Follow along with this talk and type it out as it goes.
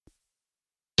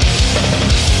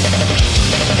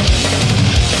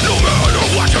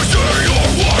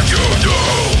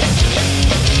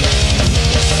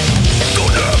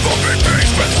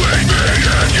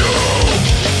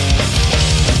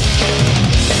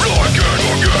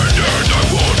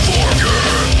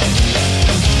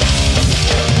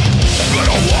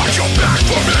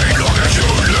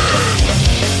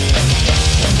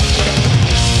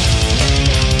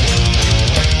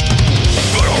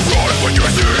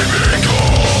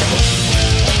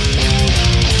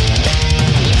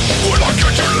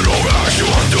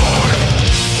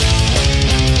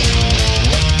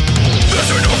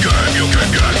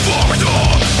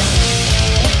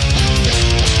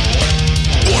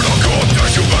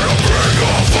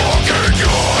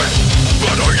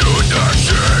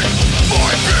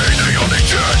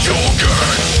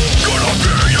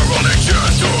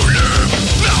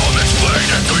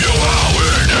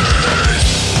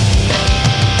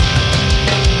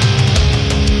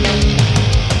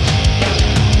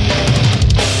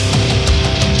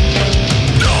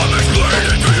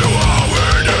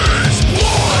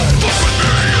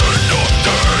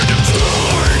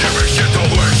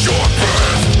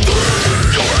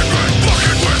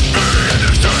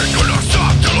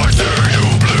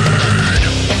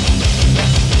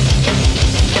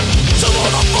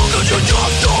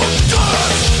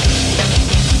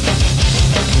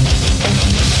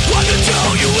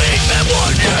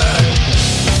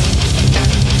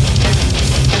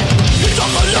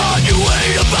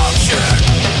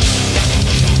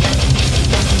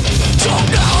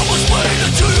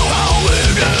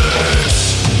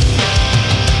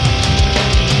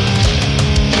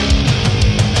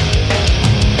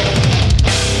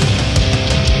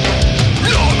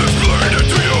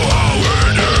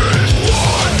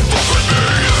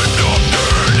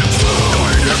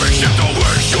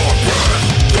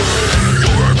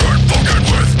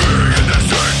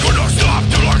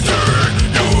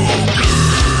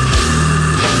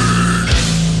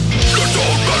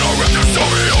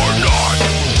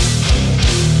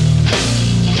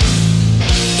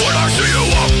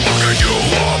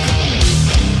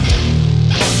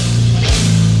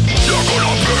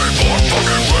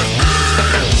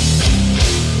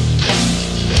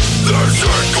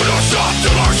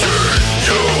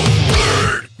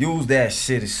that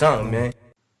shit is something, man.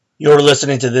 You're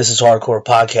listening to This Is Hardcore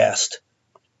Podcast.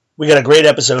 We got a great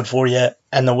episode for you,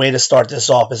 and the way to start this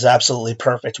off is absolutely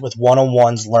perfect with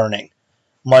one-on-ones learning.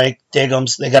 Mike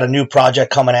Diggums, they got a new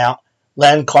project coming out.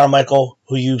 Len Carmichael,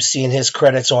 who you've seen his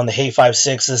credits on the Hey 5-6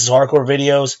 This Is Hardcore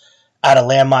videos, out of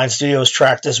Landmine Studios,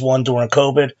 tracked this one during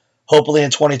COVID. Hopefully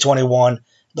in 2021,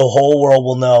 the whole world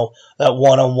will know that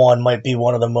one-on-one might be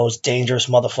one of the most dangerous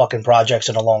motherfucking projects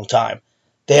in a long time.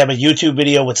 They have a YouTube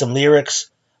video with some lyrics.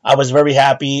 I was very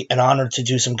happy and honored to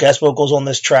do some guest vocals on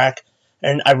this track,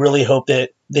 and I really hope that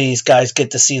these guys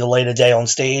get to see the light of day on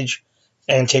stage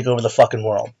and take over the fucking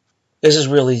world. This has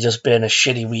really just been a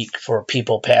shitty week for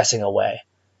people passing away.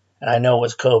 And I know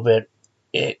with COVID,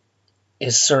 it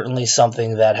is certainly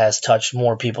something that has touched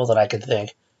more people than I could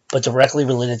think. But directly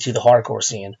related to the hardcore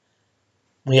scene,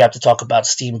 we have to talk about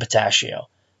Stephen Potashio,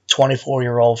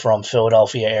 24-year-old from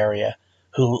Philadelphia area,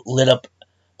 who lit up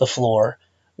the floor,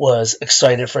 was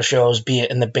excited for shows, be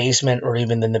it in the basement or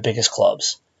even in the biggest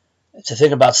clubs. To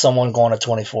think about someone going to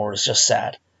 24 is just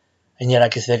sad. And yet I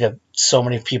can think of so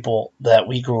many people that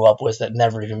we grew up with that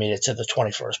never even made it to the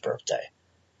 21st birthday.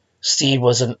 Steve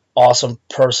was an awesome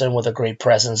person with a great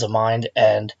presence of mind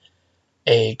and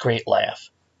a great laugh.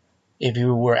 If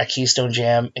you were at Keystone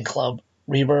Jam in Club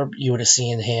Reverb, you would have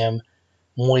seen him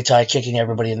Muay Thai kicking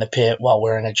everybody in the pit while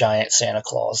wearing a giant Santa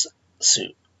Claus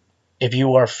suit. If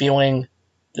you are feeling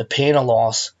the pain of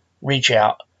loss, reach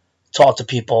out, talk to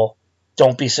people,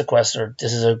 don't be sequestered.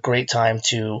 This is a great time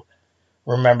to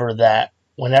remember that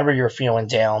whenever you're feeling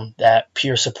down, that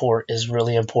peer support is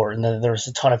really important. And there's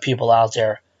a ton of people out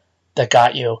there that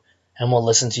got you and will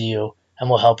listen to you and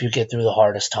will help you get through the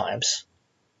hardest times.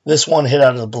 This one hit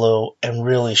out of the blue and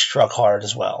really struck hard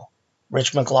as well.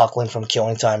 Rich McLaughlin from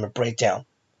Killing Time at Breakdown.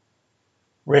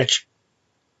 Rich,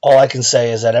 all I can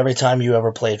say is that every time you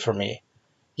ever played for me,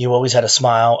 you always had a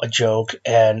smile, a joke,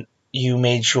 and you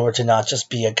made sure to not just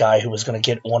be a guy who was going to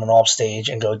get on and off stage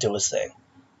and go do his thing.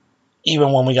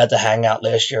 Even when we got to hang out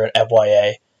last year at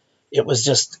FYA, it was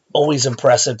just always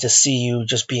impressive to see you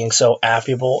just being so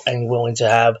affable and willing to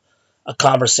have a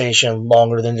conversation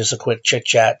longer than just a quick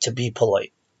chit-chat to be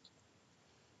polite.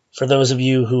 For those of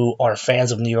you who are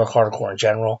fans of New York hardcore in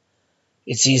general,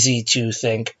 it's easy to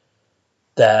think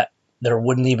that there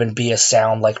wouldn't even be a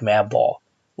sound like Madball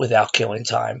without Killing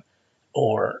Time,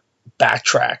 or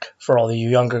Backtrack for all the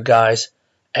younger guys.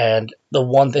 And the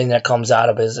one thing that comes out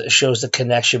of it is it shows the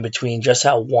connection between just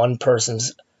how one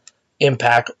person's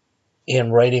impact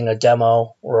in writing a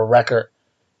demo or a record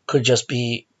could just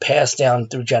be passed down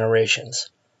through generations.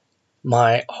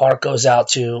 My heart goes out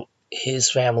to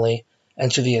his family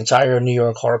and to the entire New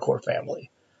York hardcore family.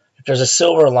 If there's a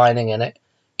silver lining in it,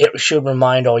 it should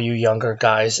remind all you younger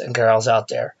guys and girls out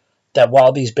there that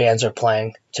while these bands are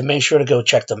playing, to make sure to go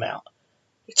check them out.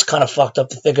 It's kind of fucked up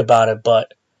to think about it,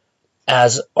 but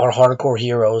as our hardcore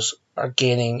heroes are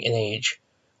gaining in age,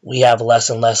 we have less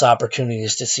and less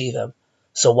opportunities to see them.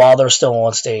 So while they're still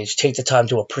on stage, take the time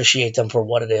to appreciate them for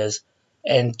what it is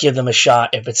and give them a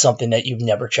shot if it's something that you've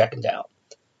never checked out.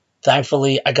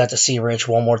 Thankfully, I got to see Rich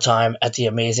one more time at the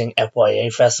amazing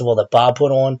FYA festival that Bob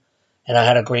put on, and I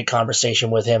had a great conversation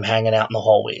with him hanging out in the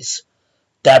hallways.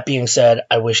 That being said,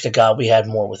 I wish to God we had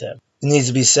more with him. It needs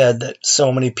to be said that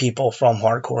so many people from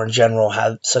hardcore in general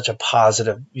have such a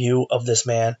positive view of this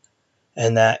man,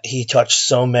 and that he touched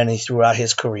so many throughout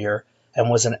his career and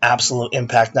was an absolute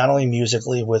impact, not only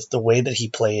musically with the way that he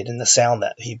played and the sound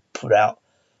that he put out,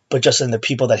 but just in the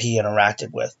people that he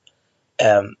interacted with.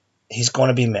 He's going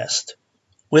to be missed.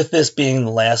 With this being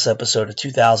the last episode of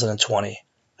 2020,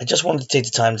 I just wanted to take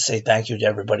the time to say thank you to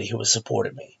everybody who has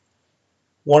supported me.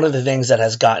 One of the things that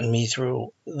has gotten me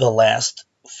through the last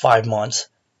 5 months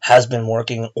has been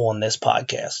working on this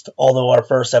podcast. Although our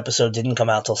first episode didn't come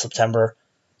out till September,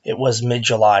 it was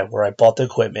mid-July where I bought the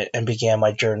equipment and began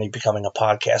my journey becoming a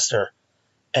podcaster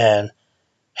and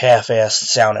half-assed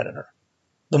sound editor.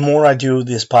 The more I do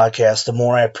this podcast, the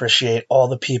more I appreciate all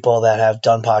the people that have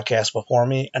done podcasts before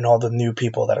me and all the new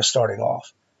people that are starting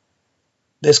off.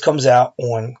 This comes out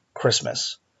on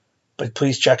Christmas, but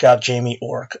please check out Jamie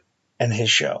Ork and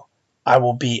his show. I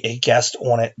will be a guest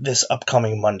on it this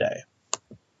upcoming Monday.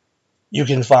 You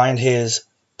can find his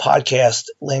podcast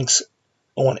links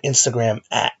on Instagram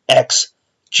at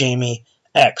xjamiex,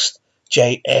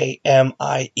 Jamie.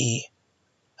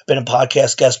 I've been a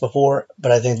podcast guest before,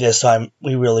 but I think this time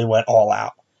we really went all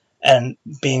out. And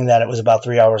being that it was about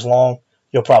 3 hours long,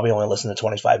 you'll probably only listen to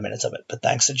 25 minutes of it. But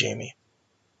thanks to Jamie.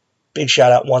 Big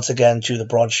shout out once again to the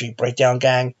Broad Street Breakdown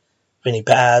Gang, Vinny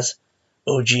Paz,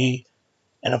 OG,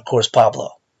 and of course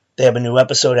Pablo. They have a new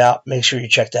episode out. Make sure you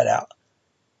check that out.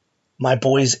 My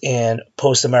boys in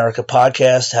Post America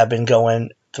Podcast have been going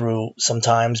through some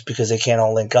times because they can't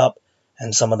all link up,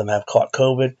 and some of them have caught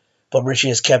COVID. But Richie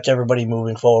has kept everybody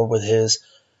moving forward with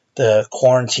the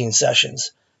quarantine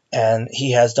sessions, and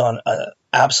he has done an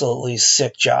absolutely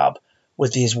sick job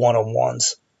with these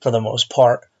one-on-ones for the most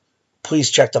part. Please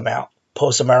check them out.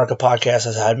 Post America Podcast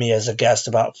has had me as a guest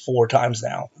about 4 times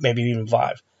now, maybe even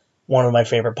 5. One of my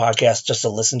favorite podcasts just to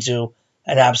listen to,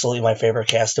 and absolutely my favorite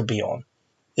cast to be on.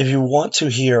 If you want to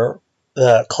hear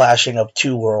the clashing of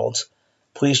two worlds,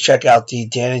 please check out the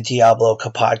Danny Diablo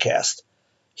podcast.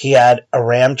 He had a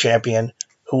Ram champion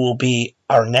who will be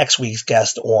our next week's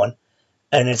guest on,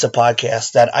 and it's a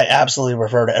podcast that I absolutely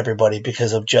refer to everybody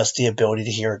because of just the ability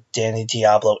to hear Danny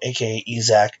Diablo, aka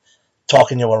Ezak,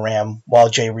 talking to a Ram while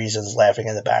Jay Reason's laughing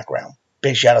in the background.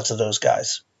 Big shout out to those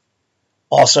guys.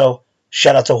 Also,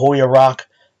 shout out to Hoya Rock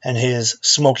and his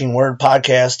Smoking Word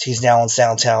podcast. He's now on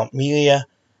Sound Talent Media,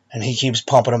 and he keeps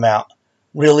pumping them out.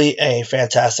 Really a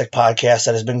fantastic podcast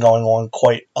that has been going on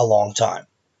quite a long time.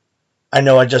 I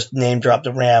know I just name dropped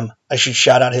the Ram. I should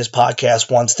shout out his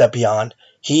podcast, One Step Beyond.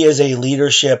 He is a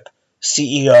leadership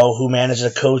CEO who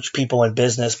manages to coach people in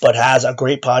business, but has a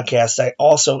great podcast that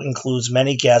also includes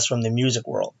many guests from the music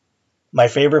world. My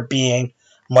favorite being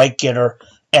Mike Gitter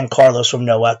and Carlos from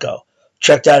No Echo.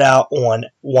 Check that out on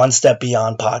One Step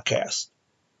Beyond podcast.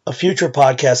 A future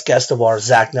podcast guest of ours,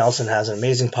 Zach Nelson, has an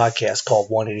amazing podcast called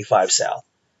 185 South.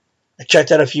 I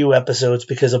checked out a few episodes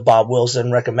because of Bob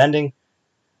Wilson recommending.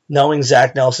 Knowing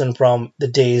Zach Nelson from the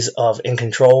days of In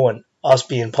Control and us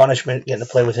being Punishment, getting to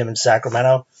play with him in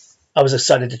Sacramento, I was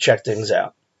excited to check things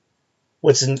out.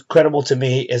 What's incredible to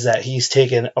me is that he's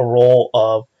taken a role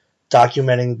of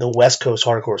documenting the West Coast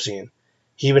hardcore scene.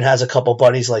 He even has a couple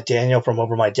buddies like Daniel from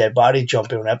Over My Dead Body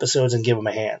jump in on episodes and give him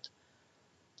a hand.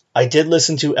 I did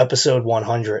listen to episode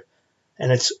 100, and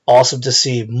it's awesome to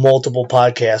see multiple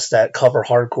podcasts that cover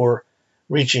hardcore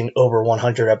reaching over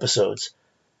 100 episodes.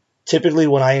 Typically,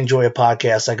 when I enjoy a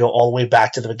podcast, I go all the way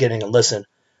back to the beginning and listen,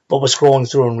 but was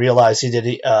scrolling through and realized he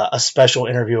did a special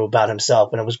interview about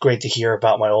himself, and it was great to hear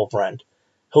about my old friend.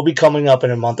 He'll be coming up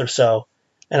in a month or so,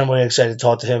 and I'm really excited to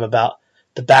talk to him about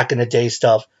the back-in-the-day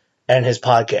stuff and his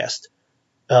podcast.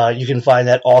 You can find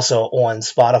that also on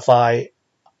Spotify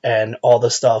and all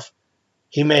the stuff.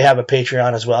 He may have a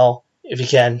Patreon as well. If you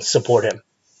can, support him.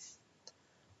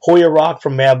 Hoya Rock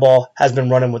from Madball has been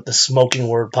running with the Smoking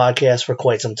Word podcast for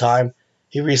quite some time.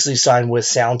 He recently signed with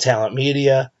Sound Talent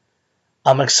Media.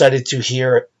 I'm excited to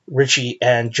hear Richie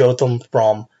and Jotham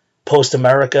from Post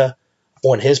America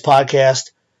on his podcast.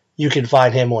 You can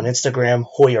find him on Instagram,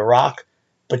 Hoya Rock,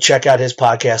 but check out his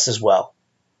podcast as well.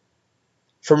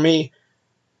 For me,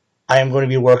 I am going to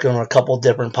be working on a couple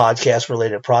different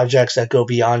podcast-related projects that go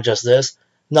beyond just this.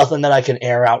 Nothing that I can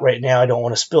air out right now. I don't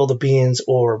want to spill the beans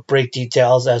or break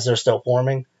details as they're still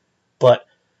forming. But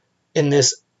in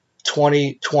this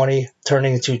 2020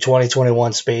 turning into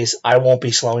 2021 space, I won't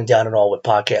be slowing down at all with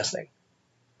podcasting.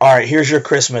 All right, here's your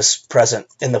Christmas present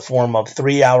in the form of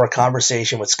 3-hour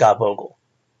conversation with Scott Vogel.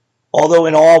 Although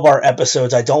in all of our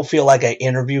episodes, I don't feel like I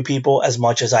interview people as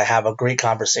much as I have a great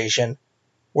conversation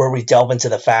where we delve into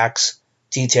the facts,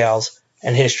 details,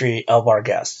 and history of our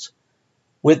guests.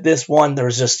 With this one,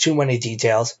 there's just too many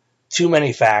details, too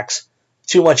many facts,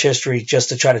 too much history just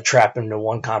to try to trap into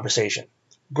one conversation.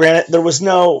 Granted, there was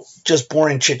no just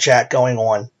boring chit-chat going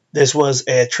on. This was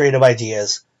a trade of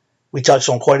ideas. We touched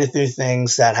on quite a few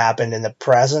things that happened in the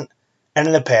present and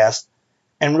in the past,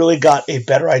 and really got a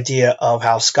better idea of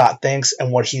how Scott thinks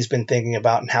and what he's been thinking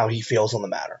about and how he feels on the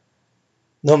matter.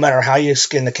 No matter how you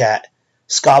skin the cat,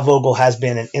 Scott Vogel has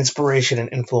been an inspiration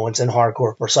and influence in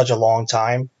hardcore for such a long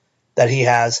time that he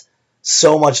has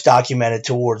so much documented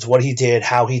towards what he did,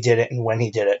 how he did it, and when he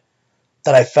did it,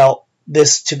 that I felt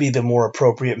this to be the more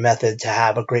appropriate method to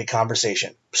have a great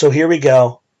conversation. So here we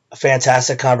go, a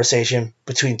fantastic conversation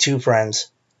between two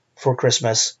friends for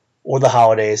Christmas or the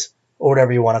holidays or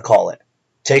whatever you want to call it.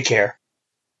 Take care.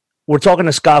 We're talking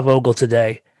to Scott Vogel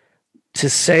today. To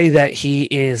say that he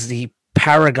is the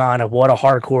paragon of what a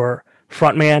hardcore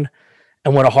frontman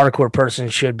and what a hardcore person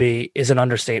should be is an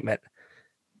understatement.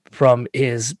 From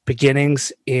his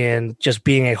beginnings in just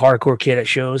being a hardcore kid at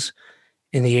shows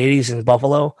in the 80s in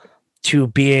Buffalo to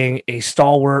being a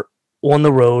stalwart on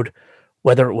the road,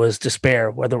 whether it was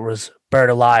Despair, whether it was Buried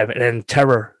Alive, and then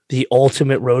Terror, the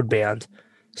ultimate road band,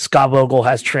 Scott Vogel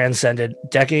has transcended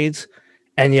decades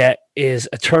and yet is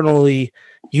eternally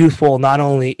youthful, not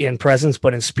only in presence,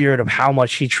 but in spirit of how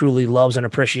much he truly loves and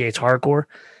appreciates hardcore.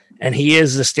 And he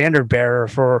is the standard bearer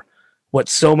for what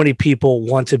so many people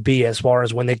want to be as far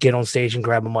as when they get on stage and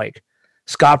grab a mic.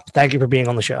 Scott, thank you for being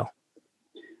on the show.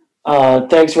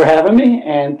 Thanks for having me,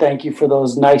 and thank you for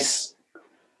those nice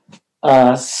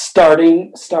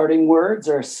starting words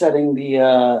or setting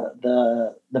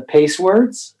the pace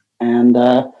words. And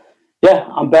yeah,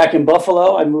 I'm back in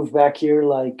Buffalo. I moved back here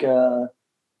like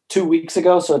 2 weeks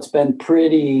ago, so it's been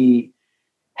pretty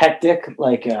hectic.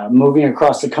 Like moving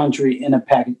across the country in a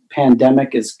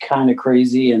pandemic is kind of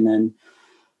crazy, and then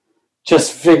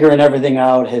just figuring everything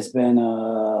out has been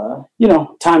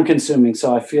time consuming.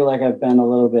 So I feel like I've been a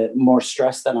little bit more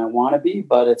stressed than I want to be,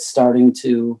 but it's starting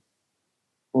to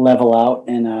level out,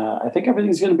 and I think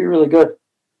everything's going to be really good.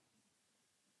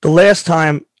 The last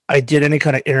time I did any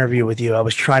kind of interview with you, I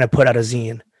was trying to put out a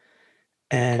zine,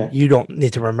 and Okay. you don't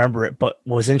need to remember it. But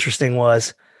what was interesting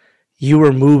was you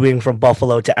were moving from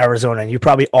Buffalo to Arizona, and you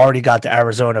probably already got to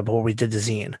Arizona before we did the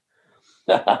zine.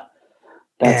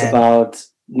 That's And about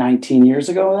 19 years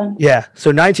ago then? yeah,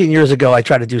 so 19 years ago, I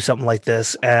tried to do something like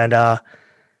this, and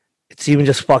it's even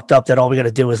just fucked up that all we got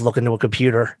to do is look into a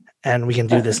computer, and we can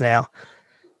do this now.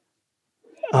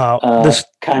 This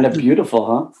Kind of beautiful,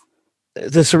 huh?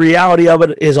 this reality of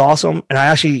it is awesome, and I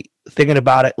actually thinking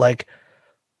about it like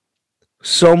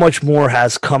so much more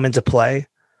has come into play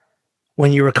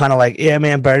when you were kind of like, yeah,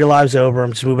 man, Barry Live's over.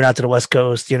 I'm just moving out to the West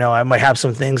Coast. You know, I might have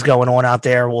some things going on out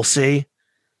there. We'll see.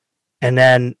 And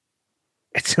then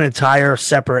it's an entire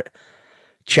separate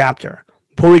chapter.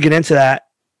 Before we get into that,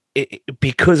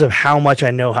 because of how much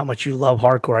I know how much you love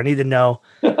hardcore, I need to know.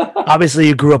 Obviously,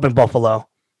 you grew up in Buffalo.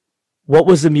 What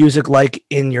was the music like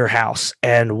in your house,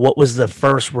 and what was the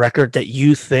first record that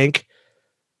you think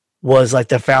was like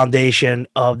the foundation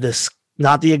of this?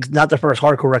 Not the first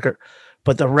hardcore record,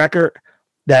 but the record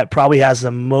that probably has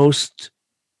the most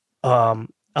of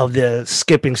the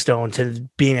skipping stone to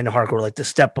being in hardcore, like the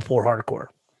step before hardcore.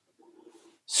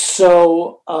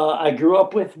 So I grew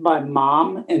up with my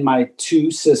mom and my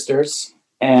two sisters,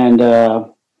 and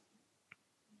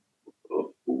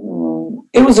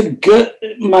it was a good.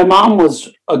 My mom was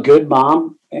a good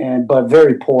mom, and but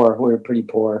very poor. We were pretty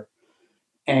poor,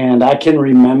 and I can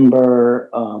remember,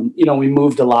 we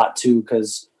moved a lot too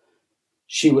because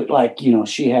she would like,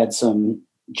 she had some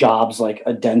jobs like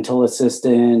a dental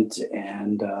assistant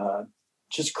and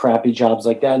just crappy jobs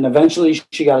like that. And eventually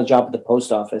she got a job at the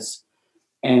post office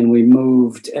and we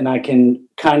moved. And I can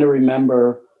kind of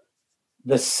remember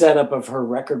the setup of her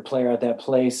record player at that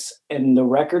place. And the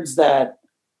records that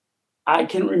I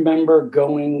can remember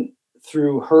going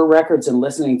through her records and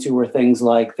listening to were things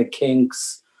like the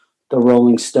Kinks, the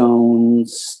Rolling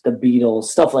Stones, the Beatles,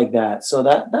 stuff like that. So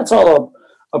that's all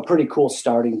a pretty cool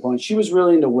starting point. She was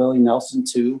really into Willie Nelson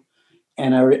too,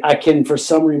 and I can for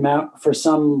some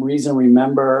reason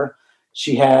remember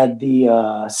she had the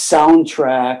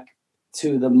soundtrack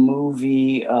to the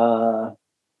movie.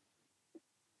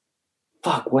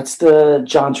 What's the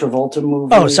John Travolta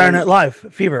Oh, Saturday Night movie? Live,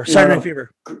 Fever, No, Saturday Night no,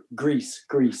 Fever. Grease.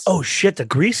 Oh shit, the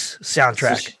Grease So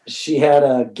soundtrack. she had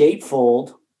a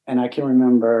gatefold, and I can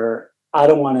remember. I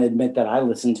don't want to admit that I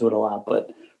listened to it a lot,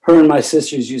 but her and my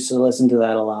sisters used to listen to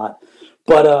that a lot.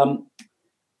 But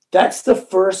that's the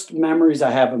first memories I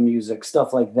have of music,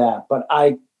 stuff like that. But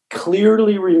I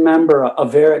clearly remember a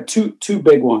very two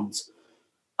big ones.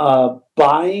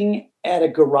 Buying at a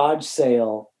garage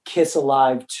sale Kiss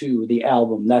Alive 2, the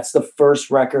album. That's the first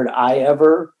record I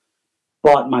ever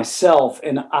bought myself,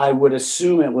 and I would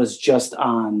assume it was just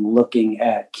on looking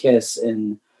at Kiss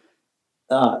and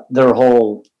their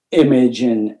whole image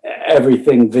and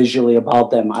everything visually about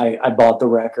them. I bought the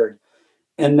record.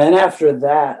 And then after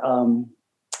that,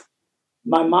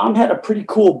 my mom had a pretty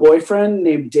cool boyfriend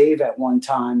named Dave at one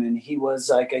time, and he was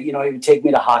like, he would take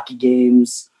me to hockey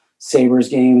games, Sabres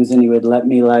games, and he would let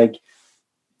me like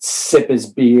sip his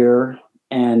beer.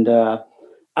 And I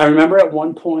remember at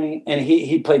one point, and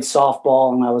he played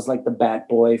softball, and I was like the bat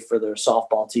boy for their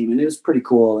softball team, and it was pretty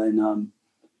cool. And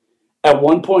at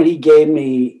one point, he gave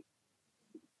me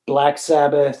Black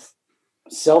Sabbath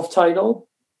self-titled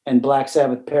and Black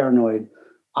Sabbath Paranoid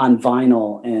on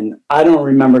vinyl, and I don't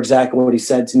remember exactly what he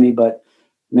said to me, but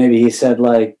maybe he said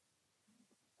like,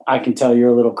 I can tell you're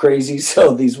a little crazy,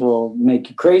 so these will make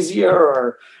you crazier,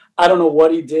 or I don't know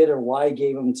what he did or why he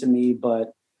gave them to me,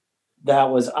 but that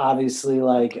was obviously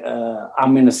like,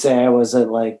 I'm going to say I was at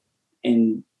like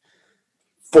in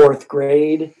fourth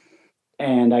grade,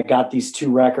 and I got these two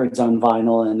records on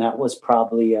vinyl, and that was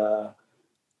probably a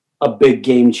big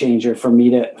game changer for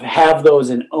me to have those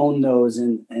and own those.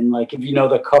 And like, if you know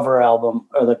the cover album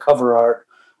or the cover art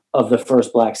of the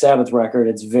first Black Sabbath record,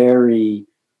 it's very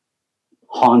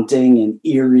haunting and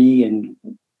eerie and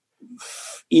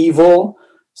evil.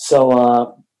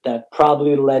 So that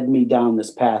probably led me down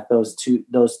this path. Those two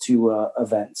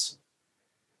events.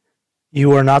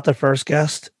 You are not the first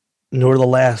guest, nor the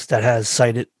last that has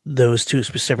cited those two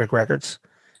specific records.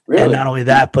 Really? And not only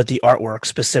that, but the artwork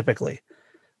specifically.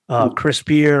 Chris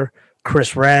Beer,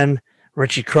 Chris Wren,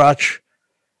 Richie Crutch.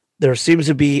 There seems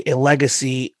to be a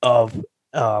legacy of,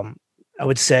 I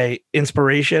would say,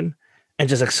 inspiration and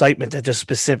just excitement that just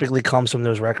specifically comes from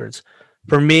those records.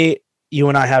 For me, you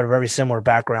and I have a very similar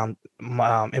background.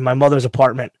 In my mother's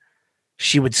apartment,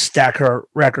 she would stack her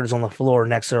records on the floor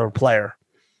next to her player.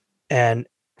 And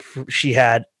she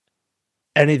had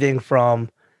anything from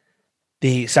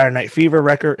the Saturday Night Fever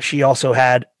record. She also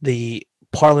had the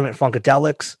Parliament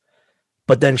Funkadelics,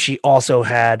 but then she also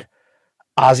had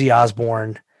Ozzy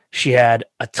Osbourne. She had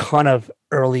a ton of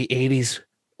early 80s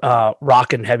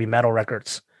rock and heavy metal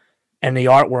records. And the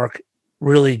artwork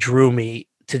really drew me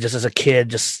to, just as a kid,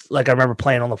 just like I remember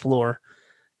playing on the floor.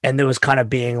 And there was kind of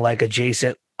being like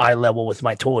adjacent eye level with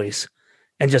my toys,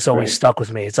 and just always stuck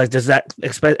with me. It's like, does that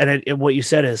expect? And what you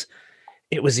said is,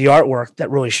 it was the artwork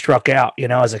that really struck out,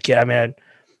 as a kid. I mean,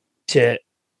 to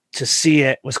see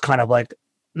it was kind of like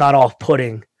not off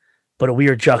putting, but a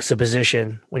weird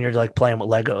juxtaposition when you're like playing with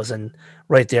Legos, and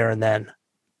right there and then.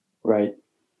 Right.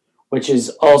 Which is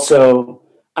also,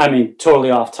 I mean, totally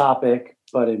off topic,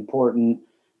 but important.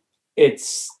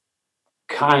 It's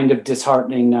kind of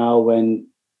disheartening now when,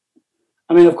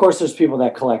 I mean, of course there's people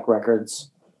that collect records,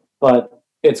 but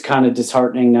it's kind of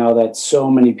disheartening now that so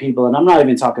many people, and I'm not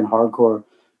even talking hardcore,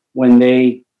 when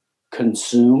they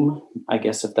consume, I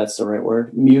guess if that's the right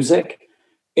word, music,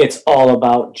 it's all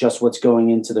about just what's going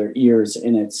into their ears.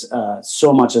 And it's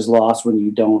so much is lost when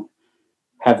you don't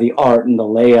have the art and the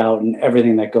layout and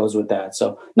everything that goes with that.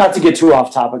 So not to get too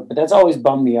off topic, but that's always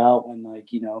bummed me out when, like,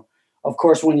 of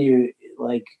course, when you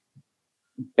like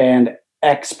band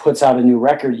X puts out a new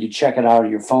record, you check it out on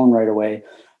your phone right away.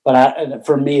 But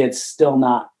for me, it's still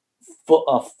not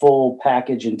a full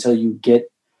package until you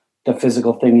get the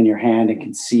physical thing in your hand and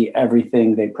can see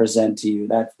everything they present to you.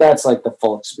 That's like the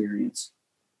full experience.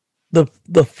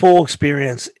 The full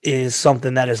experience is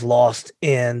something that is lost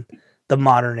in the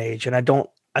modern age, and I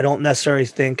don't necessarily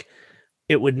think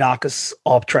it would knock us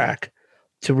off track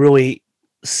to really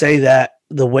say that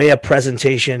the way a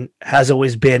presentation has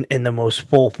always been in the most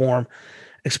full form,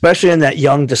 especially in that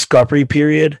young discovery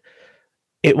period.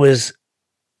 It was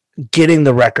getting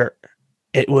the record.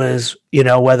 It was,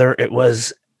 whether it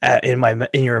was in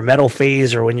your metal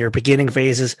phase or when your beginning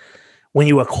phases, when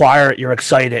you acquire it, you're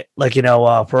excited. Like,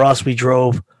 for us, we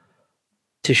drove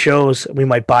to shows. We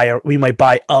might buy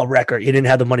a record. You didn't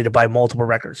have the money to buy multiple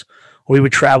records. We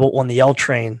would travel on the L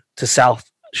train to South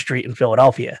Street in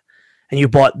Philadelphia, and you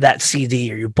bought that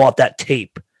CD or you bought that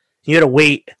tape. You had to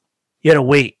wait. You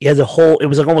had the whole. It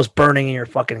was like almost burning in your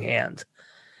fucking hand.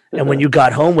 And when you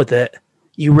got home with it,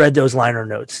 you read those liner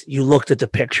notes. You looked at the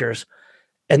pictures,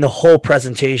 and the whole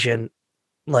presentation,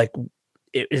 like,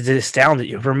 it astounded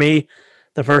you. For me,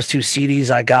 the first two CDs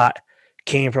I got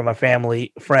came from a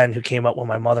family friend who came up when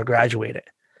my mother graduated.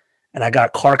 And I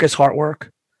got Carcass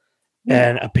Heartwork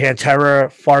and a Pantera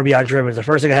Far Beyond Driven. The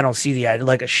first thing I had on CD. I had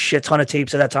like a shit ton of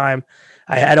tapes at that time.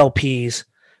 I had LPs,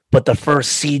 but the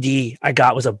first CD I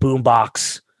got was a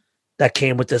boombox that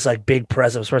came with this like big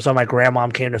present. First time my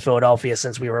grandmom came to Philadelphia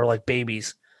since we were like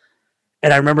babies.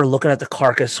 And I remember looking at the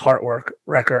Carcass Heartwork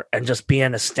record and just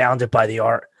being astounded by the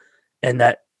art and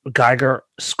that Geiger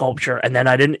sculpture. And then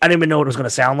I didn't even know what it was going to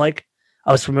sound like.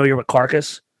 I was familiar with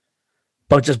Carcass,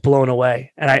 but just blown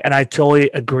away. And I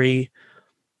totally agree.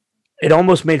 It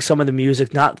almost makes some of the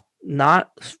music not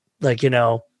like,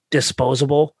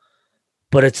 disposable,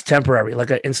 but it's temporary,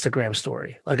 like an Instagram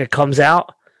story. Like, it comes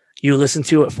out, you listen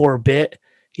to it for a bit,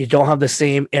 you don't have the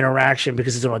same interaction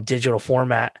because it's in a digital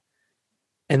format,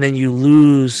 and then you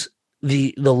lose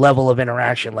the level of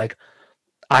interaction. Like,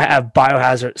 I have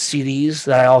Biohazard CDs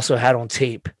that I also had on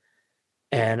tape,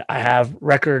 and I have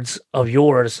records of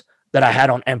yours that I had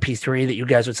on MP3 that you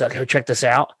guys would say, "Hey, check this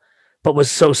out," but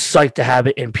was so psyched to have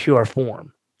it in pure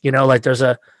form. Like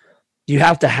you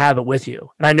have to have it with you.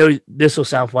 And I know this will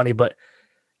sound funny, but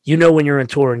when you're in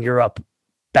tour in Europe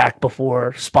back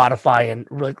before Spotify and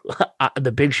like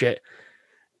the big shit,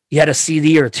 you had a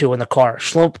CD or two in the car.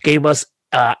 Schlump gave us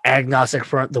Agnostic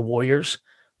Front, The Warriors,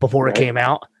 before it came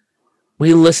out.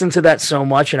 We listened to that so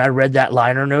much, and I read that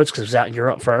liner notes because it was out in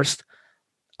Europe first.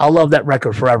 I'll love that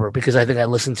record forever because I think I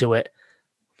listened to it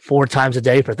 4 times a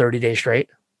day for 30 days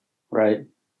straight. Right.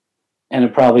 And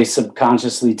it probably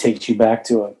subconsciously takes you back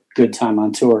to a good time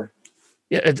on tour.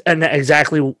 Yeah, and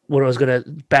exactly what I was going to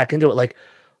back into it. Like,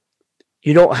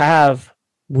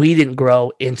 we didn't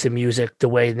grow into music the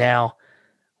way now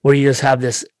where you just have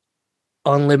this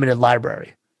unlimited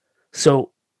library.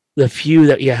 So the few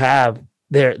that you have,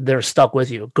 they're stuck with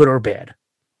you, good or bad.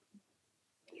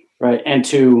 Right. And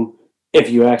if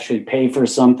you actually pay for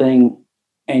something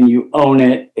and you own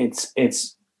it,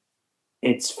 it's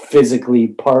physically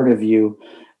part of you,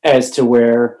 as to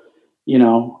where,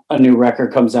 a new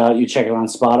record comes out, you check it on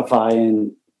Spotify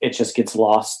and it just gets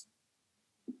lost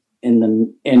in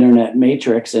the internet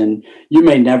matrix, and you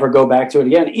may never go back to it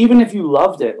again, even if you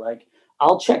loved it. Like,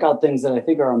 I'll check out things that I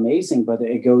think are amazing, but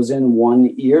it goes in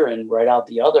one ear and right out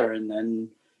the other. And then,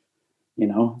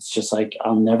 it's just like,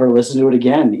 I'll never listen to it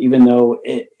again, even though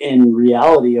in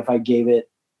reality, if I gave it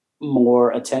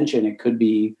more attention, it could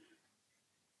be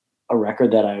a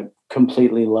record that I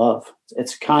completely love.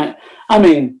 It's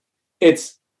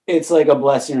like a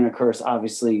blessing and a curse.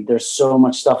 Obviously, there's so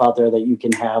much stuff out there that you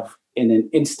can have in an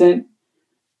instant,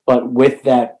 but with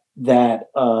that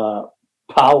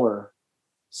power,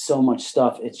 so much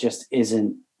stuff, it just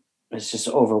isn't. It's just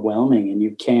overwhelming, and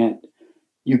you can't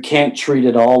treat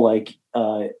it all like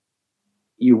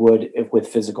you would if with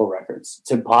physical records.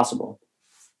 It's impossible.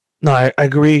 No, I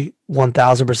agree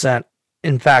 1,000%.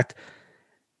 In fact,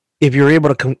 if you're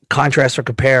able to contrast or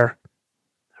compare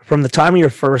from the time of your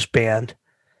first band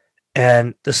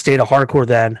and the state of hardcore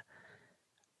then,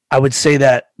 I would say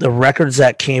that the records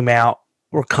that came out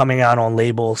were coming out on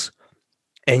labels,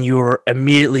 and you were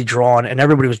immediately drawn, and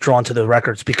everybody was drawn to the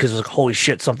records because it was like, holy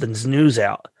shit, something's new's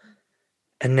out.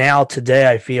 And now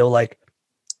today, I feel like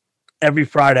every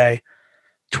Friday,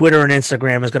 Twitter and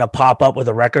Instagram is going to pop up with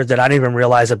a record that I didn't even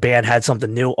realize a band had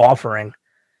something new offering.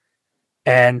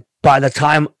 And by the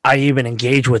time I even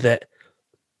engage with it,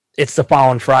 it's the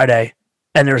following Friday,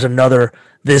 and there's another,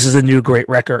 this is a new great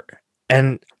record.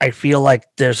 And I feel like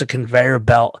there's a conveyor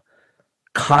belt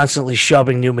constantly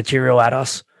shoving new material at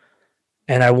us.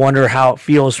 And I wonder how it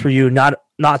feels for you, not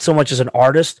so much as an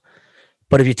artist,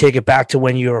 but if you take it back to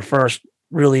when you were first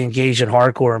really engaged in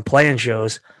hardcore and playing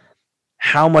shows,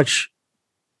 how much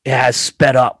it has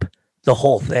sped up the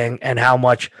whole thing and how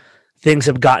much things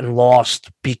have gotten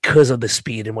lost because of the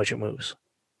speed in which it moves.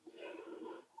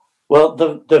 Well,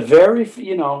 the very,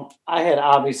 I had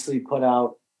obviously put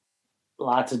out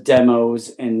lots of demos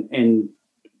and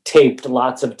taped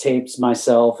lots of tapes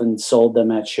myself and sold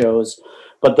them at shows.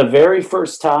 But the very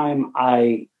first time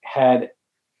I had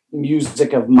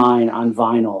music of mine on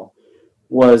vinyl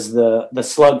was the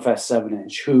Slugfest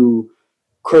 7-inch, who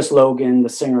Chris Logan, the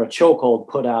singer of Chokehold,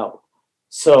 put out.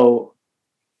 So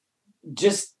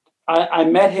I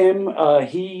met him. I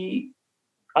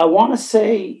want to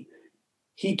say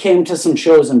he came to some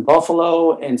shows in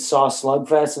Buffalo and saw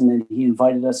Slugfest, and then he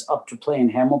invited us up to play in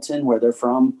Hamilton, where they're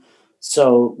from.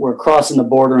 So we're crossing the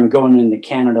border and going into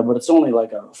Canada, but it's only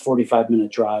like a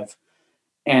 45-minute drive.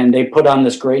 And they put on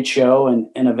this great show, and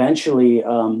eventually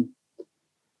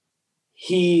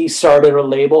he started a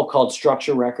label called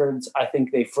Structure Records. I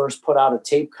think they first put out a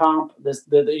tape comp.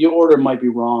 The order might be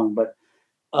wrong, but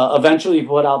eventually he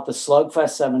put out the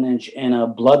Slugfest 7-inch and a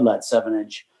Bloodlet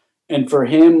 7-inch. And for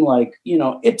him,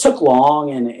 it took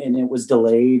long and it was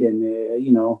delayed, and it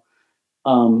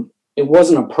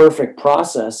wasn't a perfect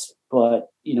process, but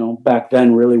back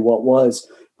then really what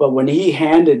was. But when he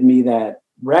handed me that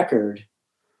record,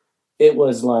 it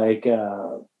was like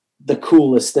the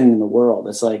coolest thing in the world.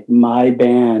 It's like my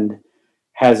band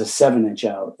has a 7-inch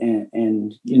out,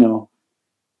 and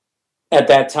at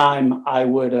that time I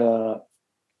would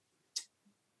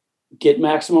get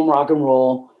Maximum Rock and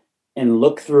Roll and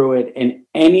look through it, and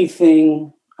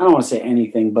anything, I don't want to say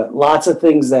anything, but lots of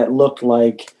things that looked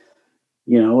like,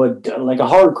 like a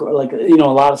hardcore, like, a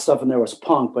lot of stuff in there was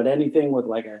punk, but anything with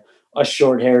like a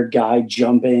short-haired guy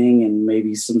jumping and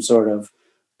maybe some sort of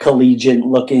collegiate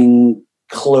looking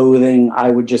clothing, I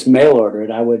would just mail order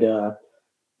it.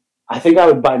 I think I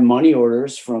would buy money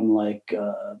orders from like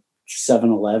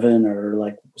 7-Eleven or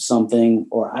like something,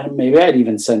 or maybe I'd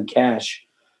even send cash.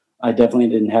 I definitely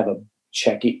didn't have a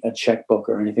checkbook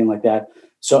or anything like that.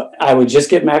 So I would just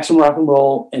get Maximum Rock and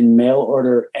Roll and mail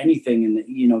order anything,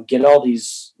 and get all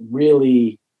these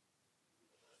really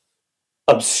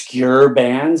obscure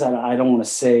bands. I don't want to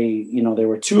say they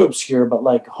were too obscure, but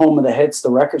like Home of the Hits, the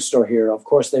record store here, of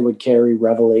course they would carry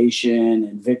Revelation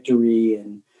and Victory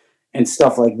and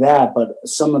stuff like that. But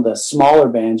some of the smaller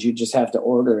bands you just have to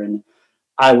order, and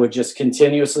I would just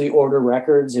continuously order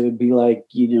records. It would be like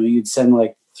you'd send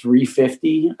like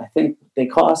 $3.50, I think they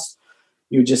cost.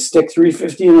 You just stick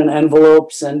 $3.50 in an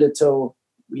envelope, send it to,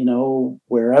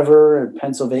 wherever in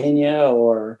Pennsylvania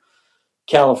or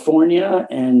California.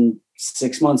 And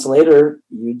 6 months later,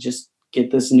 you just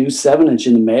get this new 7-inch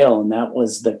in the mail. And that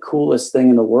was the coolest thing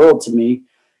in the world to me.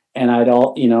 And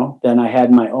then I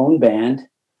had my own band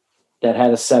that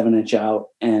had a 7-inch out.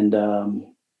 And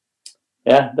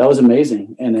Yeah, that was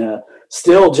amazing. And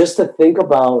still, just to think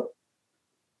about,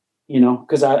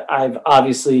 because I've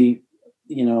obviously,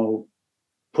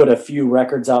 put a few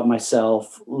records out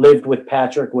myself, lived with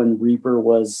Patrick when Reaper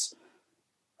was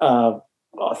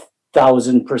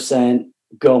 1,000%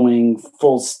 going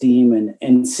full steam,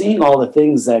 and seeing all the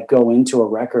things that go into a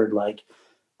record. Like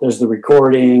there's the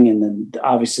recording, and then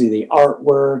obviously the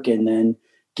artwork, and then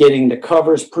getting the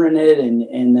covers printed,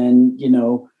 and then,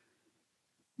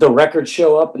 the records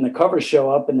show up and the covers show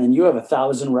up, and then you have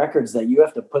 1,000 records that you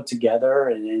have to put together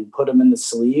and put them in the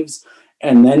sleeves.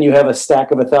 And then you have a stack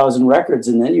of 1,000 records,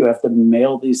 and then you have to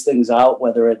mail these things out,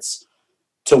 whether it's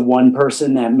to one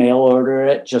person that mail order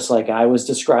it, just like I was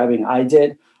describing I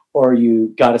did, or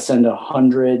you got to send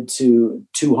 100 to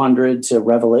 200 to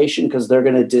Revelation because they're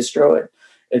going to distro it.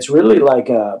 It's really like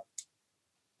an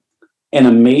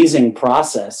amazing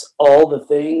process, all the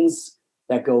things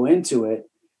that go into it.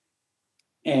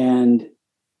 And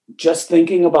just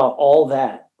thinking about all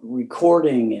that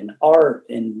recording and art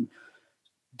and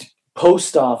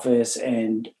post office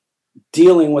and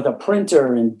dealing with a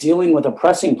printer and dealing with a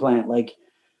pressing plant, like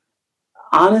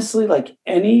honestly, like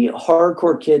any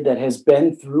hardcore kid that has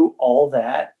been through all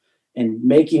that and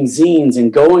making zines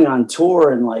and going on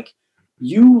tour, and like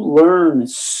you learn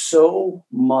so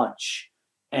much,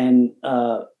 and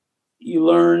you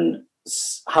learn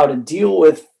how to deal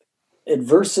with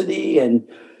adversity and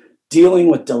dealing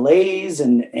with delays,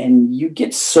 and you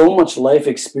get so much life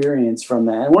experience from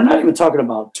that. And we're not even talking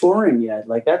about touring yet.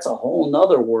 Like that's a whole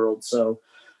nother world. So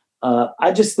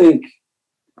I just think,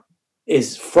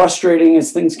 as frustrating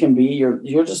as things can be,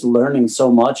 you're just learning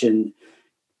so much and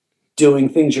doing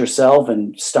things yourself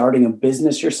and starting a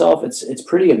business yourself. It's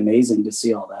pretty amazing to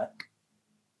see all that.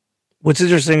 What's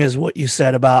interesting is what you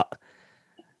said about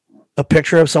a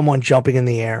picture of someone jumping in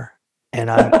the air, and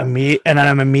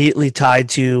I'm immediately tied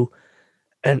to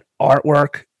an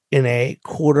artwork in a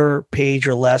quarter page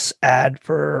or less ad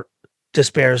for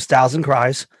Despair's Thousand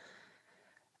Cries.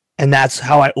 And that's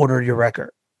how I ordered your record.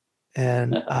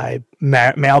 And I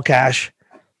mail cash.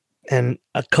 And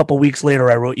a couple weeks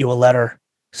later, I wrote you a letter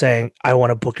saying, I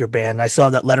want to book your band. And I still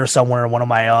have that letter somewhere in one of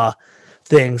my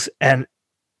things. And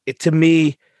to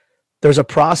me, there's a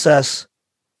process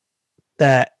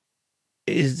that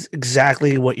is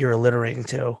exactly what you're alliterating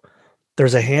to.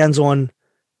 There's a hands-on,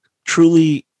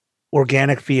 truly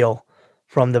organic feel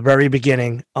from the very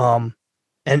beginning.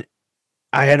 And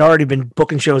I had already been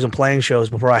booking shows and playing shows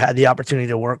before I had the opportunity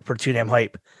to work for Too Damn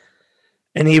Hype.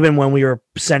 And even when we were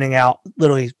sending out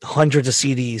literally hundreds of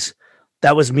CDs,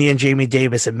 that was me and Jamie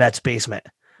Davis in Met's basement,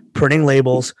 printing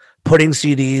labels, putting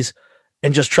CDs,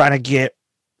 and just trying to get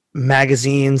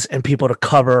magazines and people to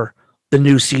cover the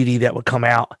new CD that would come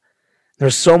out.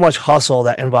 There's so much hustle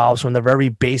that involves from the very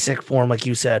basic form, like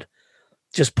you said,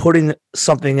 just putting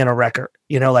something in a record,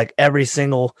 like every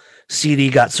single CD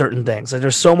got certain things. Like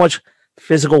there's so much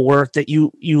physical work that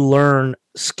you learn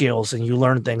skills and you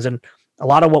learn things. And a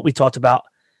lot of what we talked about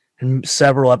in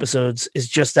several episodes is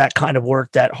just that kind of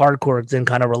work that hardcore then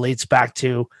kind of relates back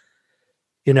to,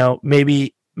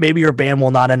 maybe your band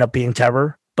will not end up being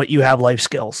Terror, but you have life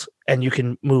skills and you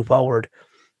can move forward.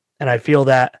 And I feel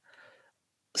that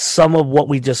some of what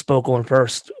we just spoke on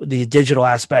first, the digital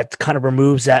aspect, kind of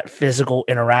removes that physical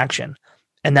interaction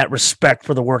and that respect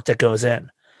for the work that goes in.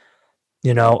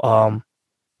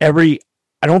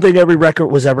 I don't think every record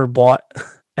was ever bought.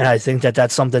 And I think that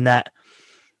that's something that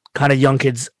kind of young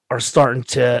kids are starting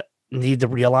to need to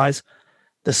realize.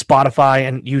 The Spotify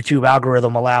and YouTube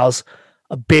algorithm allows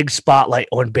a big spotlight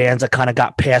on bands that kind of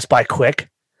got passed by quick.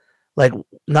 Like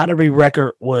not every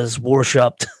record was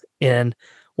worshipped in,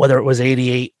 whether it was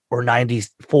 88 or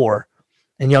 94.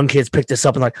 And young kids picked this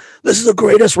up and like, this is the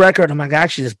greatest record. I'm like,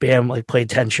 actually, this band like played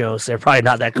 10 shows. They're probably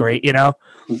not that great,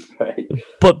 Right.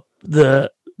 But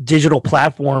the digital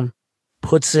platform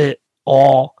puts it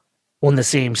all on the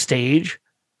same stage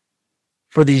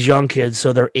for these young kids.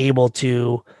 So they're able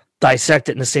to dissect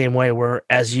it in the same way, where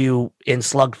as you in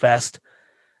Slugfest,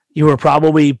 you were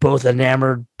probably both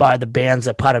enamored by the bands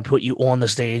that kind of put you on the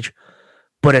stage,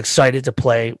 but excited to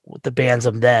play with the bands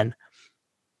of then.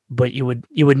 But you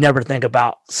would never think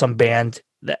about some band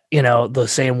that, the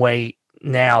same way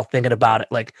now, thinking about it.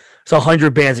 Like it's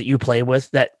 100 bands that you play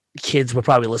with that kids would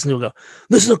probably listen to and go,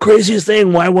 this is the craziest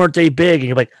thing. Why weren't they big? And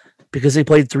you're like, because they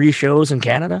played 3 shows in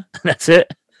Canada. That's it.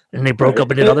 And they broke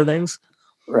up and did other things.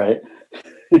 Right.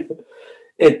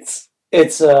 it's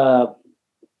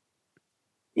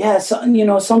yeah.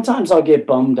 So, sometimes I'll get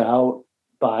bummed out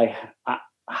by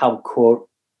how quote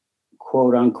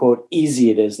unquote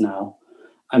easy it is now.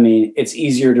 I mean, it's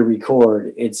easier to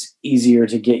record. It's easier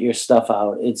to get your stuff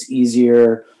out. It's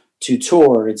easier to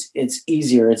tour. It's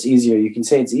easier. It's easier. You can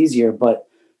say it's easier, but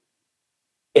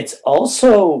it's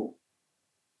also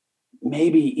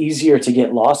maybe easier to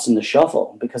get lost in the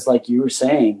shuffle because, like you were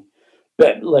saying,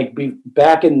 but like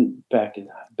back in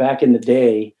the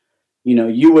day, you know,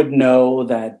 you would know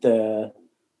that the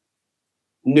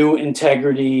new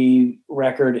Integrity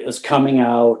record is coming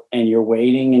out, and you're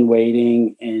waiting and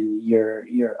waiting, and you're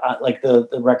like the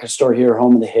record store here,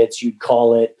 Home of the Hits, you'd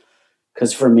call it,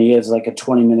 because for me it's like a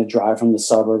 20-minute drive from the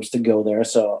suburbs to go there.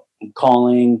 So I'm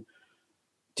calling,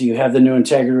 do you have the new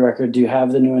Integrity record? Do you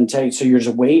have the new Integrity? So you're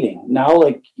just waiting. Now,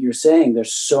 like you're saying,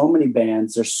 there's so many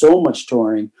bands, there's so much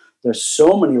touring, there's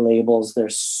so many labels,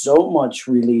 there's so much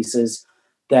releases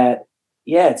that,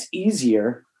 yeah, it's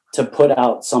easier to put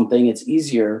out something. It's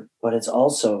easier, but it's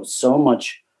also so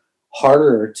much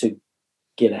harder to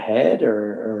get ahead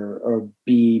or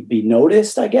be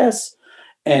noticed, I guess.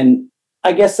 And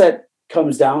I guess that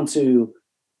comes down to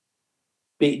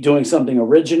doing something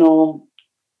original,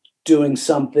 doing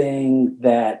something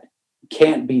that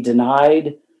can't be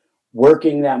denied,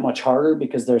 working that much harder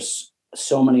because there's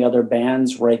so many other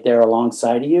bands right there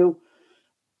alongside of you.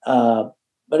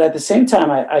 But at the same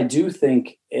time, I do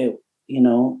think it, you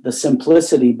know, the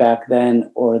simplicity back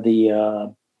then, or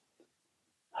the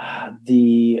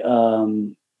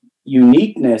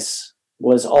uniqueness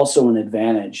was also an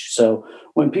advantage. So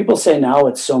when people say now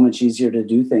it's so much easier to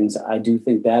do things, I do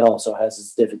think that also has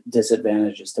its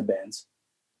disadvantages to bands.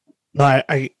 No,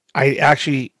 I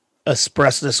actually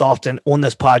express this often on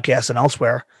this podcast and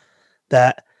elsewhere,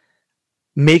 that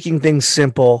making things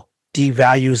simple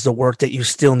devalues the work that you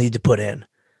still need to put in.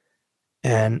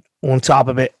 And on top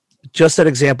of it, just that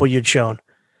example you'd shown,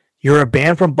 you're a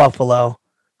band from Buffalo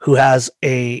who has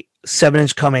a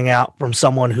 7-inch coming out from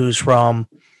someone who's from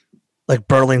like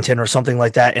Burlington or something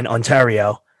like that in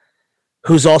Ontario,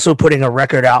 who's also putting a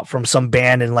record out from some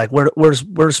band in like, where's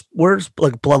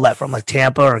like Bloodlet from, like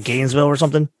Tampa or Gainesville or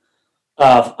something?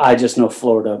 I just know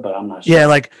Florida, but I'm not sure. Yeah,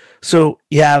 like, so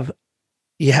you have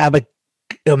a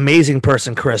amazing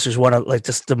person, Chris, who's one of like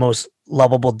just the most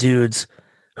lovable dudes,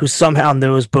 who somehow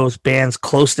knows both bands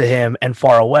close to him and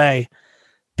far away,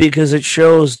 because it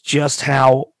shows just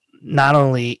how not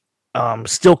only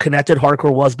still connected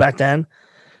hardcore was back then,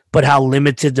 but how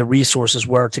limited the resources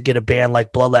were to get a band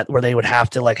like Bloodlet, where they would have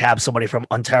to like have somebody from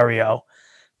Ontario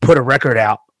put a record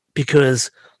out,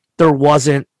 because there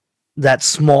wasn't that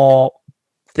small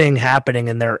thing happening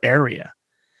in their area.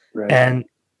 Right. And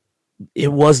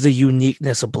it was the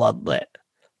uniqueness of Bloodlet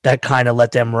that kind of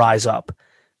let them rise up,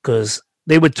 because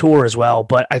they would tour as well.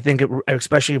 But I think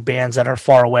especially bands that are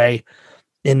far away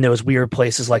in those weird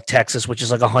places like Texas, which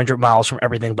is like 100 miles from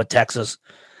everything but Texas,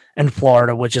 and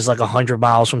Florida, which is like 100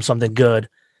 miles from something good,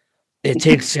 it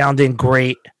takes sounding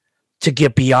great to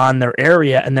get beyond their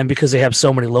area. And then because they have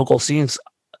so many local scenes,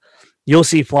 you'll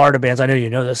see Florida bands, I know you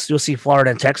know this, you'll see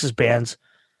Florida and Texas bands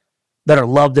that are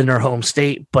loved in their home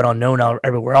state but unknown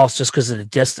everywhere else just because of the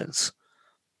distance.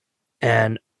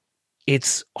 And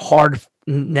it's hard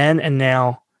then and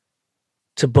now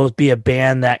to both be a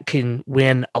band that can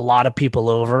win a lot of people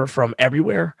over from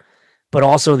everywhere, but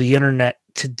also the internet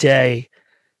today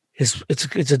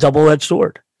it's a double-edged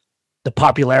sword. The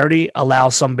popularity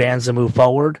allows some bands to move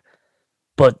forward,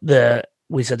 but the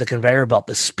conveyor belt,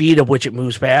 the speed of which it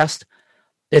moves fast,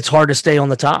 it's hard to stay on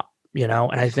the top, you know?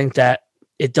 And I think that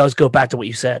it does go back to what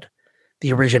you said,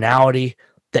 the originality,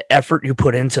 the effort you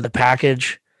put into the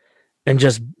package, and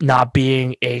just not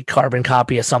being a carbon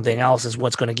copy of something else is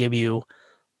what's going to give you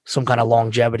some kind of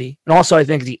longevity. And also, I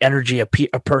think the energy a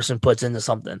person puts into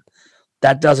something,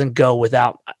 that doesn't go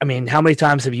without. I mean, how many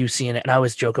times have you seen it? And I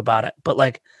always joke about it, but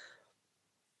like,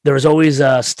 there was always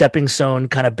a stepping stone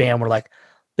kind of band where like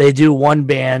they do one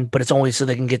band, but it's only so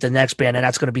they can get the next band, and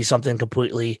that's going to be something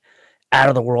completely out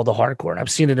of the world of hardcore. And I've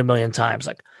seen it a million times.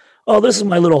 Like, oh, this is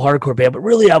my little hardcore band, but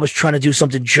really I was trying to do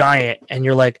something giant. And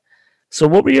you're like, so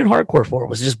what were you in hardcore for?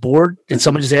 Was it just bored? Did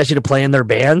someone just ask you to play in their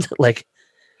band? Like,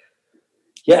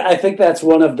 yeah, I think that's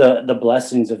one of the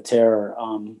blessings of Terror.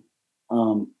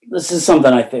 This is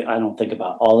something I don't think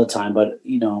about all the time, but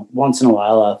you know, once in a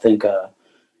while I'll think,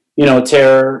 you know,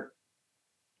 Terror.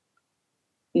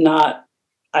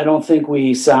 I don't think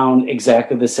we sound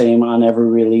exactly the same on every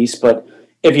release, but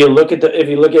if you look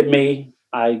at me,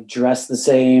 I dress the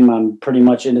same. I'm pretty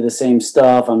much into the same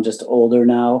stuff. I'm just older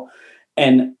now,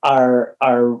 and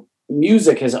our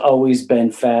music has always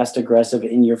been fast, aggressive,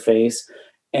 in your face,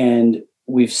 and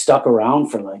we've stuck around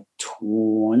for like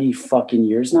 20 fucking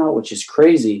years now, which is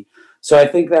crazy. So I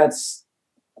think that's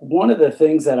one of the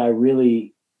things that I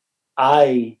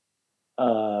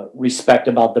respect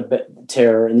about the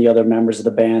Terror and the other members of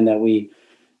the band, that we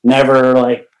never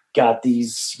like got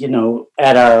these,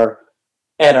 at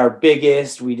our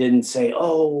biggest, we didn't say,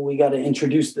 oh, we got to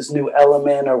introduce this new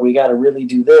element, or we got to really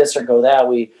do this or go that.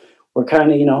 We're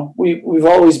kind of, we've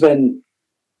always been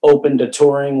open to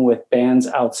touring with bands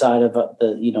outside of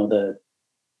the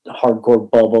hardcore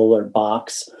bubble or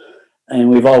box. And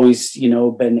we've always,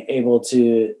 been able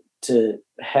to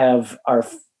have our,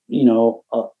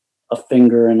 a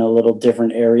finger in a little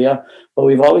different area, but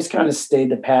we've always kind of stayed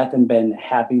the path and been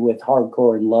happy with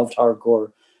hardcore and loved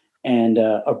hardcore and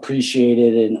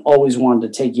appreciated, and always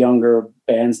wanted to take younger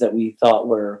bands that we thought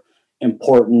were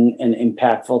important and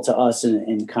impactful to us,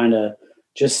 and kind of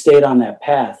just stayed on that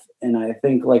path. And I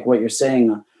think, like what you're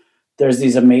saying, there's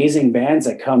these amazing bands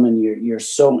that come and you're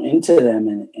so into them,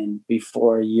 and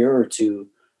before a year or two,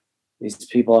 these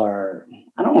people are,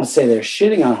 I don't want to say they're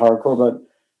shitting on hardcore, but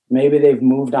maybe they've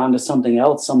moved on to something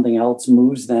else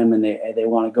moves them, and they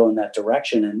want to go in that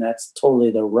direction, and that's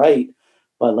totally their right.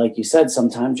 But like you said,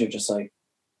 sometimes you're just like,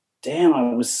 damn,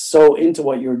 I was so into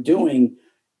what you're doing,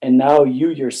 and now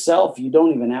you yourself, you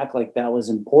don't even act like that was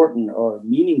important or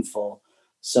meaningful.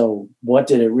 So what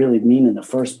did it really mean in the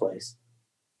first place?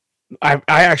 I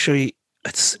actually,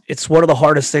 it's one of the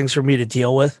hardest things for me to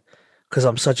deal with, because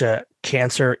I'm such a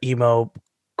cancer emo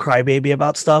crybaby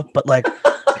about stuff. But like,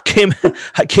 I came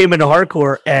into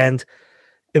hardcore, and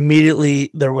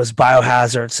immediately there was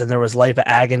Biohazards and there was Life of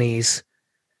Agonies,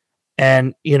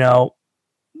 and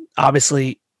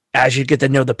obviously, as you get to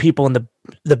know the people in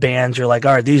the bands, you're like,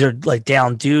 all right, these are like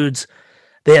down dudes.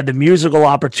 They had the musical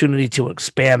opportunity to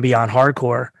expand beyond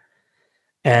hardcore,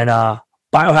 and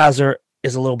Biohazard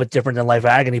is a little bit different than Life of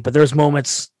Agony, but there's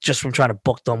moments just from trying to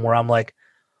book them where I'm like,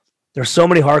 there's so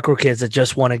many hardcore kids that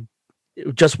just want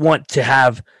to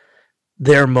have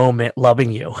their moment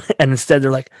loving you, and instead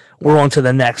they're like, we're on to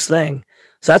the next thing.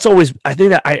 So that's always, I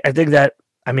think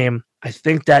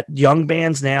that young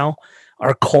bands now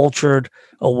are cultured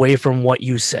away from what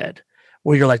you said,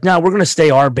 where you're like, no, we're going to stay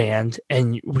our band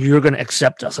and you're going to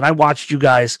accept us. And I watched you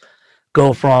guys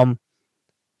go from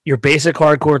your basic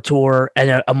hardcore tour,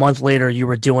 and a month later you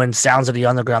were doing Sounds of the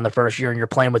Underground the first year, and you're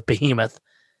playing with Behemoth.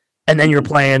 And then you're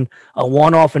playing a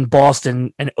one-off in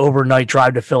Boston, an overnight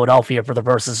drive to Philadelphia for the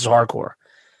Versus Hardcore.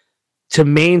 To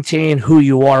maintain who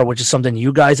you are, which is something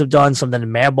you guys have done, something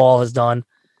Madball has done,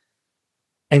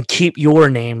 and keep your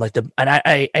name,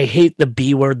 I hate the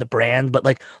B word, the brand, but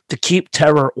like to keep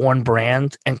Terror on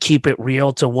brand and keep it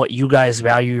real to what you guys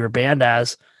value your band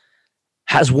as,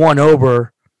 has won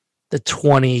over the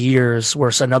 20 years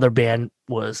where another band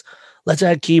was, let's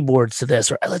add keyboards to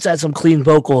this, or let's add some clean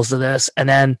vocals to this, and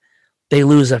then they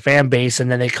lose a fan base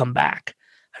and then they come back.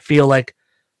 I feel like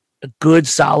a good,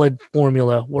 solid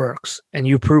formula works, and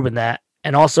you've proven that.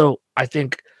 And also, I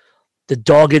think the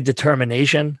dogged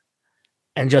determination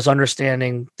and just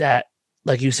understanding that,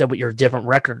 like you said, with your different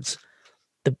records,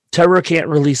 the Terror can't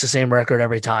release the same record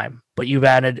every time, but you've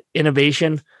added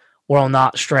innovation will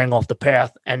not straying off the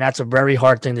path. And that's a very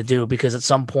hard thing to do, because at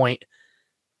some point,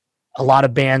 a lot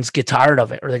of bands get tired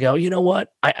of it, or they go, you know what?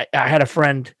 I had a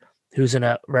friend who's in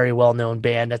a very well-known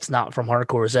band that's not from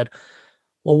hardcore, said,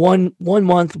 well, one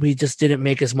month we just didn't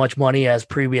make as much money as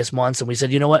previous months. And we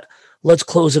said, you know what? Let's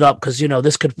close it up, because,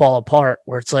 this could fall apart,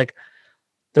 where it's like,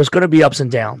 there's going to be ups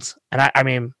and downs. And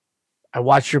I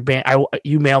watched your band.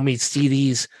 You mail me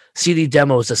CDs, CD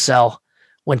demos to sell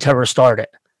when Terror started.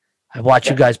 I watched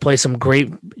you guys play some great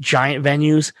giant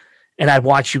venues, and I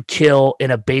watched you kill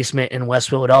in a basement in West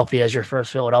Philadelphia as your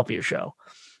first Philadelphia show.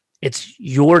 It's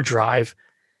your drive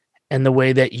and the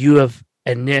way that you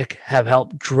and Nick have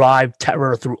helped drive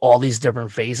Terror through all these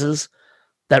different phases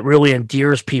that really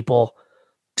endears people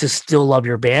to still love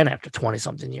your band after 20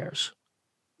 something years.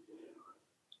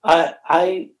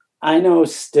 I know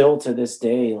still to this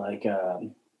day, like,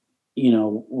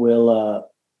 we'll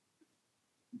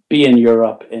be in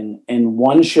Europe, and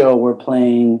one show we're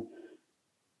playing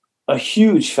a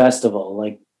huge festival,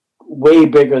 like way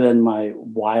bigger than my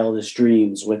wildest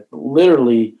dreams, with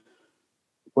literally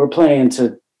we're playing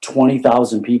to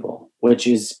 20,000 people, which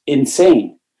is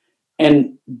insane.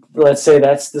 And let's say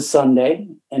that's the Sunday,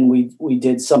 and we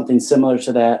did something similar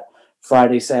to that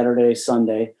Friday, Saturday,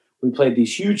 Sunday. We played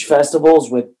these huge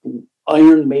festivals with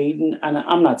Iron Maiden, and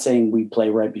I'm not saying we play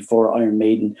right before Iron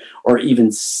Maiden or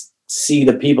even see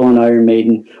the people in Iron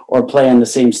Maiden or play on the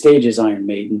same stage as Iron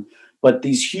Maiden, but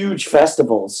these huge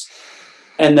festivals.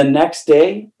 And the next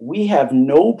day, we have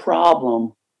no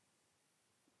problem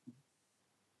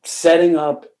setting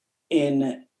up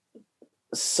in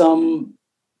some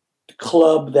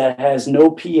club that has no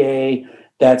PA,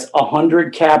 that's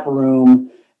 100 cap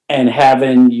room, and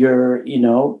having your,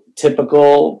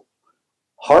 typical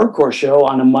hardcore show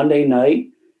on a Monday night,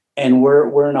 and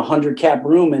we're in a 100 cap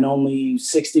room and only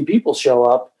 60 people show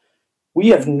up, we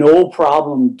have no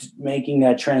problem making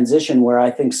that transition where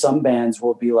I think some bands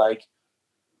will be like,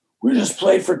 we just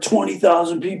played for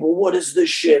 20,000 people. What is this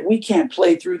shit? We can't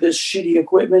play through this shitty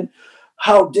equipment.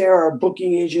 How dare our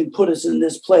booking agent put us in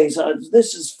this place?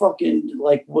 This is fucking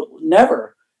like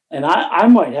never. And I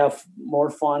might have more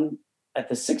fun at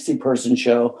the 60-person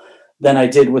show than I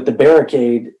did with the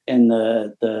Barricade and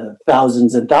the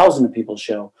thousands and thousands of people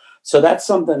show. So that's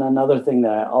another thing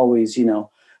that I always,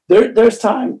 there's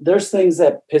things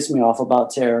that piss me off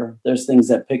about Terror. There's things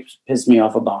that piss me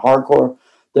off about hardcore.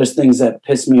 There's things that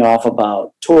piss me off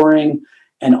about touring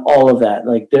and all of that.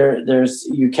 Like there's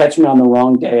you catch me on the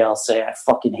wrong day, I'll say I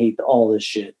fucking hate all this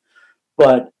shit.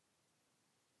 But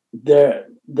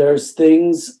there's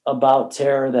things about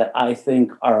Terror that I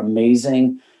think are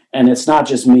amazing. And it's not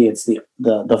just me, it's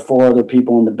the four other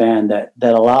people in the band that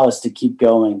allow us to keep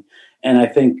going. And I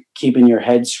think keeping your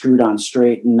head screwed on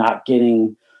straight and not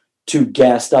getting too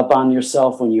gassed up on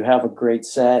yourself when you have a great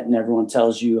set and everyone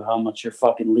tells you how much your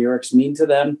fucking lyrics mean to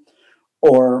them,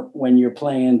 or when you're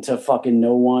playing to fucking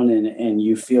no one and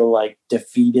you feel like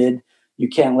defeated, you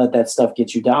can't let that stuff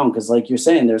get you down. Because like you're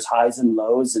saying, there's highs and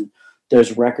lows, and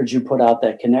there's records you put out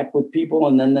that connect with people,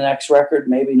 and then the next record,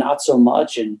 maybe not so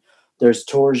much. And there's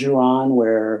tours you're on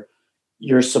where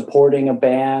you're supporting a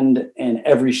band and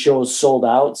every show is sold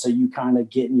out. So you kind of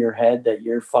get in your head that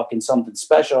you're fucking something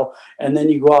special. And then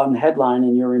you go out and headline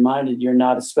and you're reminded you're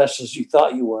not as special as you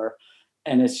thought you were.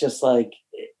 And it's just like,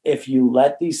 if you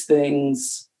let these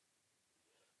things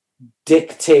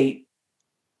dictate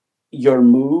your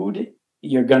mood,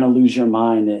 you're going to lose your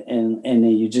mind.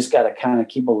 And you just got to kind of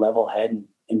keep a level head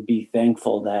and be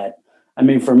thankful that, I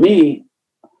mean, for me,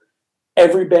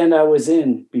 every band I was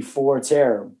in before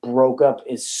Terror broke up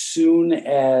as soon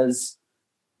as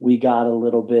we got a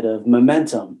little bit of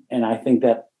momentum. And I think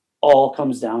that all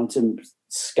comes down to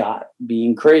Scott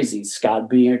being crazy, Scott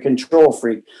being a control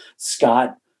freak,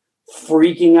 Scott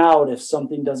freaking out if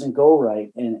something doesn't go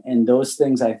right. And those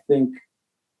things, I think,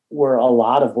 were a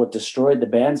lot of what destroyed the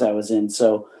bands I was in.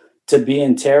 So to be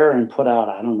in Terror and put out,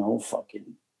 I don't know,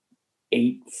 fucking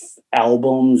 8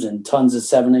 albums and tons of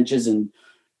 7-inches and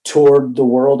toured the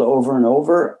world over and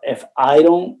over, if I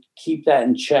don't keep that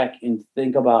in check and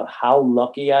think about how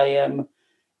lucky I am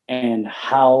and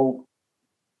how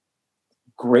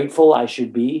grateful I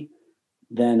should be,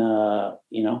 then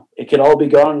it could all be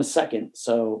gone in a second.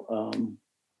 So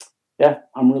yeah,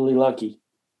 I'm really lucky.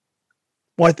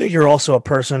 Well, I think you're also a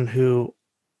person who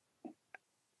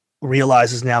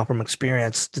realizes now from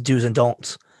experience the do's and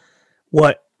don'ts.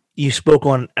 What you spoke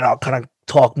on, and I'll kind of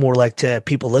talk more like to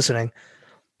people listening.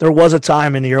 There was a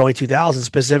time in the early 2000s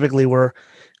specifically where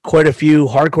quite a few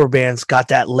hardcore bands got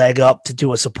that leg up to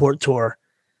do a support tour,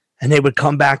 and they would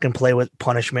come back and play with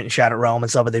Punishment and Shattered Realm and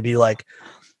stuff, and they'd be like,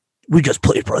 we just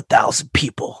played for 1,000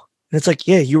 people. And it's like,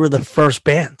 yeah, you were the first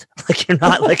band. Like, you're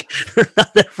not like, they're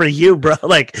not there for you, bro.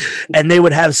 Like, and they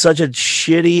would have such a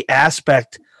shitty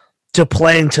aspect to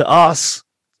playing to us.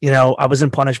 I was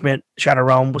in Punishment, Shattered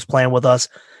Realm was playing with us.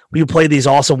 We would play these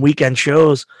awesome weekend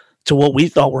shows to what we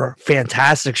thought were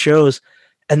fantastic shows.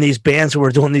 And these bands who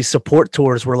were doing these support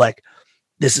tours were like,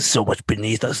 this is so much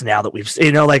beneath us now that we've,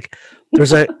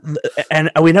 there's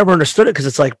and we never understood it. Cause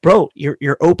it's like, bro,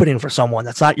 you're opening for someone.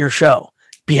 That's not your show.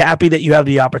 Be happy that you have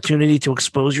the opportunity to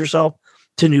expose yourself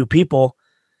to new people,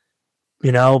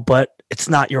 but it's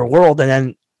not your world. And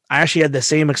then I actually had the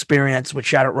same experience with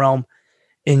Shattered Realm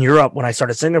in Europe when I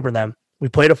started singing for them. We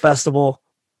played a festival.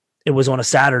 It was on a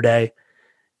Saturday.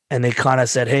 And they kind of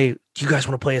said, hey, do you guys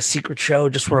want to play a secret show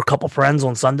just for a couple friends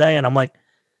on Sunday? And I'm like,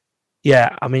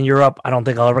 yeah, I'm in Europe. I don't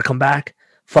think I'll ever come back.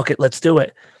 Fuck it, let's do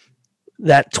it.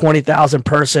 That 20,000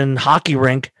 person hockey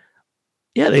rink,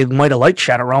 yeah, they might have liked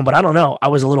Shattered Realm, but I don't know. I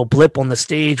was a little blip on the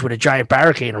stage with a giant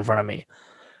barricade in front of me.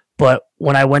 But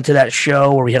when I went to that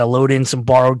show where we had to load in some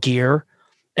borrowed gear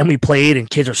and we played and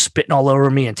kids are spitting all over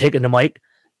me and taking the mic,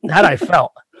 that I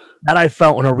felt. That I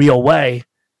felt in a real way.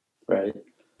 Right.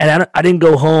 And I didn't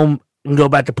go home and go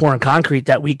back to pouring concrete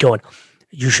that week going,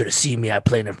 you should have seen me. I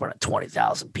played in front of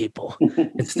 20,000 people.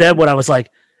 Instead, what I was like,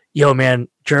 yo, man,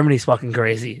 Germany's fucking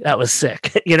crazy. That was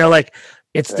sick.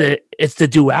 It's right. It's the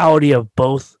duality of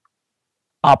both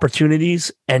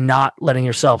opportunities and not letting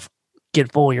yourself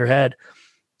get full of your head.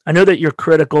 I know that you're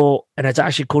critical, and it's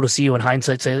actually cool to see you in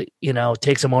hindsight say,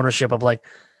 take some ownership of like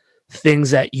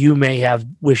things that you may have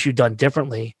wished you'd done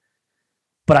differently.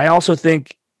 But I also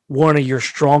think one of your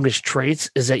strongest traits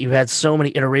is that you had so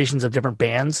many iterations of different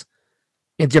bands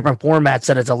in different formats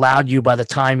that it's allowed you by the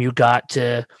time you got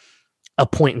to a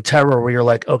point in Terror where you're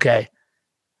like, okay,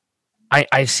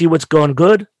 I see what's going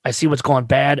good, I see what's going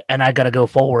bad, and I got to go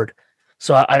forward.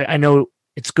 So I know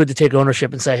it's good to take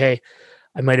ownership and say, hey,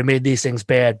 I might have made these things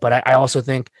bad, but I also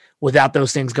think without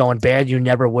those things going bad, you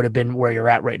never would have been where you're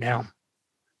at right now.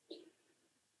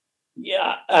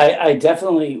 Yeah, I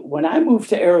definitely, when I moved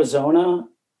to Arizona,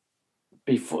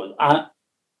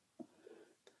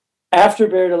 after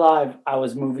Buried Alive, I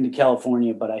was moving to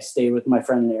California, but I stayed with my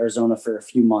friend in Arizona for a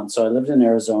few months. So I lived in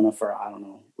Arizona for, I don't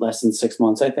know, less than 6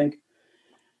 months, I think.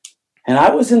 And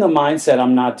I was in the mindset,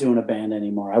 I'm not doing a band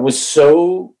anymore. I was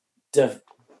so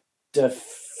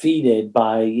defeated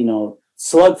by,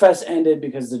 Slugfest ended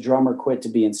because the drummer quit to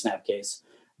be in Snapcase.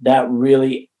 That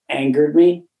really angered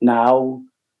me. Now,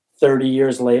 30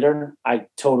 years later, I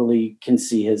totally can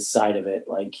see his side of it.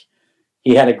 Like,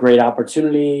 he had a great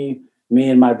opportunity. Me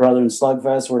and my brother in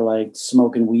Slugfest were like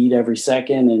smoking weed every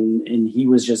second, and he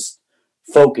was just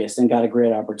focused and got a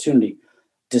great opportunity.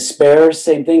 Despair,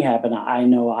 same thing happened. I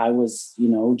know I was,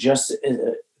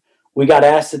 we got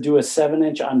asked to do a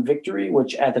 7-inch on Victory,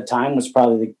 which at the time was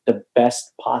probably the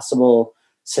best possible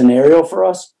scenario for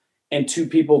us. And 2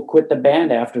 people quit the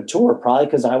band after tour, probably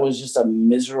because I was just a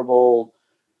miserable,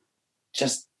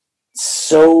 just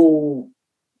so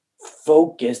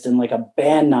focused and like a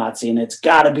band Nazi, and it's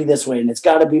got to be this way, and it's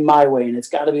got to be my way, and it's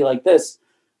got to be like this.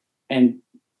 And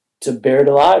to Buried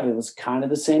Alive, it was kind of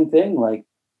the same thing, like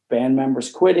band members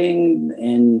quitting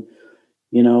and,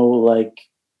 like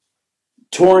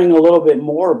touring a little bit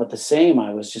more, but the same.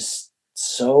 I was just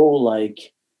so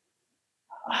like,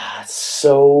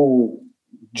 so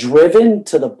driven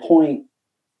to the point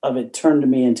of it turned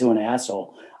me into an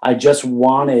asshole. I just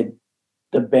wanted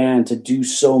the band to do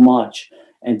so much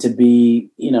and to be,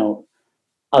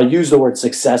 I'll use the word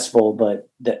successful, but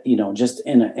that, just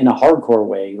in a hardcore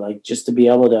way, like just to be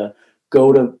able to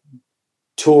go to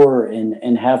tour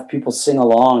and have people sing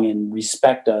along and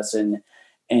respect us and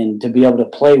to be able to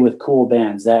play with cool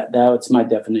bands. That's my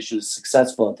definition of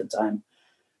successful at the time.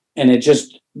 And it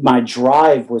just, my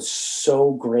drive was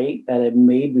so great that it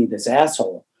made me this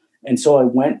asshole. And so I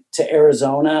went to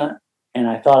Arizona and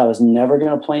I thought I was never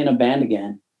going to play in a band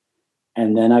again.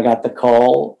 And then I got the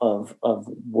call of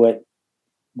what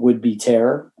would be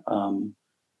Terror. And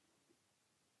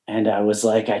I was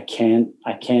like, I can't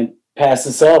pass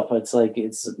this up. It's like,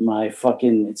 it's in my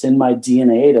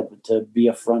DNA to be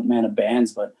a front man of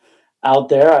bands. But out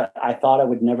there, I thought I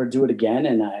would never do it again.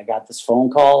 And I got this phone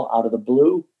call out of the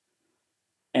blue.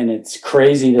 And it's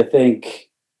crazy to think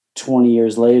 20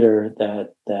 years later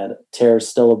that Terror's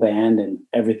still a band and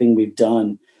everything we've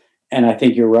done. And I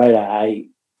think you're right.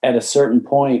 At a certain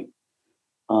point,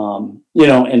 and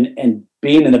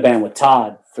being in the band with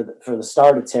Todd for the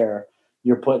start of Terror,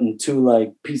 you're putting 2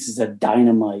 like pieces of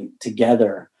dynamite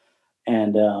together.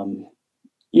 And,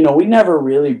 we never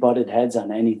really butted heads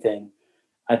on anything.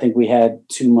 I think we had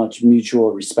too much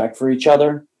mutual respect for each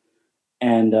other.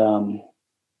 And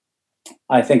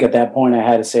I think at that point I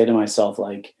had to say to myself,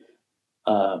 like,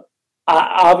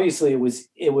 obviously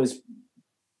it was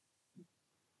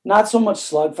not so much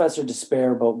Slugfest or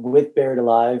Despair, but with Buried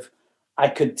Alive, I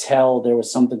could tell there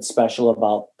was something special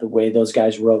about the way those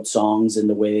guys wrote songs and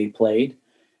the way they played.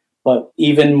 But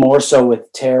even more so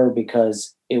with Terror,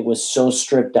 because it was so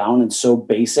stripped down and so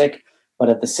basic, but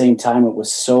at the same time, it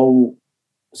was so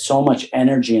much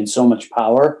energy and so much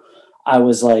power. I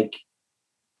was like,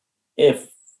 if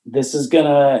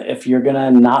you're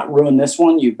gonna not ruin this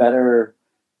one, you better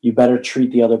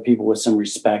treat the other people with some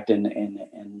respect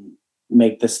and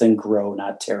make this thing grow,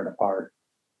 not tear it apart.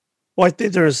 Well, I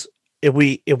think if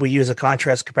we use a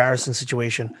contrast comparison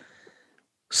situation,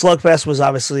 Slugfest was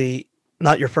obviously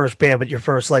not your first band, but your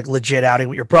first like legit outing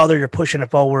with your brother. You're pushing it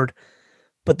forward,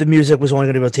 but the music was only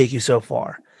going to be able to take you so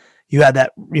far. You had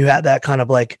that kind of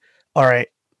like, all right,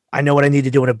 I know what I need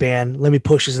to do in a band. Let me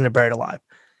push this into Buried Alive.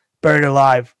 Buried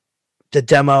Alive, the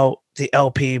demo, the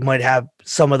LP might have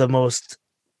some of the most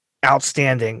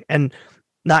outstanding, and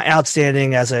not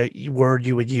outstanding as a word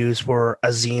you would use for a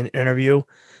zine interview,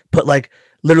 but like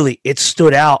literally it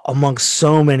stood out amongst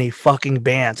so many fucking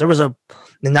bands. There was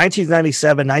in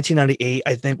 1997, 1998,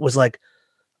 I think was like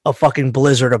a fucking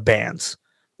blizzard of bands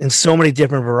in so many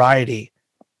different variety.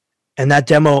 And that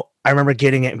demo, I remember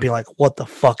getting it and being like, what the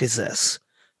fuck is this?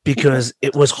 Because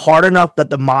it was hard enough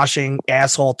that the moshing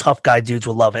asshole tough guy dudes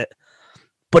would love it,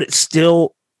 but it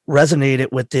still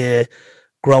resonated with the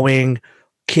growing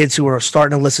kids who were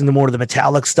starting to listen to more of the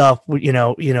metallic stuff. They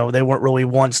weren't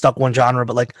really stuck one genre,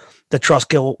 but like the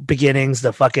Trustkill beginnings,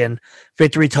 the fucking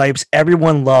Victory types,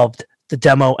 everyone loved the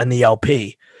demo and the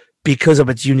LP because of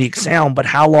its unique sound. But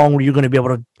how long were you going to be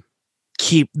able to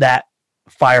keep that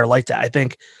fire like that? I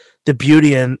think the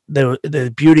beauty in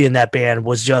the beauty in that band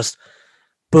was just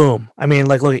boom. I mean,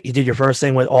 like, look, you did your first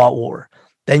thing with All War,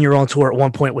 then you're on tour at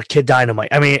one point with Kid Dynamite.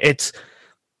 I mean,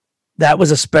 that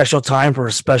was a special time for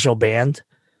a special band,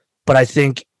 but I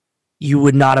think you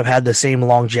would not have had the same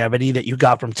longevity that you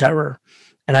got from Terror.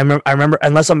 And I remember,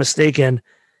 unless I'm mistaken,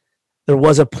 there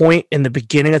was a point in the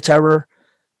beginning of Terror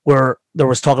where there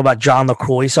was talk about John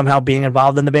LaCroix somehow being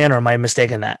involved in the band, or am I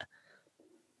mistaken that?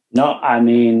 No, I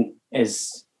mean,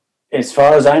 as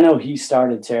far as I know, he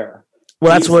started Terror.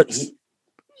 Well, that's what.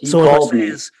 So what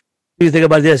is, you think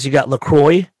about this, you got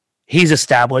LaCroix, he's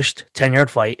established,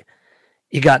 10-yard fight.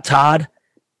 You got Todd,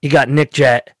 you got Nick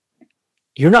Jett.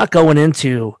 You're not going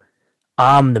into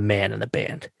I'm the man in the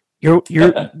band.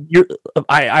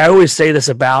 I always say this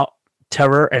about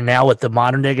Terror, and now with the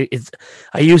modern day,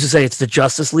 I used to say it's the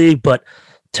Justice League, but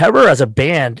Terror as a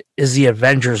band is the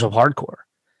Avengers of hardcore.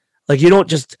 Like,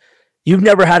 you've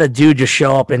never had a dude just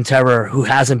show up in Terror who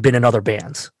hasn't been in other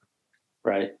bands.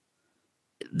 Right.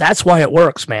 That's why it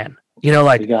works, man. You know,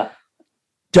 like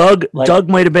Doug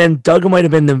might have been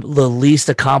the least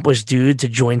accomplished dude to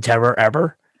join Terror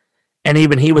ever. And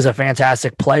even he was a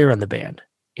fantastic player in the band,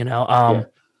 you know?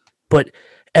 But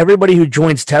everybody who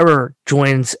joins Terror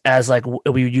joins as, like,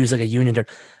 we would use like a union term.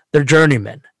 They're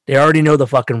journeymen. They already know the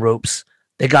fucking ropes.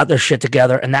 They got their shit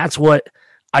together. And that's what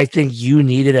I think you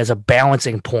needed as a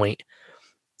balancing point.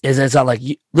 Is it's not like,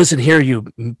 listen here, you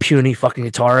puny fucking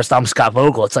guitarist, I'm Scott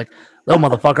Vogel. It's like, oh,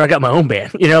 motherfucker, I got my own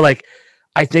band. You know, like,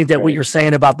 I think that what you're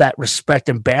saying about that respect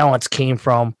and balance came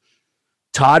from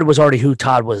Todd was already who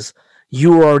Todd was.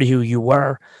 You were already who you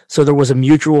were. So there was a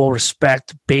mutual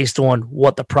respect based on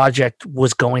what the project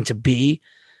was going to be.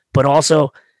 But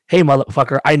also, hey,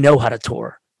 motherfucker, I know how to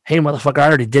tour. Hey, motherfucker,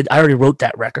 I already wrote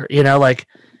that record. You know, like,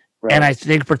 and I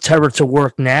think for Terror to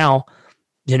work now,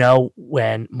 you know,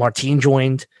 when Martine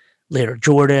joined, later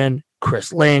Jordan,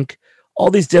 Chris Link, all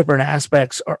these different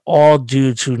aspects are all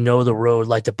dudes who know the road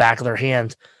like the back of their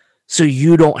hand. So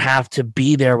you don't have to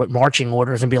be there with marching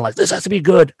orders and being like, this has to be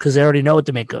good, because they already know it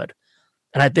to make good.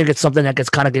 And I think it's something that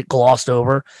get glossed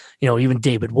over. You know, even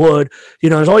David Wood, you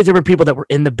know, there's always different people that were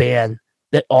in the band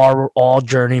that are all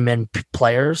journeyman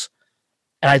players.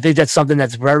 And I think that's something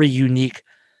that's very unique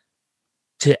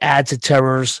to add to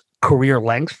Terror's career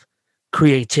length,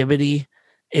 creativity,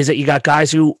 is that you got guys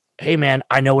who, hey man,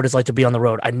 I know what it's like to be on the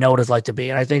road. I know what it's like to be.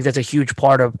 And I think that's a huge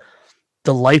part of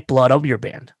the lifeblood of your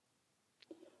band.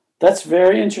 That's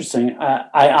very interesting.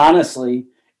 I honestly,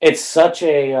 it's such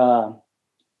a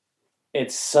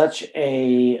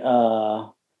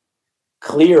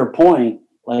clear point.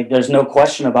 Like, there's no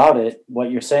question about it.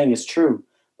 What you're saying is true,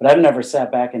 but I've never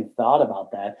sat back and thought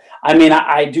about that. I mean,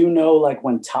 I do know, like,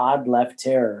 when Todd left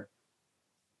Terror,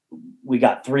 we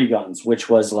got Three Guns, which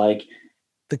was like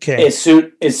the king. As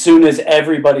soon as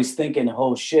everybody's thinking,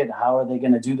 oh shit, how are they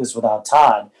going to do this without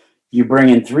Todd? You bring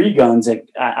in Three Guns. I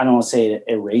don't want to say it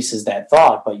erases that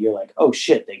thought, but you're like, oh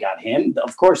shit, they got him.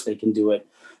 Of course they can do it.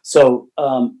 So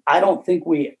I don't think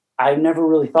I never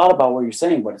really thought about what you're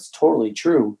saying, but it's totally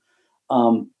true.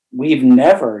 We've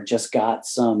never just got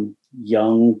some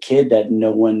young kid that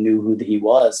no one knew who he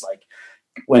was. Like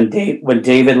when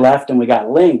David left and we got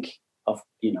Link,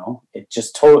 you know, it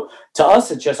just to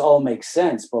us, it just all makes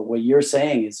sense. But what you're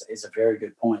saying is a very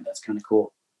good point. That's kind of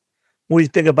cool. When you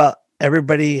think about,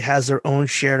 everybody has their own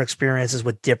shared experiences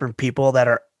with different people that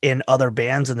are in other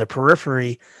bands in the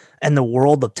periphery and the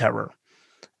world of Terror.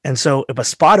 And so if a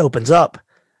spot opens up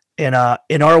in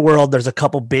our world, there's a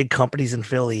couple big companies in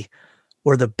Philly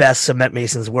where the best cement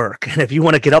masons work. And if you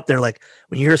want to get up there, like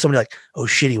when you hear somebody like, oh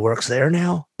shit, he works there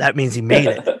now, that means he made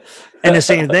it. And the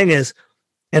same thing is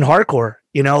in hardcore,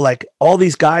 you know, like all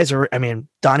these guys are, I mean,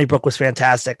 Donnybrook was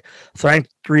fantastic. Frank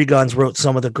Three Guns wrote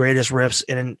some of the greatest riffs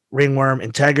in Ringworm,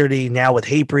 Integrity, now with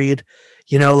Hatebreed.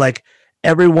 You know, like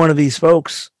every one of these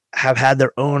folks have had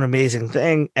their own amazing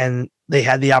thing, and they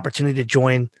had the opportunity to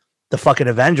join the fucking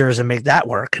Avengers and make that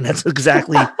work. And that's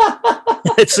exactly,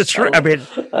 it's the truth. I mean,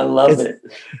 I love it.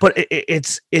 But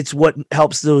it's what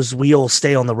helps those wheels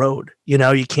stay on the road. You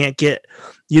know, you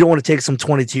don't want to take some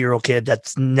 22-year-old kid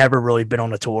that's never really been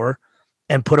on a tour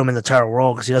and put him in the Terror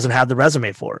world because he doesn't have the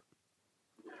resume for it.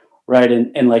 Right.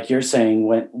 And like you're saying,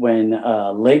 when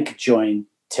Link joined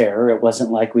Terror, it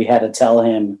wasn't like we had to tell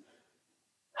him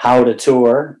how to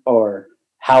tour or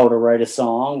how to write a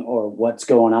song or what's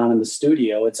going on in the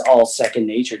studio. It's all second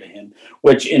nature to him,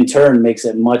 which in turn makes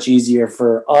it much easier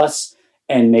for us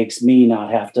and makes me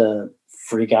not have to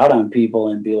freak out on people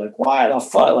and be like, why the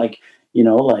fuck? Like, you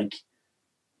know, like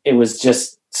it was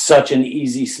just such an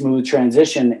easy, smooth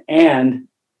transition. And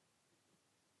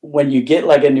when you get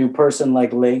like a new person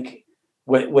like Link,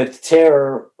 with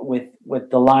Terror, with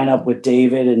the lineup with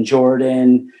David and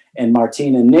Jordan and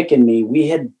Martine and Nick and me,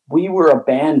 we were a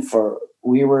band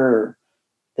we were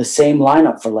the same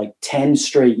lineup for like 10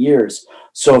 straight years.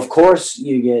 So of course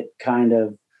you get kind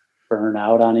of burn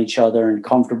out on each other and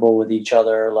comfortable with each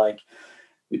other. Like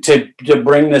to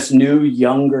bring this new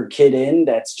younger kid in,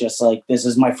 that's just like, this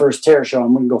is my first Terror show,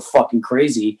 I'm going to go fucking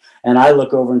crazy. And I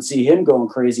look over and see him going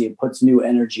crazy. It puts new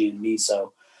energy in me.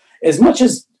 So as much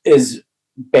as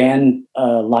band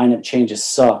lineup changes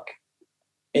suck,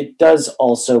 it does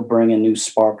also bring a new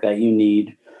spark that you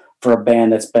need for a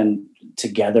band that's been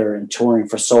together and touring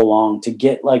for so long. To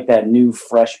get like that new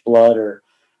fresh blood or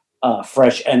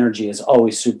fresh energy is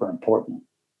always super important.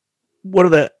 One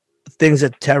of the things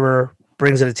that Terror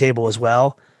brings to the table as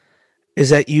well is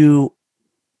that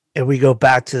and we go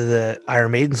back to the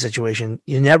Iron Maiden situation,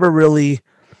 you never really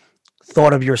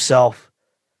thought of yourself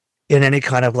in any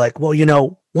kind of like,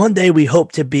 well, one day we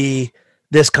hope to be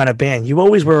this kind of band. You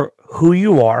always were who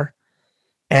you are.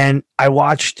 And I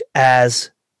watched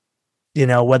as,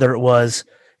 whether it was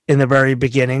in the very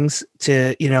beginnings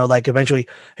to, like eventually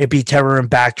it'd be Terror and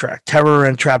Backtrack, Terror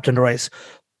and Trapped in Royce.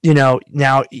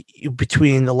 Now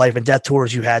between the Life and Death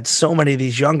tours, you had so many of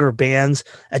these younger bands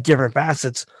at different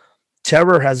facets.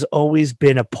 Terror has always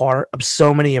been a part of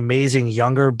so many amazing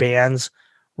younger bands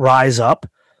rise up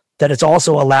that it's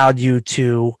also allowed you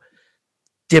to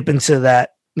dip into that,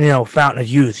 fountain of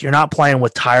youth. You're not playing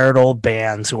with tired old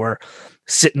bands who are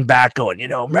sitting back going,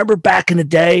 remember back in the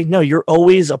day? No, you're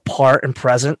always a part and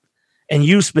present. And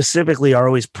you specifically are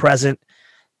always present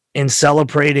in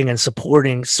celebrating and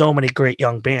supporting so many great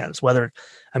young bands.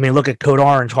 Look at Code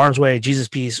Orange, Harm's Way, Jesus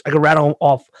Piece. I could rattle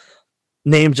off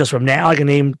names just from now. I can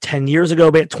name 10 years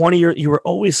ago, but 20 years, you were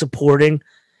always supporting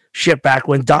shit back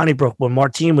when Donnybrook, when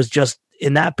Martine was just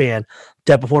in that band,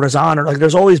 Death Before Dishonor. Like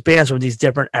there's always bands from these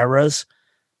different eras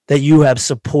that you have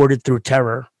supported through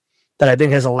Terror that I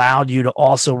think has allowed you to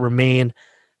also remain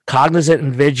cognizant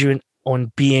and vigilant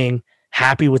on being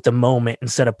happy with the moment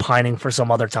instead of pining for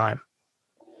some other time.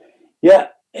 Yeah,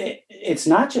 it's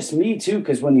not just me too,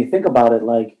 because when you think about it,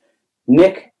 like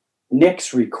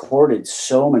Nick's recorded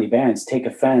so many bands, Take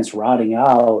Offense, Rotting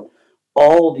Out,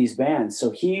 all these bands. So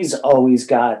he's always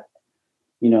got,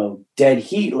 Dead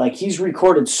Heat. Like he's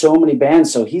recorded so many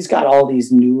bands. So he's got all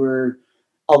these newer,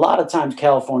 a lot of times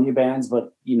California bands,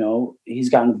 but he's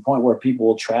gotten to the point where people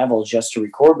will travel just to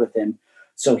record with him.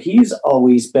 So he's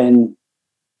always been,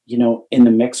 in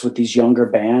the mix with these younger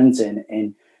bands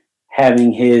and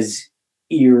having his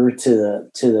ear to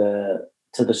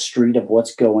the street of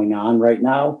what's going on right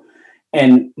now.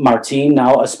 And Martine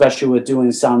now, especially with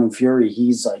doing Sound and Fury,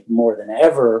 he's like more than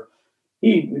ever,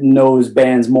 he knows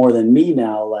bands more than me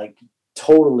now, like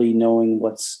totally knowing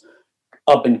what's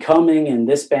up and coming and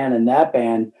this band and that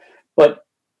band. But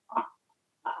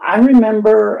I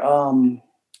remember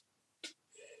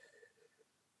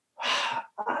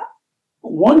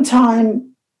one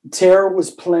time Terror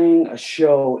was playing a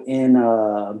show in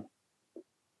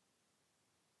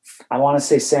I want to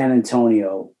say San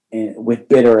Antonio with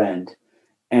Bitter End.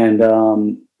 And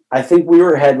I think we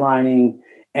were headlining,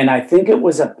 and I think it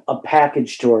was a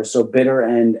package tour. So Bitter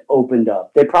End opened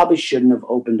up. They probably shouldn't have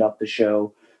opened up the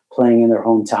show playing in their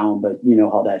hometown, but you know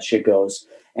how that shit goes.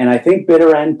 And I think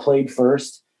Bitter End played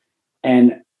first,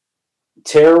 and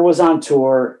Terror was on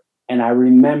tour. And I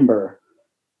remember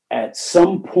at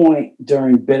some point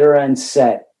during Bitter End's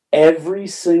set, every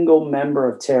single member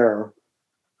of Terror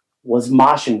was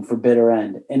moshing for Bitter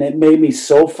End. And it made me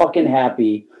so fucking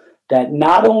happy that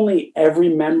not only every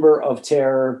member of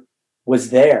Terror was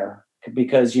there,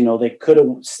 because, they could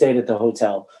have stayed at the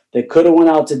hotel. They could have went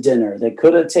out to dinner. They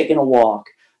could have taken a walk.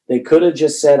 They could have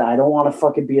just said, I don't want to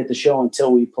fucking be at the show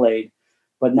until we played.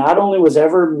 But not only was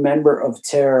every member of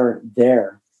Terror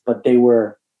there, but they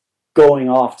were going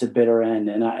off to Bitter End.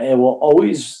 And it will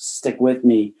always stick with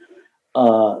me.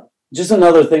 Just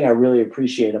another thing I really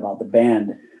appreciate about the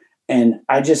band. And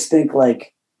I just think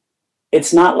like,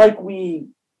 it's not like we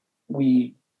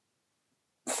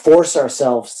force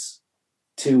ourselves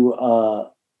to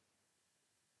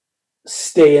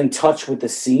stay in touch with the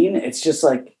scene. It's just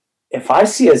like, if I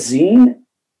see a zine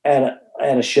at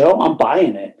a show, I'm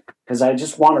buying it because I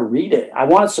just want to read it. I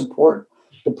want to support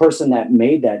the person that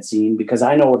made that zine because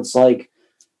I know what it's like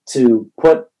to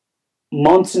put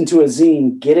months into a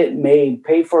zine, get it made,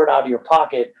 pay for it out of your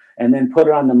pocket, and then put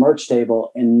it on the merch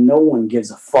table, and no one gives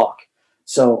a fuck.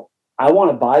 So I want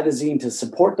to buy the zine to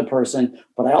support the person,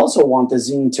 but I also want the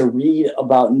zine to read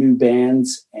about new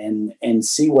bands and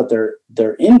see what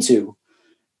they're into.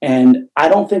 And I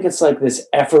don't think it's like this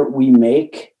effort we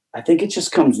make. I think it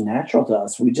just comes natural to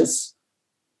us.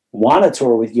 want to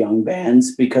tour with young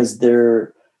bands because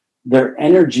their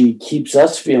energy keeps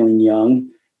us feeling young,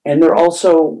 and they're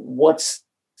also what's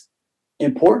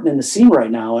important in the scene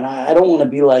right now. And I don't want to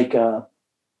be like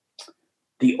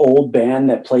the old band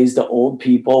that plays to old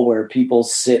people, where people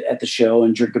sit at the show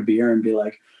and drink a beer and be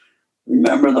like,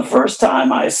 remember the first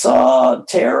time I saw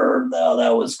Terror? Oh,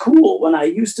 that was cool when I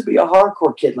used to be a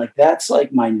hardcore kid. Like, that's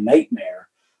like my nightmare.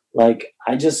 Like,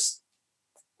 I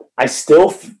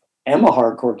still am a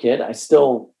hardcore kid. I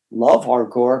still love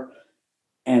hardcore.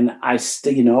 And I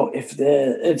still, if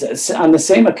it's on the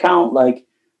same account, like,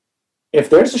 if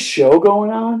there's a show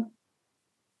going on,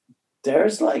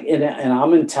 there's like, and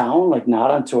I'm in town, like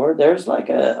not on tour, there's like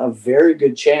a very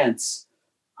good chance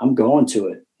I'm going to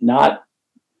it. Not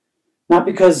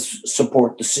because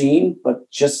support the scene, but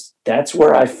just that's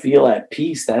where I feel at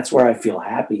peace. That's where I feel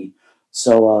happy.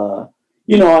 So,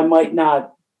 I might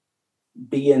not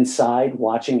be inside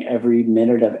watching every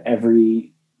minute of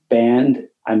every band.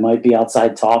 I might be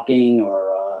outside talking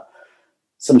or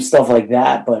some stuff like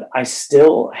that, but I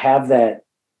still have that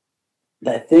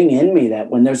thing in me that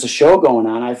when there's a show going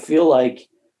on, I feel like,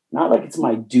 not like it's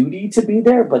my duty to be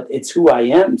there, but it's who I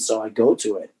am. So I go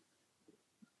to it.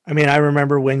 I mean, I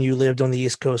remember when you lived on the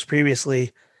East Coast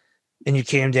previously and you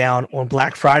came down on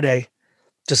Black Friday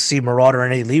to see Marauder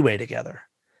and A Leeway together.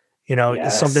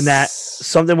 Yes. It's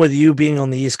something with you being on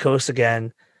the East Coast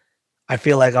again. I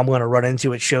feel like I'm going to run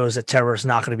into it shows that Terror's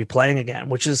not going to be playing again,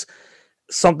 which is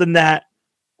something that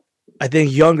I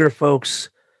think younger folks,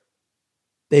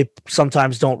 they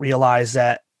sometimes don't realize,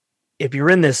 that if you're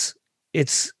in this,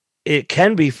 it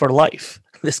can be for life.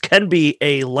 This can be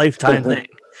a lifetime thing.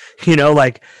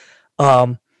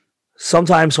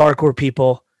 Sometimes hardcore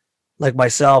people like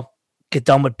myself get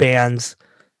done with bands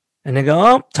and they go,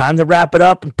 oh, time to wrap it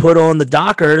up and put on the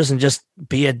Dockers and just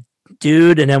be a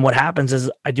dude. And then what happens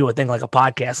is I do a thing like a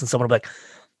podcast and someone will be like,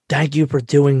 thank you for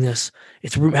doing this.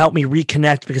 It's helped me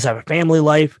reconnect because I have a family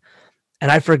life.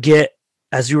 And I forget,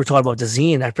 as you were talking about the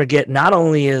zine, I forget not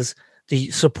only is the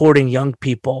supporting young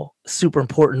people super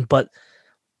important, but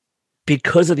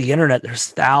because of the internet, there's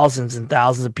thousands and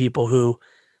thousands of people who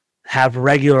have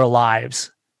regular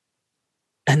lives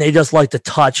and they just like the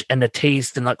touch and the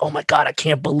taste and like, oh my God, I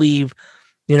can't believe,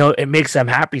 it makes them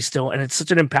happy still. And it's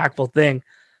such an impactful thing.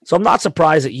 So I'm not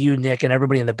surprised that you, Nick, and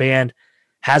everybody in the band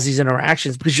has these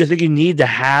interactions, because I think you need to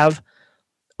have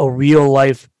a real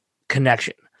life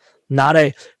connection. Not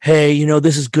a, hey,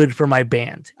 this is good for my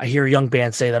band. I hear young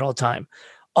bands say that all the time.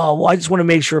 Oh, well, I just want to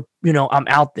make sure, I'm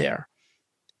out there.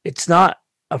 It's not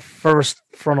a first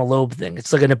frontal lobe thing.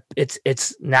 It's like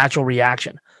it's natural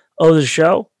reaction. Oh, there's a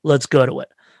show? Let's go to it.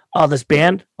 Oh, this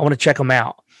band? I want to check them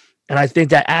out. And I think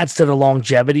that adds to the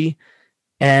longevity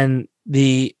and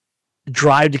the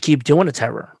drive to keep doing a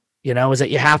Terror, is that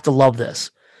you have to love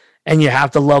this. And you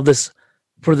have to love this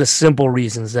for the simple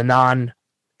reasons, the non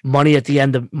money at the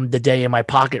end of the day in my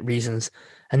pocket reasons.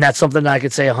 And that's something that I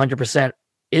could say 100%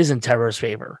 is in Terror's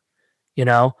favor.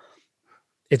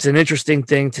 It's an interesting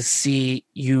thing to see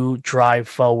you drive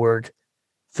forward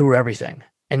through everything.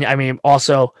 And I mean,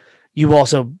 you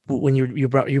also, when you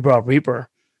brought Reaper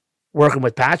working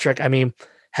with Patrick, I mean,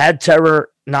 had Terror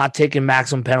not taken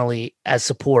Maximum Penalty as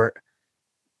support,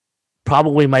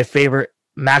 probably my favorite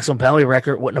Maximum Penalty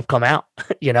record wouldn't have come out,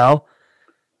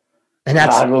 And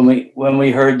that's God, when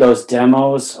we heard those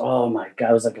demos, oh my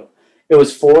God, it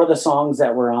was 4 of the songs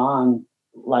that were on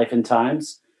Life and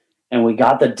Times, and we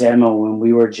got the demo and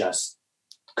we were just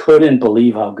couldn't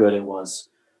believe how good it was.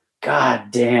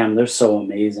 God damn, they're so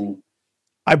amazing.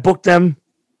 I booked them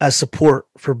as support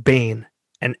for Bane,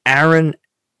 and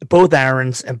both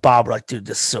Aaron's and Bob were like, dude,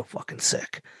 this is so fucking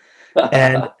sick.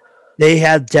 And they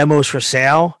had demos for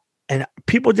sale and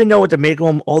people didn't know what to make of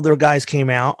them. All their guys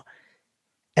came out.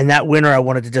 And that winter, I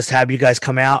wanted to just have you guys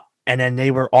come out, and then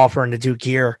they were offering to do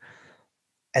gear.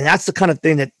 And that's the kind of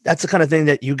thing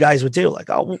that you guys would do. Like,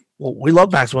 oh, well, we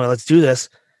love Maxwell. Let's do this.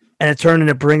 And it turned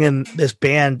into bringing this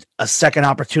band a second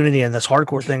opportunity in this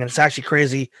hardcore thing. And it's actually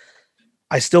crazy.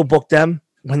 I still book them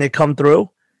when they come through.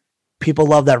 People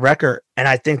love that record. And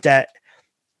I think that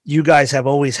you guys have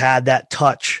always had that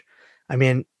touch. I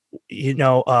mean, when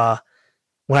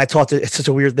I talked to, it's such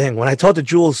a weird thing. When I talked to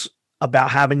Jules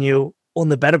about having you on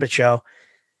the Benefit show,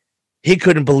 he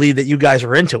couldn't believe that you guys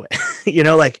were into it.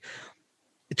 Like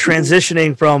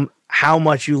transitioning from how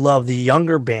much you love the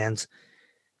younger bands,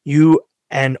 you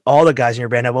and all the guys in your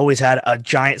band have always had a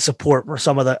giant support for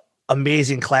some of the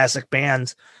amazing classic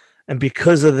bands. And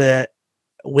because of the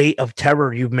weight of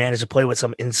Terror, you've managed to play with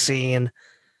some insane,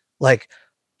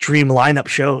 dream lineup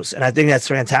shows. And I think that's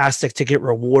fantastic to get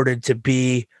rewarded to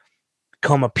be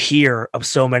become a peer of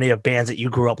so many of bands that you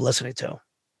grew up listening to.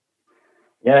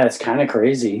 Yeah, it's kind of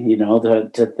crazy, you know,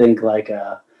 to think like,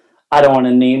 I don't want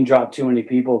to name drop too many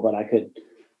people, but I could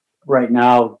right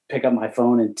now pick up my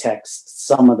phone and text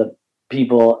some of the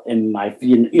people in my,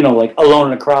 you know, like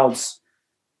Alone in the Crowd's,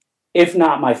 if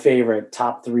not my favorite,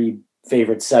 top 3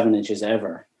 favorite 7-inches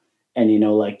ever. And, you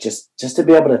know, like just to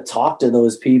be able to talk to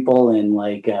those people and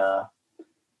like,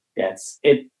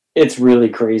 it's really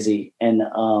crazy. And,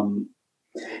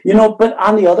 you know, but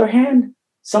on the other hand,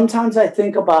 sometimes I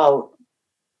think about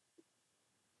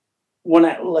when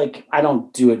I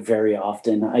don't do it very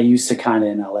often. I used to kind of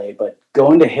in LA, but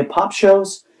going to hip hop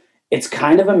shows, it's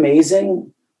kind of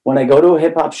amazing when I go to a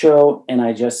hip hop show and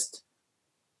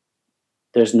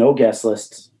there's no guest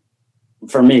list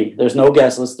for me. There's no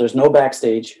guest list. There's no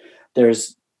backstage.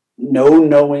 There's no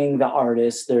knowing the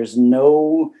artist. There's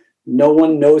no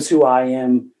one knows who I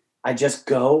am. I just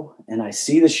go and I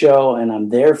see the show and I'm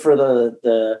there for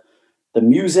the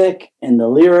music and the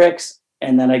lyrics.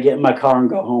 And then I get in my car and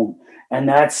go home. And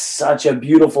that's such a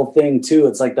beautiful thing too.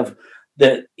 It's like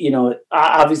the you know,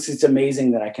 obviously it's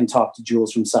amazing that I can talk to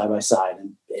Jules from Side by Side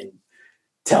and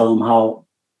tell him how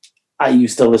I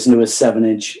used to listen to his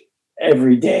 7-inch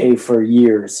every day for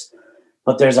years.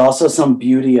 But there's also some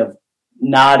beauty of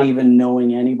not even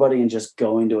knowing anybody and just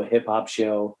going to a hip hop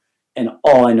show and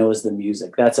all I know is the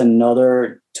music. That's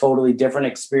another totally different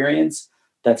experience.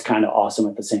 That's kind of awesome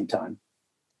at the same time.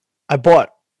 I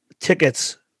bought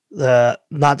tickets, not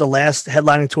the last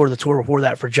headlining tour, the tour before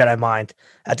that for Jedi Mind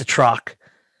at the Truck.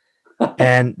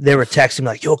 And they were texting me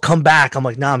like, yo, come back. I'm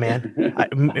like, nah, man.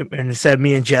 And instead,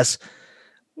 me and Jess,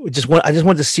 I just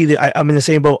want to see I'm in the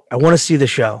same boat. I want to see the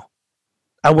show.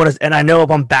 And I know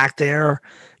if I'm back there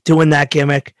doing that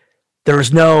gimmick,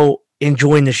 there's no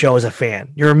enjoying the show as a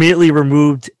fan. You're immediately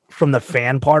removed from the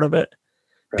fan part of it,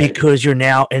 right? Because you're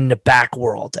now in the back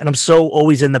world. And I'm so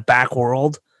always in the back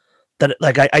world that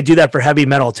like I do that for heavy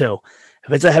metal too.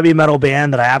 If it's a heavy metal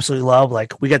band that I absolutely love,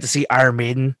 like we got to see Iron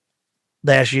Maiden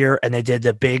last year and they did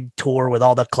the big tour with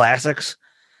all the classics.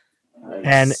 Nice.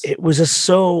 And it was just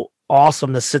so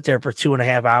awesome to sit there for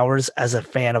 2.5 hours as a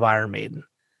fan of Iron Maiden.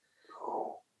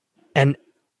 And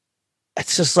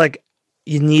it's just like,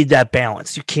 you need that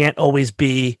balance. You can't always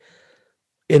be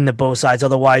in the both sides.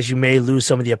 Otherwise you may lose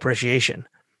some of the appreciation.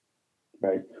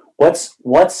 Right. What's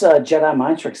Jedi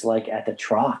Mind Tricks like at the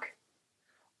Truck?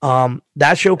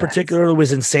 That show particularly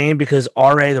was insane because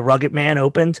R.A. the Rugged Man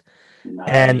opened. Nice.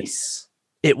 And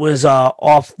it was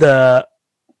off the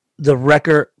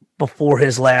record before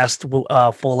his last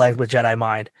full length with Jedi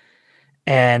Mind.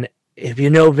 And if you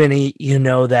know Vinny, you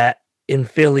know that in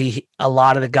Philly, a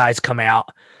lot of the guys come out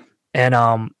and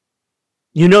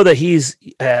you know that he's we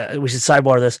should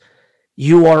sidebar this.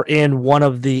 You are in one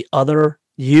of the other,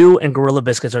 you and Gorilla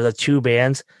Biscuits are the 2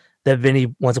 bands that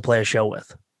Vinny wants to play a show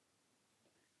with.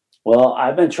 Well,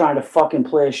 I've been trying to fucking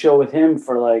play a show with him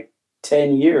for like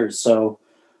 10 years, so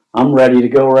I'm ready to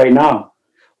go right now.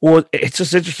 Well, it's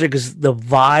just interesting because the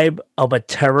vibe of a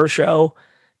Terror show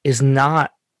is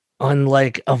not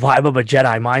unlike a vibe of a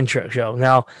Jedi Mind Trick show.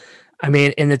 Now, I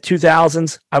mean, in the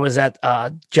 2000s, I was at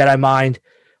Jedi Mind,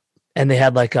 and they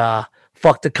had like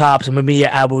Fuck the Cops and Mamiya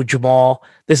Abu Jamal.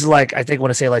 This is like, I think I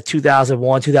want to say like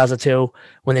 2001, 2002,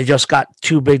 when they just got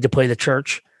too big to play the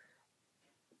church.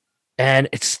 And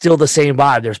it's still the same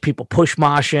vibe. There's people push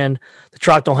moshing. The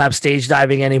Truck don't have stage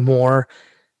diving anymore.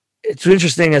 It's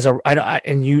interesting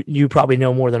and you probably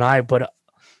know more than I, but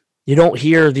you don't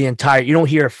hear you don't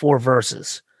hear 4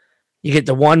 verses. You get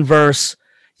the 1 verse,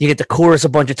 you get the chorus a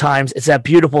bunch of times. It's that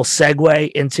beautiful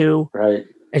segue into, right.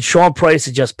 And Sean Price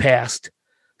had just passed.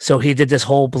 So he did this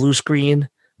whole blue screen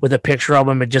with a picture of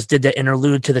him and just did the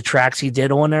interlude to the tracks he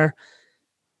did on there.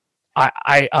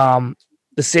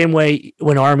 The same way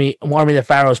when Army the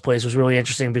Pharaohs plays was really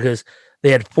interesting because they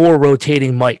had 4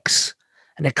 rotating mics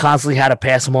and they constantly had to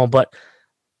pass them on. But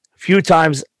a few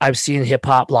times I've seen hip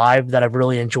hop live that I've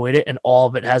really enjoyed it, and all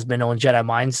of it has been on Jedi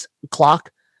Mind's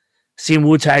clock. Seen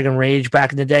Wu-Tang and Rage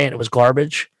back in the day, and it was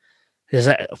garbage. There's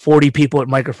 40 people with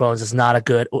microphones is not a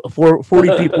good.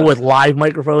 40 people with live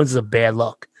microphones is a bad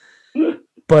look.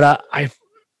 But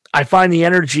I find the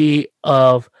energy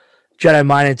of Jedi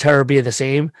Mind and Terror being the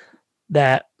same.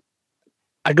 That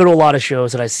I go to a lot of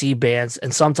shows and I see bands,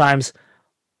 and sometimes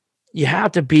you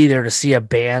have to be there to see a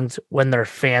band when their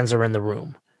fans are in the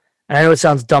room. And I know it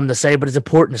sounds dumb to say, but it's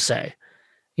important to say,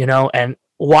 you know, and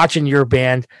watching your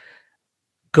band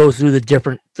go through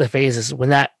the phases. When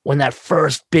that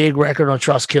first big record on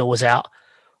Trustkill was out,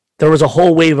 there was a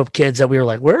whole wave of kids that we were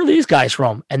like, where are these guys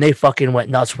from? And they fucking went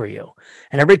nuts for you.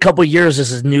 And every couple of years,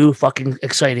 there's this new fucking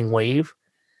exciting wave.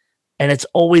 And it's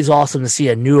always awesome to see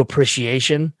a new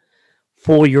appreciation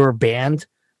for your band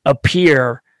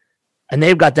appear. And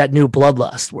they've got that new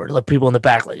bloodlust where like people in the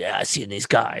back, like, yeah, I see these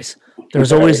guys.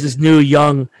 There's always this new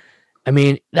young. I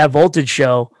mean, that Voltage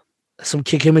show, some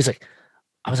kid came in, he's like,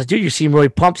 I was like, dude, you seem really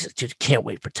pumped. He's like, dude, can't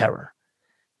wait for Terror.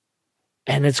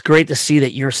 And it's great to see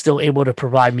that you're still able to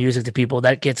provide music to people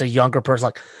that gets a younger person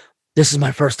like, this is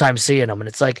my first time seeing them. And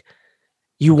it's like,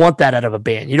 you want that out of a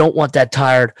band. You don't want that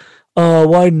tired, oh,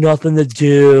 why nothing to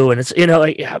do? And it's,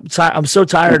 like, I'm so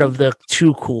tired of the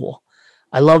too cool.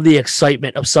 I love the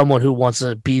excitement of someone who wants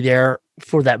to be there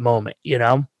for that moment,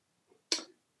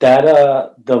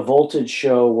 That the Voltage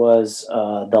show was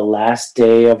the last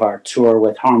day of our tour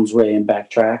with Harm's Way and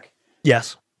Backtrack.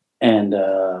 Yes. And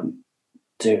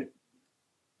dude,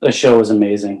 the show was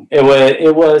amazing. It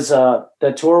was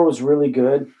the tour was really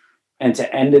good, and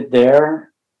to end it there,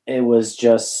 it was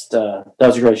just that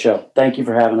was a great show. Thank you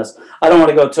for having us. I don't want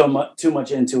to go too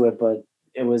much into it, but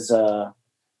it was a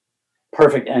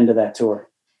perfect end to that tour.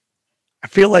 I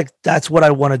feel like that's what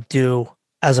I want to do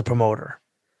as a promoter.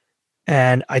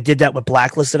 And I did that with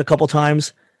Blacklisted a couple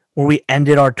times where we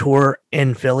ended our tour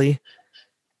in Philly.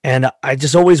 And I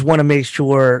just always want to make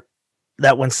sure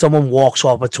that when someone walks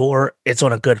off a tour, it's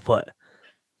on a good foot.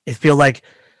 I feel like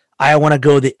I want to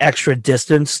go the extra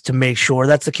distance to make sure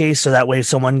that's the case. So that way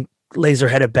someone lays their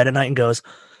head at bed at night and goes,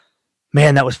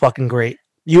 man, that was fucking great.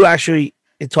 You actually,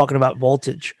 talking about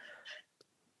Voltage,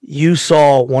 you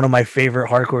saw one of my favorite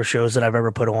hardcore shows that I've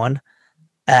ever put on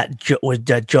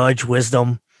with Judge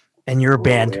Wisdom and your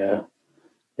band.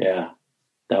 Yeah.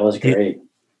 That was great.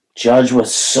 Judge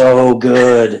was so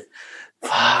good.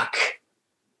 Fuck.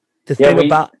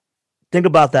 Think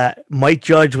about that. Mike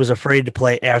Judge was afraid to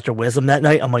play after Wisdom that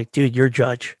night. I'm like, dude, you're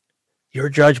Judge. You're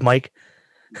Judge, Mike.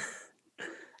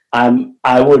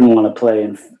 I wouldn't want to play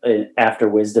in after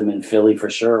Wisdom in Philly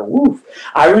for sure. Woof.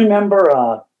 I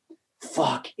remember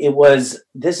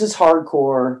This Is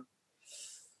Hardcore.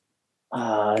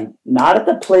 Not at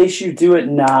the place you do it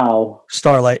now.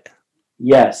 Starlight.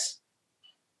 Yes.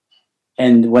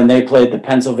 And when they played the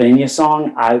Pennsylvania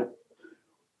song, I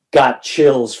got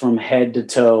chills from head to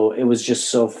toe. It was just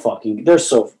so fucking. They're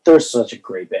such a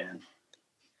great band.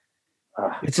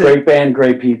 It's a great band,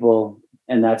 great people,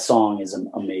 and that song is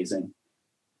amazing.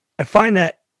 I find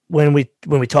that when we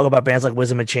talk about bands like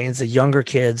Wisdom in Chains, the younger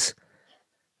kids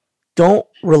don't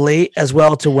relate as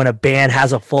well to when a band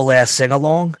has a full ass sing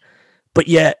along, but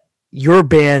yet your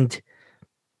band,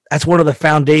 that's one of the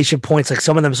foundation points. Like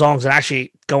some of them songs, and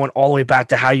actually going all the way back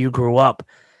to how you grew up.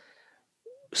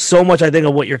 So much, I think,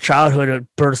 of what your childhood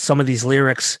birthed some of these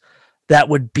lyrics that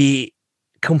would be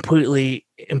completely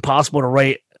impossible to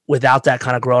write without that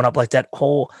kind of growing up. Like the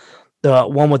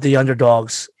one with the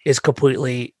Underdogs is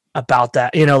completely about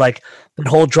that. Like the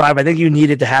whole drive. I think you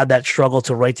needed to have that struggle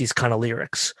to write these kind of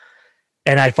lyrics.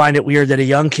 And I find it weird that a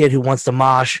young kid who wants to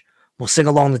mosh will sing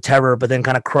along the Terror, but then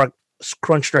kind of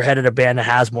crunch their head at a band that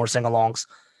has more sing-alongs,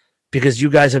 because you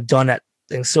guys have done that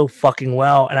thing so fucking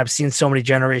well. And I've seen so many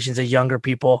generations of younger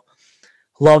people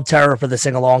love Terror for the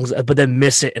sing-alongs, but then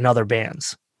miss it in other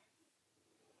bands.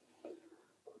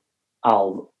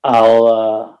 I'll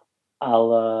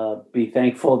be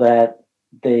thankful that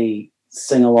they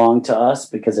sing along to us,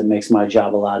 because it makes my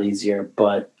job a lot easier.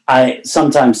 But I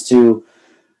sometimes too,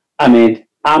 I mean,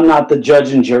 I'm not the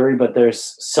judge and jury, but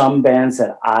there's some bands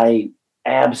that I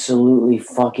absolutely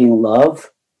fucking love,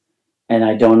 and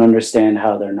I don't understand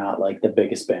how they're not like the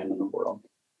biggest band in the world.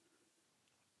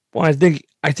 Well, I think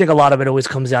a lot of it always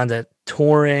comes down to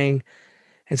touring,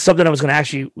 and something I was going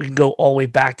to we can go all the way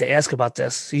back to ask about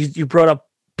this. You brought up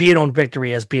being on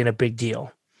Victory as being a big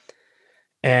deal,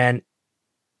 and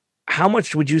how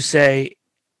much would you say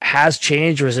has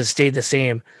changed, or has it stayed the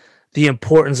same? The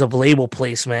importance of label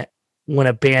placement when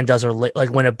a band does, or like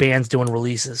when a band's doing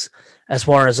releases, as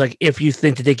far as like if you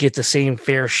think that they get the same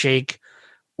fair shake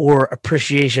or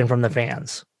appreciation from the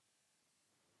fans.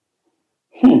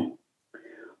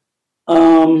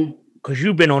 Because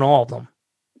you've been on all of them.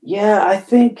 Yeah,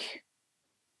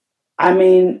 I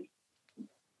mean,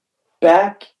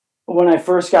 back when I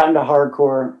first got into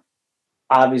hardcore,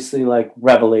 obviously like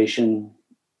Revelation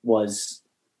was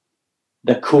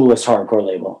the coolest hardcore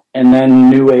label. And then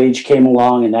New Age came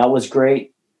along, and that was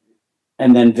great.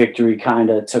 And then Victory kind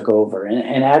of took over.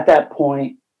 And at that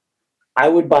point, I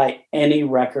would buy any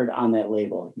record on that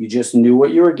label. You just knew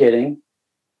what you were getting,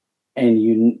 and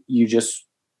you just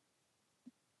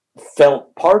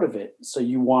felt part of it. So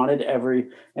you wanted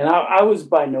and I was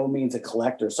by no means a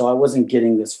collector, so I wasn't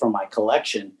getting this for my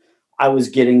collection. I was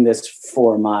getting this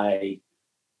to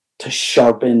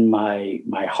sharpen my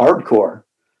hardcore.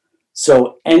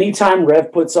 So anytime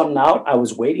Rev put something out, I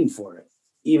was waiting for it.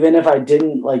 Even if I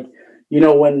didn't like,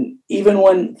 even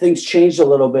when things changed a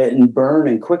little bit and Burn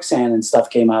and Quicksand and stuff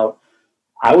came out,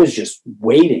 I was just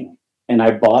waiting. And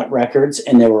I bought records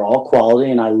and they were all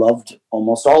quality and I loved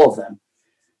almost all of them.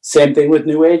 Same thing with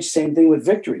New Age, same thing with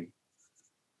Victory.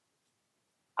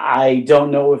 I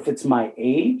don't know if it's my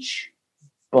age,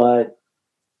 but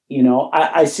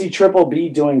I see Triple B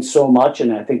doing so much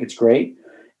and I think it's great.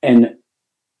 And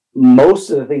most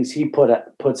of the things he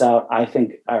puts out, I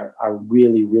think are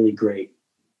really, really great.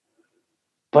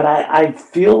 But I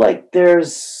feel like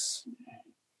there's,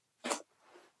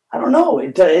 I don't know,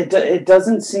 it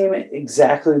doesn't seem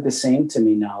exactly the same to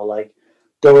me now. Like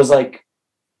there was like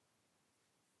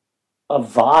a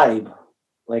vibe,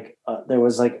 like there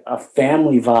was like a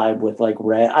family vibe with like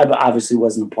Rev. I obviously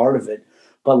wasn't a part of it,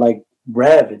 but like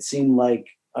Rev, it seemed like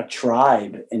a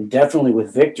tribe, and definitely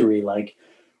with Victory, like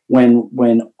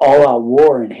when All Out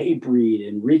War and Hatebreed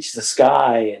and Reach the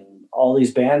Sky and all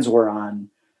these bands were on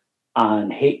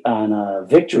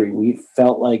Victory, we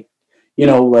felt like,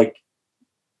 like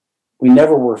we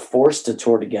never were forced to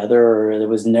tour together, or there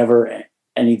was never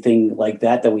anything like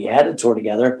that we had to tour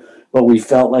together, but we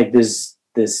felt like this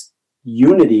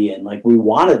unity and like we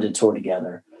wanted to tour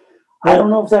together. I don't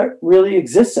know if that really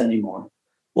exists anymore.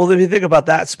 Well, if you think about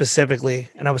that specifically,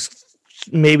 and I was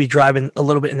maybe driving a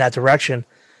little bit in that direction,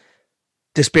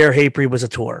 Despair Hatebreed was a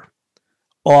tour.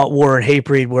 All Out War and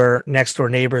Hatebreed were next door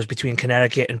neighbors between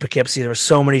Connecticut and Poughkeepsie. There were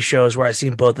so many shows where I've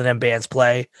seen both of them bands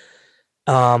play.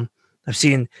 I've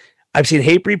seen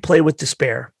Hatebreed play with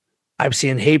Despair. I've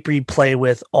seen Hatebreed play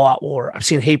with All Out War. I've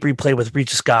seen Hatebreed play with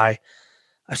Reach the Sky.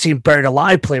 I've seen Buried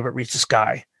Alive play with Reach the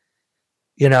Sky.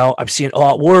 I've seen All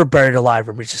Out War, Buried Alive,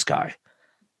 and Reach the Sky.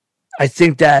 I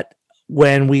think that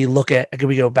when we look at,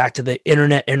 we go back to the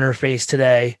internet interface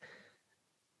today,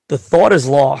 the thought is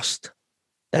lost.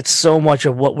 That's so much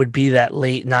of what would be that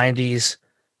late 90s.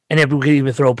 And if we could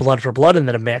even throw Blood for Blood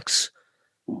into the mix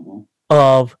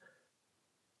of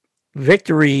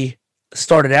Victory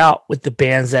started out with the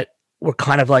bands that were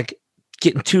kind of like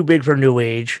getting too big for New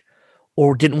Age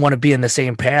or didn't want to be in the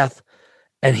same path.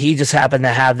 And he just happened to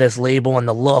have this label and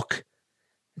the look.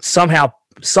 Somehow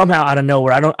out of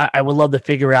nowhere, I would love to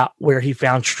figure out where he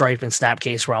found Strife and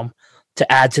Snapcase from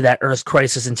to add to that Earth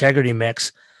Crisis Integrity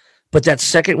mix. But that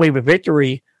second wave of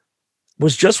Victory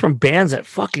was just from bands that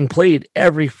fucking played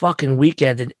every fucking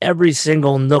weekend in every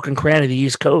single nook and cranny of the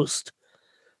East Coast.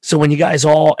 So when you guys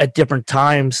all at different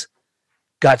times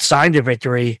got signed to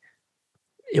Victory,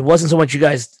 it wasn't so much you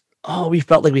guys, we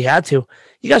felt like we had to.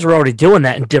 You guys were already doing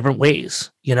that in different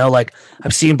ways. Like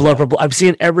I've seen Blood for Blood. I've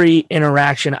seen every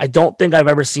interaction. I don't think I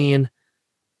haven't seen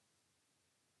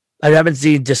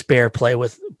Despair play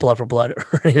with Blood for Blood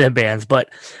or any of the bands, but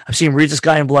I've seen Reach the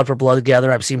Sky and Blood for Blood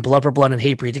together. I've seen Blood for Blood and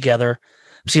Hatebreed together.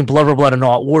 I've seen Blood for Blood and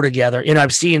All Out War together.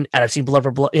 I've seen Blood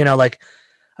for Blood,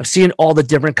 I've seen all the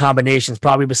different combinations,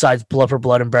 probably besides Blood for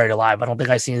Blood and Buried Alive. I don't think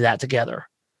I've seen that together.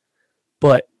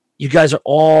 But you guys are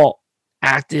all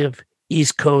active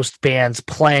East Coast bands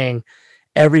playing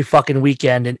every fucking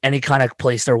weekend in any kind of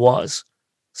place there was.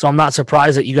 So I'm not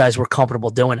surprised that you guys were comfortable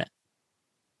doing it.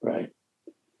 Right.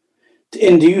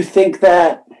 And do you think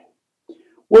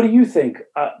what do you think?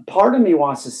 Part of me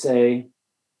wants to say,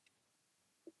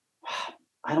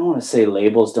 I don't want to say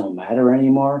labels don't matter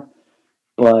anymore,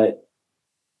 but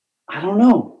I don't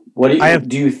know. What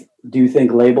do you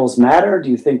think labels matter? Do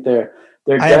you think there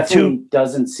definitely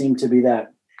doesn't seem to be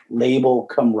that label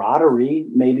camaraderie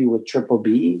maybe with Triple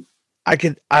B? I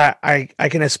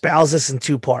can espouse this in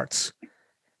two parts.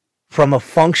 From a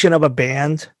function of a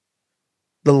band,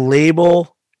 the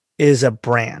label is a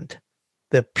brand.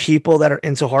 The people that are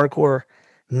into hardcore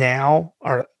now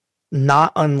are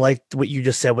not unlike what you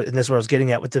just said, and this is what I was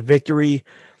getting at with the Victory.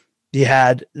 You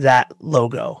had that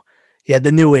logo. You had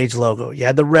the New Age logo. You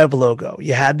had the Rev logo.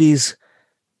 You had these,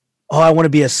 I want to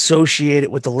be associated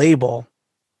with the label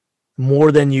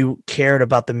more than you cared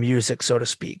about the music, so to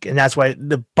speak. And that's why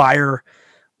the buyer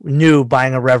knew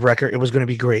buying a Rev record, it was going to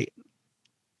be great.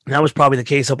 And that was probably the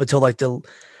case up until like the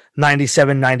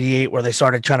 97, 98, where they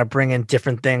started trying to bring in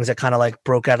different things that kind of like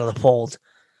broke out of the fold.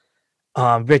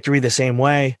 Victory the same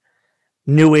way.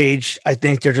 New Age, I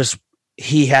think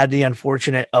he had the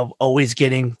unfortunate of always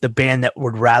getting the band that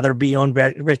would rather be on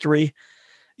Victory,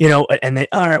 and then,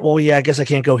 all right, well, yeah, I guess I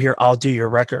can't go here. I'll do your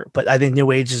record. But I think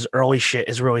New Age's early shit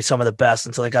is really some of the best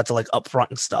until they got to like Upfront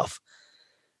and stuff.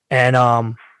 And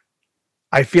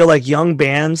I feel like young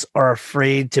bands are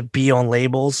afraid to be on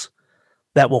labels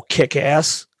that will kick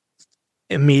ass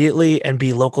immediately and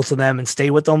be local to them and stay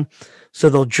with them. So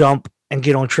they'll jump and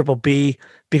get on Triple B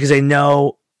because they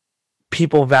know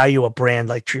people value a brand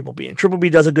like Triple B. And Triple B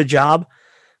does a good job.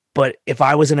 But if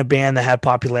I was in a band that had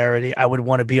popularity, I would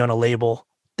want to be on a label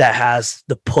that has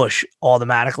the push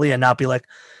automatically and not be like,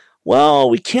 well,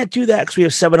 we can't do that because we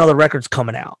have 7 other records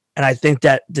coming out. And I think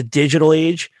that the digital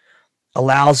age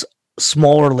allows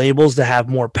smaller labels to have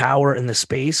more power in the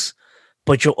space,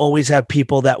 but you'll always have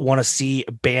people that want to see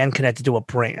a band connected to a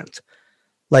brand.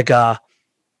 Like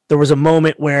there was a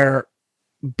moment where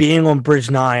being on Bridge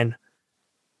 9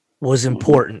 was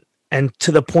important, and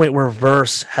to the point where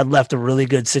Verse had left a really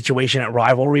good situation at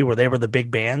Rivalry where they were the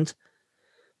big band,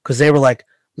 because they were like,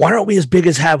 why aren't we as big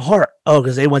as Have Heart? Oh,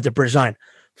 because they went to Bridge 9.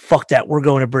 Fuck that, we're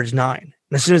going to Bridge 9. And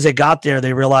as soon as they got there,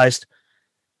 they realized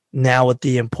now with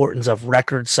the importance of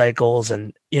record cycles,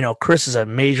 and Chris is a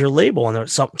major label and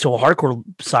there's something to a hardcore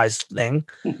sized thing.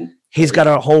 He's got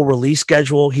a whole release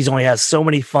schedule. He's only has so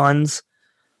many funds.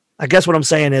 I guess what I'm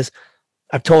saying is,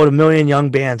 I've told a million young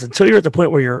bands, until you're at the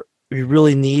point where you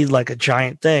really need like a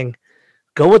giant thing,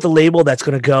 go with the label that's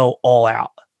going to go all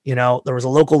out. There was a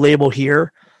local label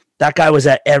here. That guy was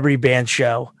at every band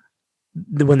show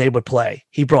when they would play.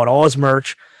 He brought all his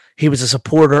merch. He was a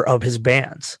supporter of his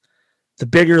bands. The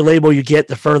bigger label you get,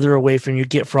 the further away from you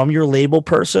get from your label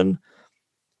person,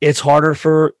 it's harder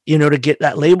for, to get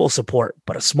that label support.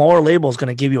 But a smaller label is going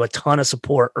to give you a ton of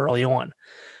support early on.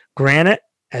 Granted,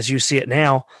 as you see it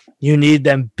now, you need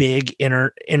them big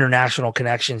international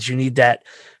connections. You need that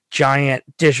giant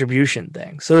distribution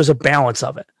thing. So there's a balance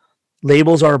of it.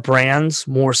 Labels are brands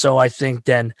more so, I think,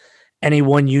 than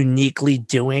anyone uniquely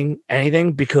doing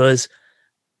anything, because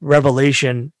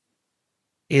Revelation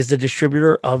is the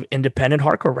distributor of independent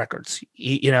hardcore records.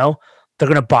 They're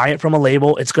going to buy it from a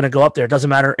label. It's going to go up there. It doesn't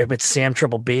matter if it's Sam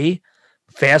Triple B,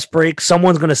 Fast Break.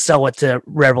 Someone's going to sell it to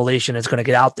Revelation. It's going to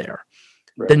get out there.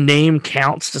 Right. The name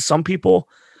counts to some people,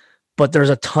 but there's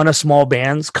a ton of small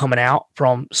bands coming out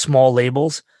from small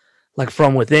labels, like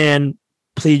From Within,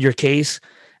 Plead Your Case,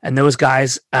 and those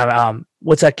guys.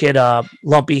 What's that kid?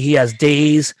 Lumpy. He has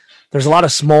Days. There's a lot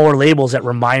of smaller labels that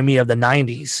remind me of the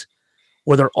 '90s,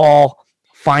 where they're all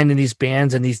finding these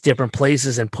bands in these different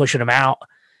places and pushing them out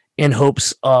in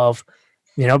hopes of,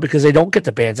 because they don't get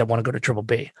the bands that want to go to Triple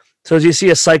B. So as you see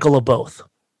a cycle of both.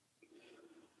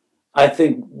 I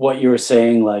think what you were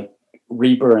saying, like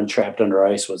Reaper and Trapped Under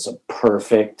Ice, was a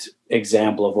perfect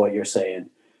example of what you're saying.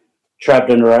 Trapped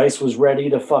Under Ice was ready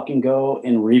to fucking go,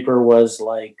 and Reaper was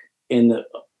like in the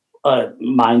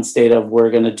mind state of,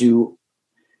 we're going to do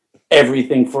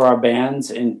everything for our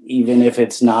bands, and even if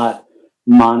it's not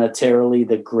monetarily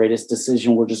the greatest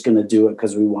decision, we're just going to do it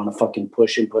because we want to fucking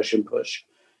push and push and push.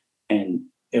 And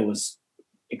it was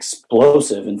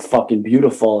explosive and fucking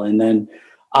beautiful. And then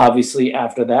obviously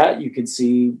after that, you could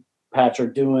see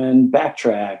Patrick doing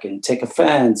Backtrack and Take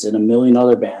Offense and a million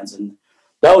other bands. And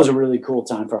that was a really cool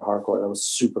time for hardcore. That was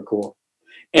super cool.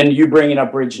 And you bringing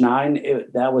up Bridge 9,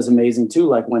 that was amazing too.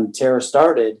 Like when Terror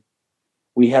started,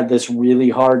 we had this really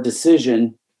hard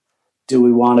decision. Do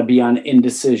we want to be on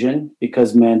Indecision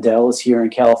because Mandel is here in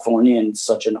California and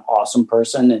such an awesome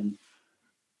person and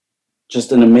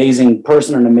just an amazing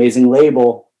person, an amazing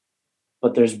label,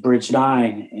 but there's Bridge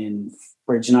 9, and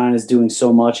Bridge 9 is doing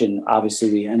so much, and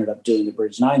obviously we ended up doing the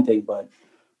Bridge 9 thing, but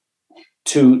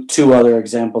two other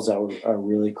examples that are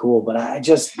really cool. But I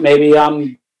just, maybe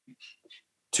I'm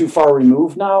too far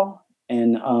removed now,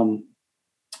 and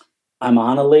I'm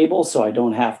on a label, so I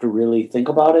don't have to really think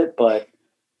about it, but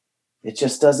it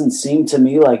just doesn't seem to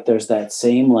me like there's that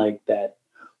same, like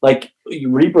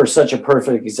Reaper is such a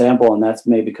perfect example, and that's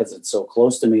maybe because it's so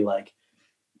close to me. Like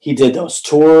he did those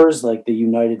tours, like the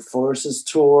United Forces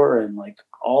tour, and like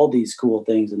all these cool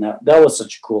things, and that was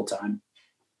such a cool time.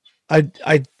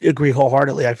 I agree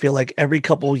wholeheartedly. I feel like every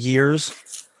couple of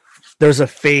years there's a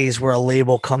phase where a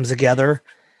label comes together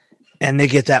and they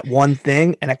get that one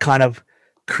thing, and it kind of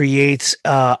creates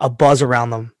a buzz around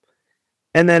them.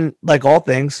 And then, like all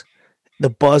things, the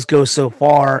buzz goes so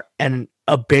far and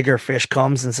a bigger fish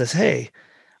comes and says, hey,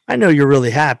 I know you're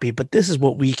really happy, but this is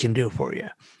what we can do for you.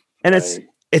 And Right.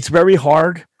 it's very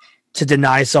hard to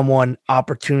deny someone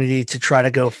opportunity to try to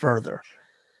go further.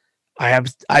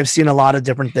 I've seen a lot of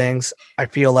different things. I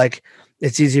feel like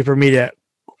it's easy for me to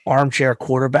armchair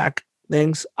quarterback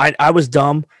things. I was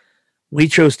dumb. We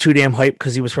chose Too Damn Hype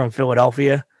because he was from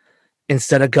Philadelphia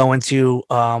instead of going to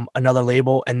another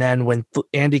label. And then when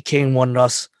Andy King wanted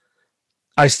us,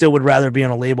 I still would rather be on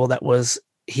a label that was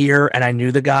here and I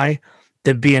knew the guy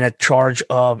than be in a charge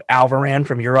of Alvaran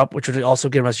from Europe, which would also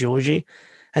give us Eulogy.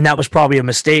 And that was probably a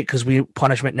mistake because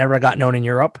Punishment never got known in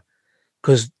Europe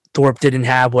because Thorpe didn't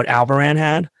have what Alvaran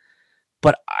had.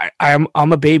 But I'm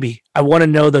a baby. I want to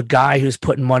know the guy who's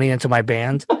putting money into my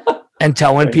band. and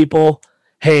telling Right. people,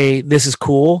 hey, this is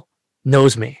cool,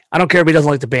 knows me. I don't care if he doesn't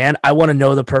like the band. I want to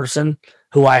know the person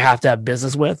who I have to have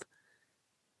business with,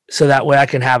 so that way I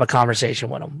can have a conversation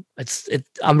with him.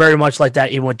 I'm very much like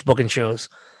that even with booking shows.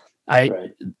 Right.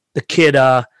 The kid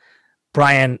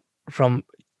Brian from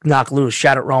Knock Loose,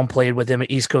 Shattered Realm, played with him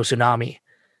at East Coast Tsunami.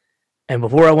 And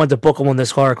before I went to book him on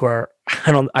this hardcore,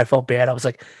 I felt bad. I was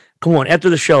like, come on, after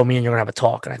the show, me and you're gonna have a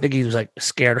talk. And I think he was like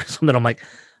scared or something. I'm like,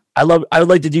 I would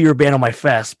like to do your band on my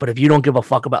fest, but if you don't give a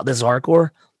fuck about this hardcore,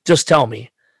 just tell me.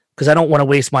 Because I don't want to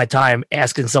waste my time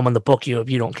asking someone to book you if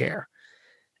you don't care.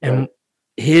 And Right.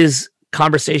 his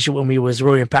conversation with me was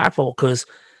really impactful because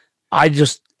I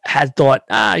just had thought,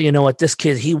 you know what, this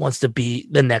kid, he wants to be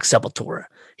the next Sepultura.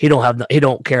 He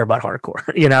don't care about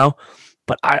hardcore, you know.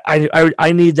 But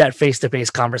I need that face-to-face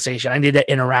conversation. I need that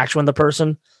interaction with the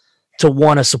person to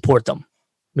want to support them,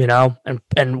 you know,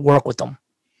 and work with them.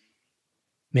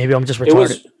 Maybe I'm just retarded. It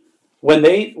was when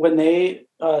they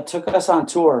took us on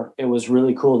tour. It was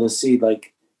really cool to see,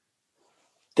 like,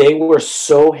 they were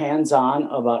so hands-on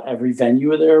about every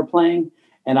venue they were playing,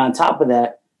 and on top of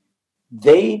that,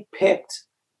 they picked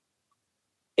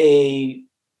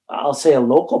I'll say a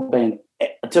local band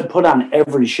to put on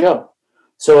every show.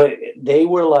 So they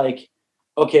were like,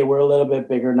 okay, we're a little bit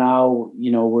bigger now,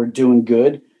 you know, we're doing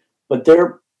good, but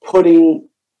they're putting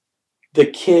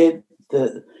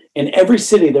in every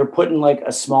city, they're putting like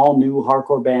a small new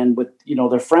hardcore band with, you know,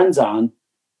 their friends on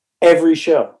every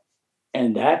show.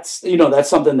 And that's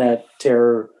something that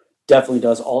Terror definitely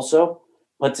does also.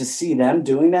 But to see them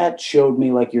doing that showed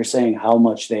me, like you're saying, how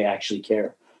much they actually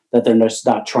care, that they're just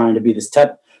not trying to be this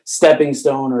stepping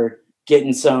stone or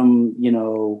getting some, you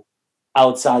know,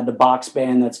 outside the box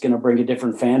band that's going to bring a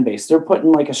different fan base. They're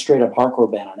putting like a straight up hardcore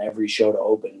band on every show to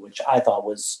open, which I thought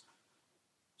was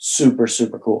super,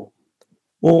 super cool.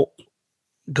 Well,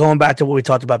 going back to what we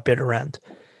talked about Bitter End,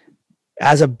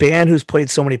 as a band who's played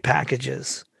so many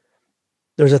packages,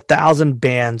 there's 1,000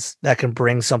 bands that can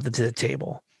bring something to the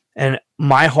table. And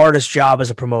my hardest job as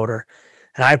a promoter,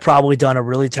 and I've probably done a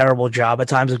really terrible job at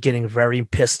times of getting very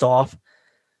pissed off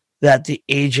that the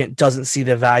agent doesn't see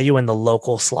the value in the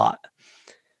local slot.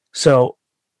 So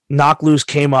Knock Loose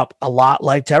came up a lot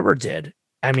like Terror did.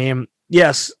 I mean,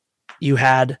 yes, you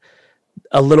had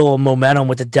a little momentum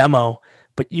with the demo,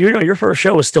 but your first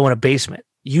show was still in a basement.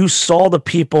 You saw the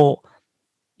people,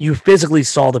 you physically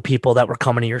saw the people that were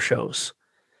coming to your shows.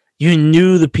 You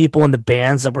knew the people in the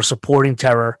bands that were supporting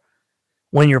Terror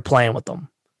when you're playing with them.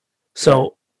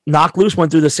 So Knock Loose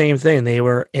went through the same thing. They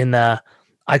were in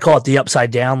I call it the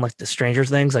upside down, like the Stranger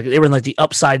Things. Like they were in like the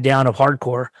upside down of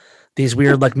hardcore, these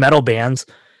weird like metal bands.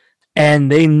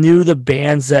 And they knew the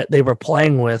bands that they were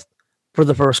playing with for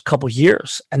the first couple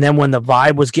years. And then when the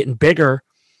vibe was getting bigger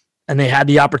and they had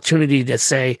the opportunity to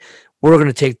say, we're going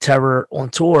to take Terror on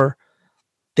tour,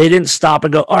 they didn't stop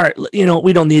and go, all right, you know,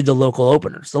 we don't need the local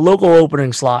openers. The local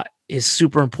opening slot is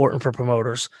super important for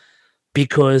promoters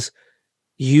because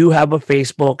you have a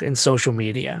Facebook and social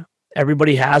media.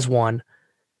 Everybody has one.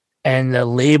 And the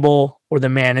label or the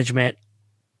management,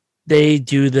 they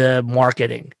do the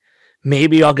marketing.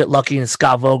 Maybe I'll get lucky and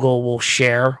Scott Vogel will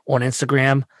share on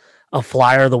Instagram a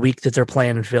flyer the week that they're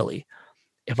playing in Philly.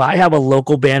 If I have a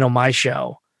local band on my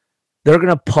show, they're going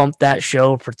to pump that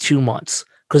show for 2 months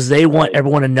because they want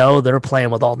everyone to know they're playing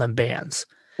with all them bands.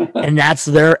 And that's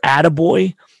their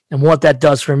attaboy. And what that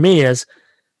does for me is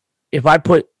if I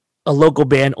put a local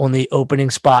band on the opening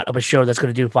spot of a show that's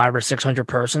going to do 500 or 600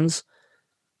 persons,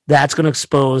 that's going to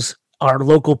expose our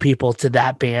local people to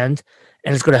that band,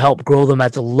 and it's going to help grow them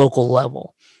at the local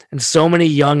level. And so many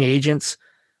young agents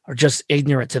are just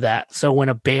ignorant to that. So when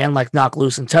a band like Knock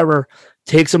Loose and Terror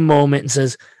takes a moment and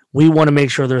says, we want to make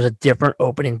sure there's a different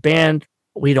opening band,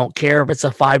 we don't care if it's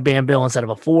a 5-band bill instead of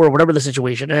a 4, whatever the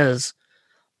situation is,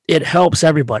 it helps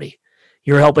everybody.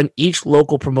 You're helping each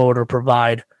local promoter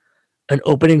provide an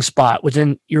opening spot, which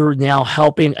then you're now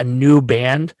helping a new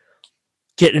band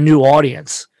get a new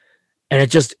audience. And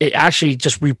it actually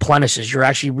just replenishes. You're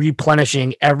actually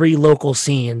replenishing every local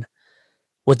scene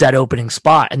with that opening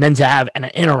spot. And then to have an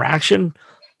interaction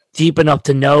deep enough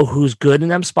to know who's good in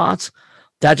them spots,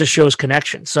 that just shows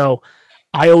connection. So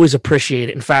I always appreciate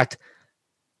it. In fact,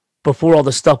 before all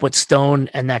the stuff with Stone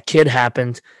and that kid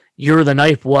happened, You're the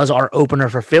Knife was our opener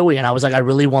for Philly. And I was like, I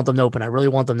really want them to open. I really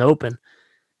want them to open.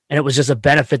 And it was just a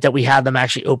benefit that we had them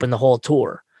actually open the whole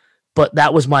tour. But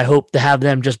that was my hope, to have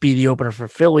them just be the opener for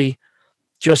Philly,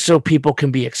 just so people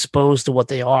can be exposed to what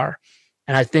they are.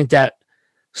 And I think that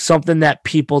something that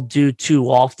people do too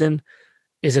often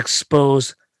is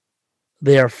expose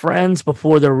their friends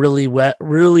before they're really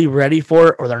ready for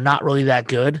it, or they're not really that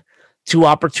good. two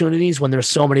opportunities when there's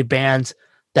so many bands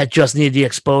that just need the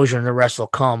exposure and the rest will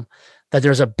come, that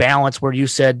there's a balance where you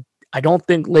said, I don't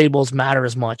think labels matter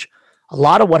as much. A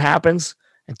lot of what happens,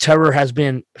 and Terror has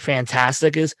been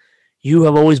fantastic, is you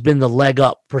have always been the leg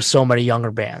up for so many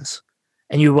younger bands.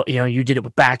 And you did it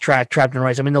with Backtrack, Trapped in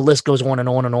Rice. I mean, the list goes on and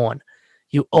on and on.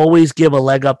 You always give a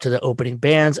leg up to the opening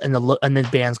bands and the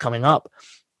bands coming up.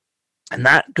 And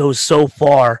that goes so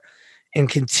far in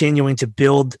continuing to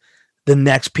build the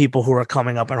next people who are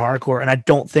coming up in hardcore. And I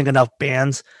don't think enough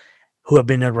bands who have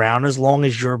been around as long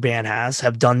as your band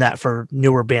have done that for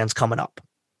newer bands coming up.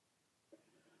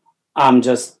 I'm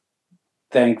just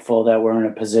thankful that we're in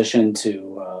a position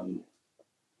to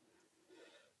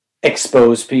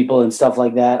expose people and stuff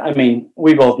like that. I mean,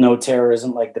 we both know Terror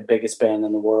isn't like the biggest band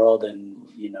in the world, and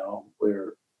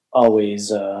we're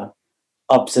always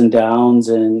ups and downs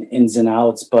and ins and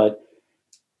outs, but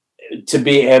to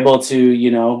be able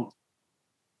to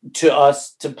to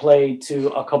us to play to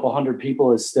a couple hundred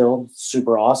people is still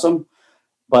super awesome.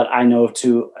 But I know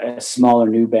to a smaller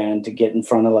new band to get in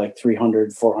front of like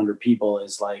 300, 400 people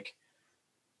is like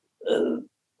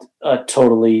a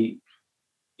totally,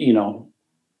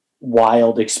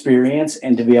 wild experience.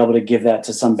 And to be able to give that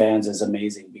to some bands is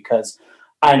amazing, because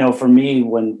I know for me,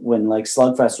 when like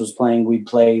Slugfest was playing, we'd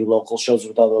play local shows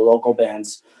with other local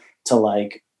bands to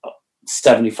like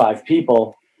 75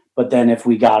 people. But then if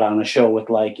we got on a show with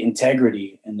like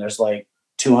Integrity and there's like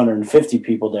 250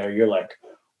 people there, you're like,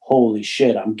 holy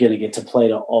shit, I'm going to get to play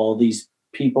to all these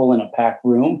people in a packed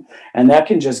room. And that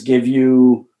can just give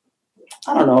you,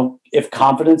 I don't know if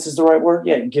confidence is the right word.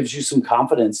 Yeah, it gives you some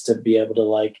confidence to be able to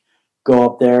like go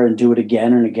up there and do it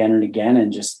again and again and again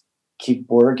and just keep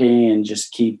working and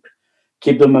just keep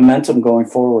the momentum going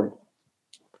forward.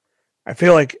 I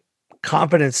feel like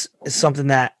confidence is something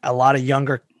that a lot of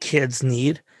younger kids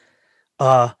need.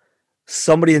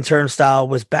 Somebody in Turnstile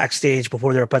was backstage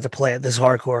before they were about to play at this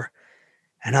hardcore.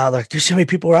 And I was like, there's so many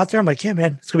people out there. I'm like, yeah,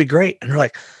 man, it's going to be great. And they're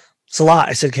like, it's a lot.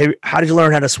 I said, okay, how did you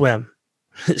learn how to swim?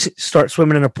 Start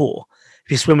swimming in a pool.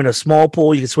 If you swim in a small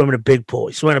pool, you can swim in a big pool.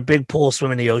 You swim in a big pool,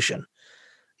 swim in the ocean.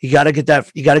 You got to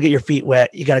get your feet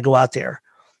wet. You got to go out there.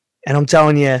 And I'm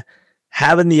telling you,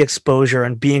 having the exposure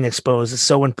and being exposed is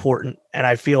so important. And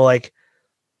I feel like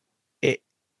it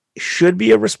should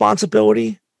be a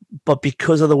responsibility, but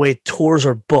because of the way tours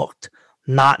are booked,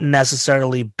 not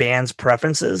necessarily bands'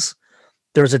 preferences,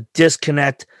 there's a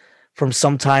disconnect from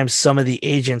sometimes some of the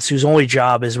agents whose only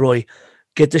job is really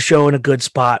get the show in a good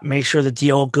spot, make sure the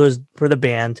deal goes for the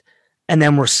band, and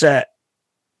then we're set.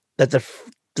 That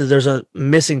there's a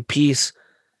missing piece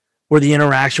where the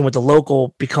interaction with the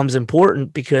local becomes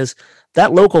important, because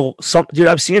that local, dude,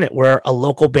 I've seen it where a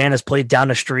local band has played down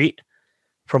the street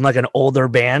from like an older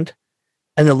band,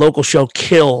 and the local show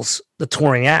kills the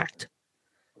touring act.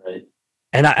 Right.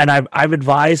 And I've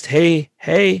advised, hey,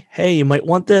 you might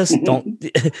want this. Don't.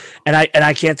 And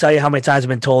I can't tell you how many times I've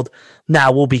been told,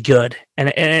 nah, we'll be good.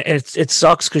 And it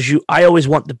sucks because I always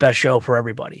want the best show for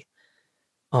everybody.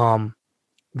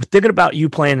 Thinking about you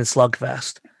playing in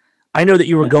Slugfest, I know that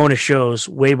you were going to shows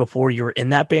way before you were in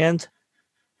that band.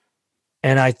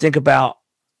 And I think about,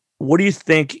 what do you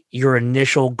think your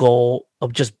initial goal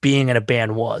of just being in a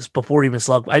band was before even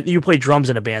you played drums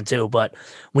in a band too, but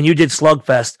when you did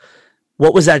Slugfest,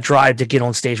 what was that drive to get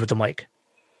on stage with the mic?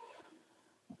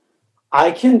 I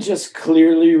can just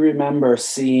clearly remember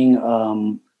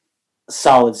seeing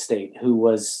Solid State, who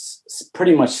was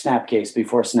pretty much Snapcase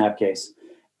before Snapcase.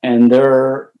 And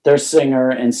their singer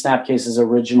and Snapcase's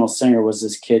original singer was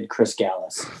this kid, Chris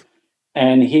Gallus.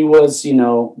 And he was,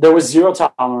 there was Zero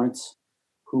Tolerance,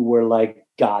 who were like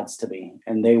gods to me.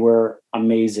 And they were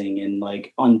amazing and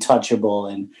like untouchable.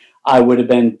 And I would have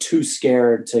been too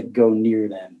scared to go near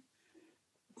them.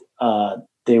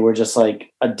 They were just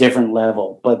like a different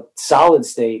level. But Solid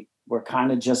State were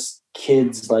kind of just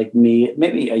kids like me,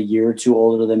 maybe a year or two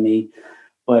older than me.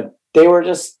 But they were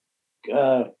just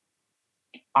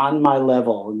on my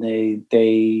level. And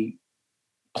they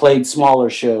played smaller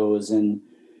shows. And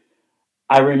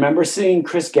I remember seeing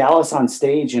Chris Gallus on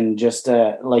stage, and just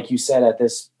like you said, at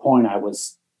this point, I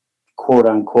was quote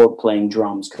unquote playing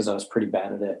drums because I was pretty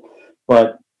bad at it.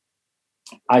 But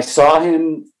I saw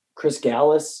him, Chris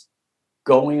Gallus,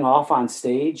 going off on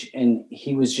stage, and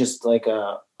he was just like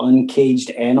a uncaged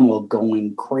animal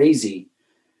going crazy.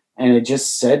 And I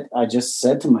just said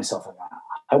to myself,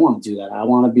 I want to do that. I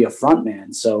want to be a front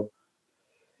man. So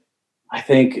I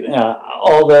think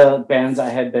all the bands I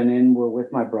had been in were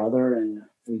with my brother, and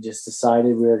we just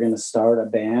decided we were going to start a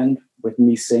band with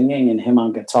me singing and him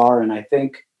on guitar. And I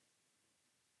think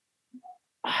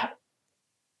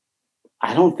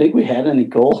I don't think we had any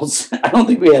goals. I don't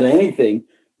think we had anything.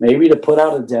 Maybe to put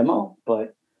out a demo,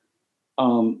 but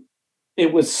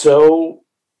it was so.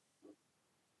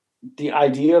 The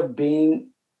idea of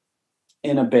being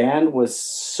in a band was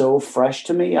so fresh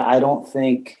to me. I don't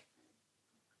think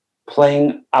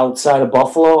playing outside of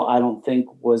Buffalo, I don't think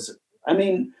was. I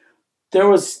mean, there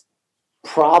was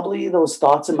probably those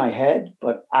thoughts in my head,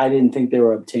 but I didn't think they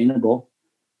were obtainable.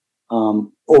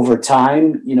 Over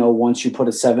time, once you put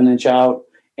a 7-inch out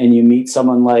and you meet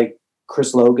someone like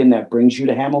Chris Logan that brings you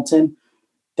to Hamilton,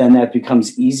 then that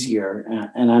becomes easier.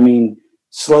 And I mean,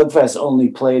 Slugfest only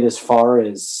played as far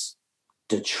as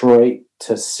Detroit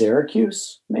to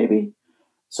Syracuse, maybe.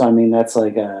 So, I mean, that's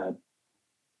like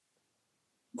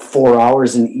 4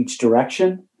 hours in each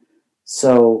direction.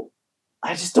 So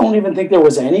I just don't even think there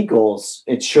was any goals.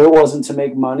 It sure wasn't to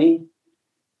make money.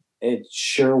 It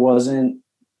sure wasn't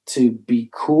to be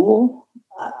cool.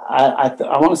 I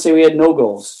want to say we had no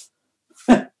goals.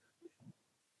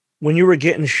 When you were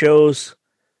getting shows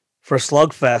for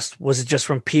Slugfest, was it just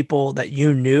from people that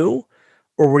you knew,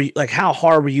 or were you like, how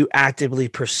hard were you actively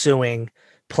pursuing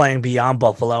playing beyond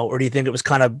Buffalo? Or do you think it was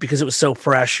kind of because it was so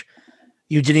fresh,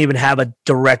 you didn't even have a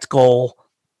direct goal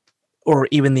or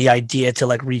even the idea to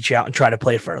like reach out and try to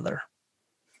play further?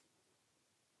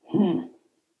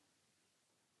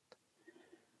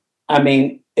 I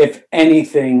mean, if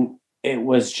anything, it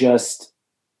was just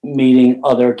meeting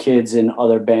other kids in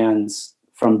other bands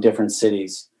from different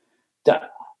cities.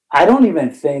 I don't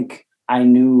even think I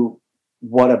knew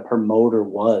what a promoter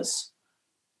was.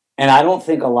 And I don't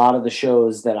think a lot of the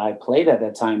shows that I played at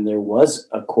that time, there was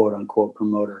a quote unquote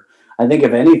promoter. I think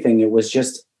if anything, it was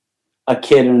just a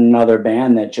kid in another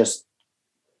band that just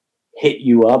hit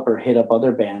you up or hit up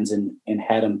other bands and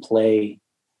had them play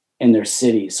in their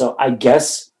city. So I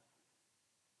guess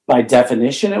by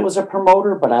definition, it was a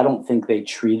promoter, but I don't think they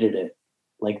treated it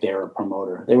like they were a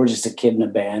promoter. They were just a kid in a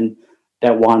band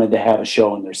that wanted to have a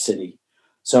show in their city.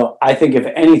 So I think if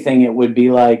anything, it would be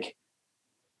like,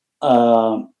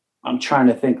 I'm trying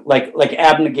to think, like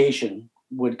Abnegation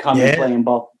would come and play in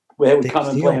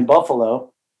play in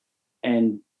Buffalo,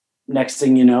 and next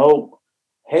thing you know,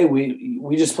 hey,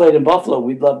 we just played in Buffalo.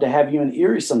 We'd love to have you in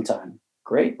Erie sometime.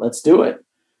 Great, let's do it.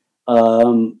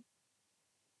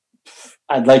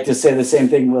 I'd like to say the same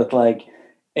thing with like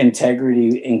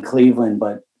Integrity in Cleveland,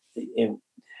 but I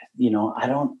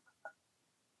don't.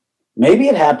 Maybe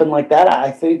it happened like that.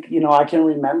 I think I can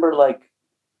remember like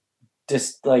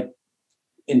just like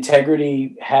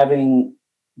Integrity having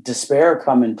Despair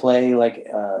come and play like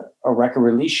a record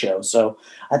release show. So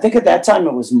I think at that time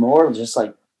it was more just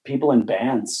like people in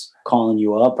bands calling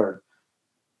you up,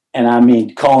 and I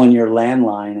mean calling your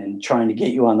landline and trying to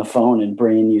get you on the phone and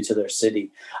bringing you to their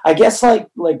city. I guess like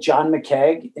John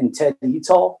McKeag and Ted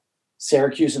Eatall,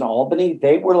 Syracuse and Albany,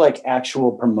 they were like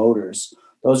actual promoters.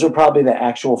 Those were probably the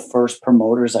actual first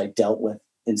promoters I dealt with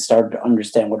and started to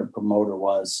understand what a promoter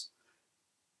was.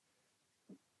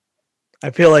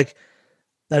 I feel like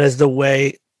that is the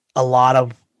way a lot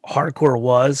of hardcore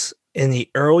was in the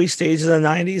early stages of the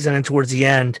 90s. And then towards the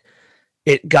end,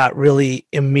 it got really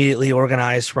immediately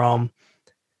organized from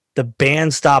the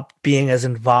band stopped being as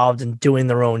involved in doing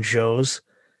their own shows.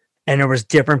 And there was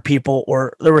different people,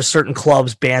 or there were certain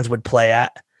clubs bands would play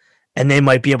at, and they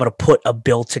might be able to put a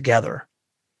bill together.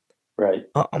 Right.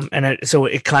 So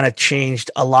it kind of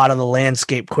changed a lot of the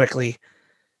landscape quickly.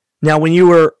 Now, when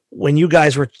you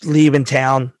guys were leaving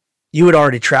town, you had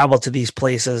already traveled to these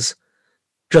places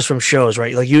just from shows,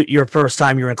 right? Like your first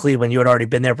time you were in Cleveland, you had already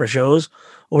been there for shows,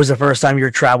 or was the first time you were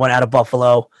traveling out of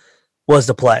Buffalo was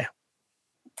to play?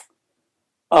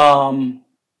 I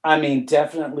mean,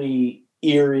 definitely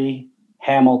Erie,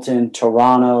 Hamilton,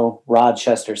 Toronto,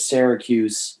 Rochester,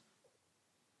 Syracuse.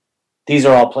 These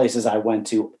are all places I went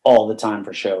to all the time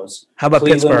for shows. How about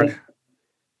Cleveland, Pittsburgh?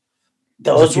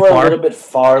 Those were a little bit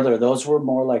farther. Those were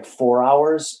more like 4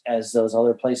 hours, as those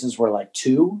other places were like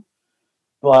 2.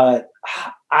 But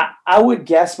I would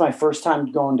guess my first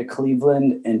time going to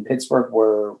Cleveland and Pittsburgh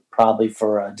were probably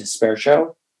for a Despair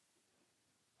show.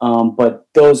 But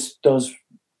those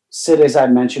cities I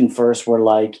mentioned first were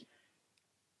like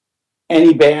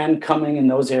any band coming in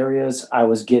those areas, I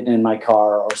was getting in my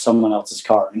car or someone else's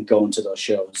car and going to those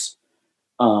shows.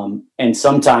 And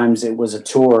sometimes it was a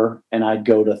tour and I'd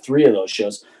go to 3 of those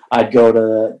shows. I'd go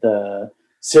to the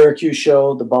Syracuse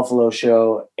show, the Buffalo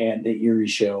show, and the Erie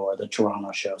show or the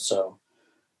Toronto show. So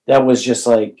that was just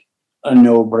like a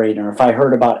no-brainer. If I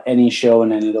heard about any show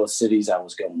in any of those cities, I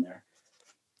was going there.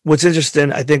 What's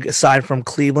interesting, I think, aside from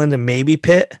Cleveland and maybe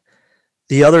Pitt,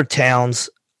 the other towns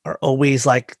are always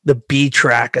like the B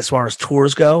track as far as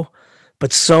tours go.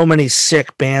 but so many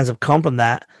sick bands have come from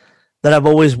that I've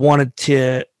always wanted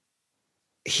to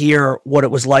hear what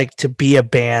it was like to be a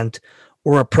band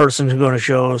or a person who go to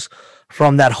shows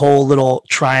from that whole little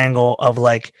triangle of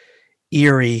like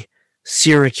Erie,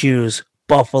 Syracuse,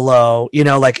 Buffalo,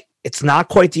 like it's not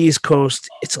quite the East Coast.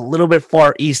 It's a little bit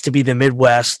far east to be the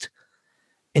Midwest.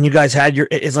 And you guys had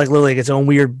it's like literally its own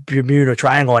weird Bermuda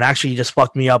Triangle. And actually you just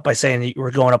fucked me up by saying that you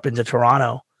were going up into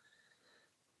Toronto.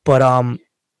 But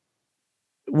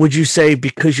would you say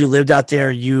because you lived out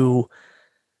there, you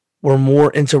were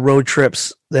more into road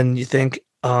trips than you think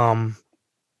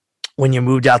when you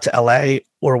moved out to LA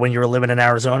or when you were living in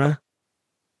Arizona?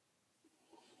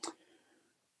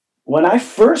 When I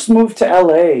first moved to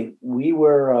LA, we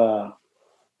were,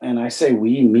 and I say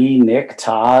we, me, Nick,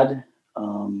 Todd,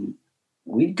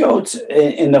 we'd go to,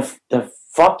 and the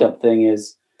fucked up thing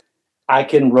is I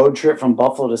can road trip from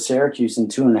Buffalo to Syracuse in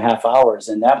 2.5 hours.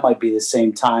 And that might be the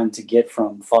same time to get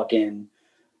from fucking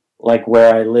like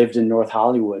where I lived in North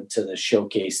Hollywood to the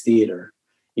Showcase Theater,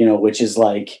 which is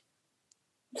like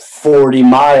 40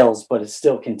 miles, but it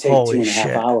still can take Holy 2.5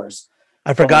 shit. hours.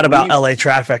 I forgot about LA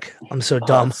traffic. I'm so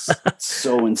dumb. It's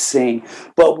so insane.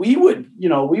 But we would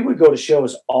go to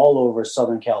shows all over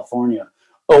Southern California.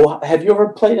 Oh, have you ever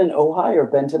played in Ojai or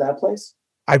been to that place?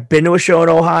 I've been to a show in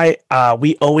Ojai.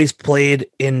 We always played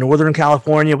in Northern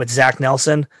California with Zach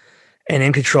Nelson and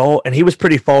In Control, and he was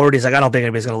pretty forward. He's like, I don't think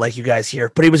anybody's gonna like you guys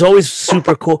here, but he was always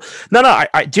super cool. No,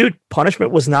 dude,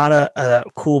 Punishment was not a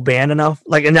cool band enough.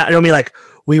 Like, and I don't mean like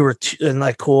we were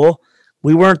cool.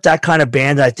 We weren't that kind of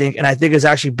band, I think, and I think it's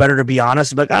actually better to be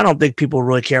honest. But I don't think people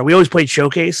really care. We always played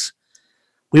Showcase.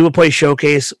 We would play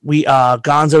Showcase.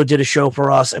 Gonzo did a show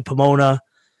for us at Pomona.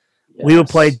 Yes. We would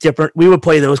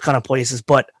play those kind of places,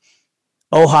 but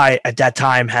Ojai at that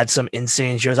time had some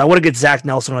insane shows. I want to get Zach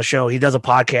Nelson on a show. He does a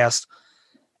podcast,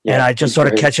 and I just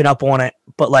started catching up on it.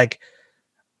 But like,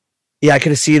 yeah, I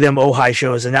could see them Ojai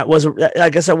shows, and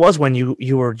I guess that was when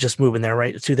you were just moving there,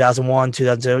 right? 2001,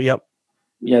 2002. Yep.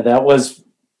 Yeah, that was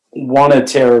one of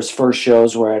Terror's first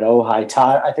shows were at Ojai.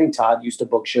 I think Todd used to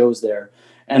book shows there,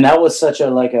 and that was such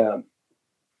a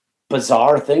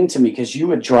bizarre thing to me because you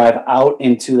would drive out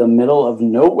into the middle of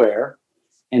nowhere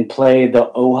and play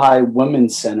the Ojai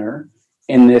Women's Center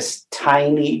in this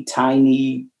tiny,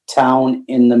 tiny town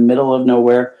in the middle of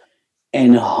nowhere,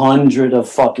 and 100 of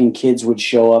fucking kids would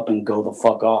show up and go the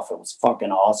fuck off. It was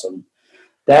fucking awesome.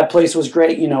 That place was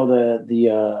great.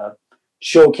 The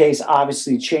Showcase,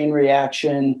 obviously, Chain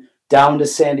Reaction, down to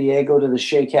San Diego to the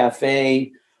Shea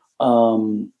Cafe, up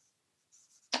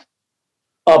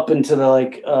into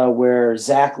the where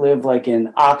Zach lived, like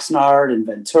in Oxnard and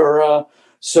Ventura.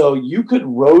 So you could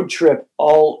road trip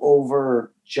all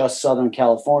over just Southern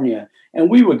California, and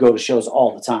we would go to shows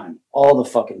all the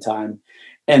fucking time.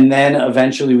 And then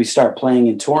eventually we start playing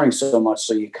and touring so much,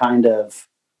 so you kind of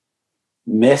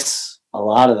miss a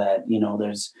lot of that.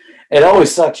 It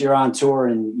always sucks. You're on tour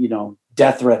and,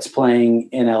 Death Threat's playing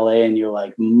in LA and you're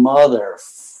like,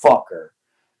 motherfucker,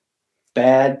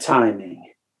 bad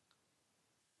timing.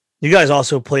 You guys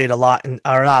also played a lot,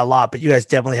 or not a lot, but you guys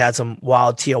definitely had some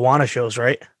wild Tijuana shows,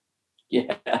 right?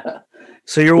 Yeah.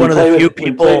 So you're one of the few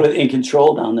people. We played with In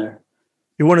Control down there.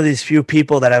 You're one of these few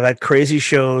people that have had crazy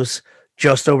shows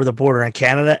just over the border in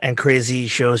Canada and crazy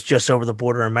shows just over the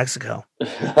border in Mexico.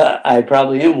 I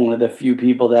probably am one of the few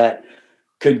people that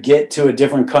could get to a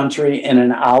different country in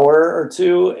an hour or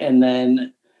two and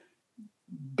then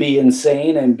be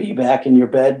insane and be back in your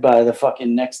bed by the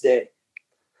fucking next day.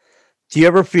 Do you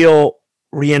ever feel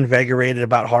reinvigorated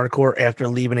about hardcore after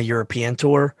leaving a European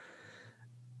tour?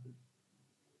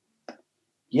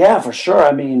 Yeah, for sure.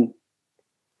 I mean,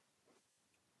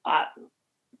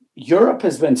 Europe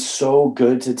has been so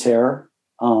good to Terror.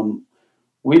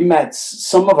 We met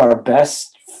some of our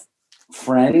best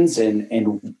friends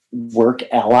and work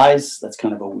allies. That's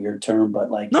kind of a weird term, but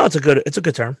no, it's a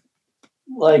good term.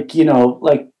 Like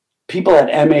people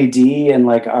at MAD and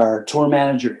like our tour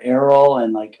manager Errol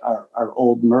and like our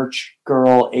old merch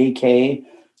girl AK,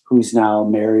 who's now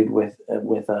married with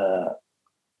a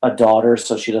daughter,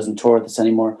 so she doesn't tour with us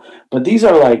anymore. But these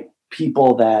are like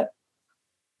people that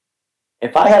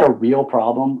if I had a real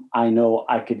problem, I know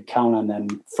I could count on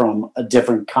them from a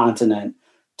different continent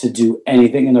to do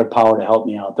anything in their power to help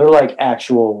me out. They're like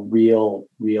actual real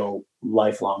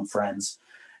lifelong friends.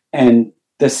 And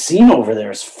the scene over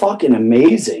there is fucking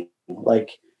amazing.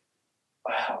 Like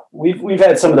we've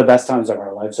had some of the best times of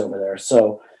our lives over there.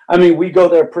 So, I mean, we go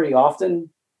there pretty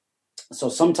often. So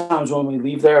sometimes when we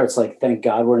leave there, it's like, thank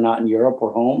God we're not in Europe,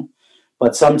 we're home.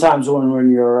 But sometimes when we're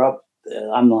in Europe,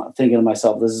 I'm not thinking to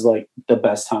myself, this is like the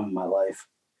best time of my life.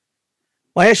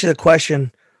 Well, I asked you the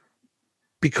question,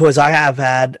 because I have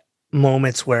had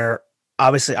moments where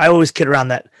obviously I always kid around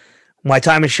that my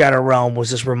time in Shadow Realm was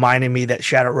just reminding me that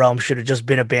Shadow Realm should have just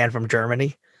been a band from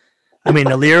Germany. I mean,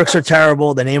 the lyrics are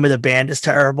terrible. The name of the band is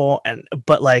terrible.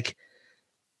 But like,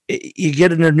 you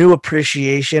get a new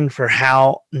appreciation for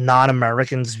how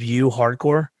non-Americans view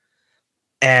hardcore.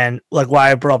 And like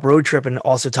why I brought up Road Trip and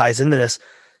also ties into this.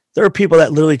 There are people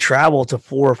that literally travel to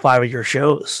 4 or 5 of your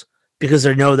shows because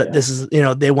they know that this is,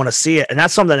 they want to see it. And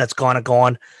that's something that's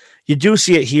gone. You do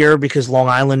see it here because Long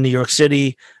Island, New York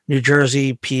City, New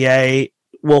Jersey, PA,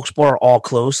 Wilkes-Barre are all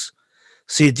close.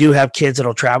 So you do have kids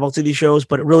that'll travel to these shows,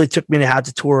 but it really took me to have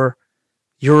to tour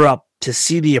Europe to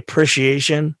see the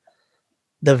appreciation,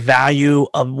 the value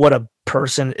of what a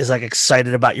person is like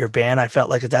excited about your band. I felt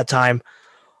like at that time,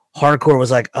 hardcore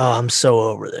was like, oh, I'm so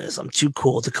over this. I'm too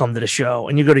cool to come to the show.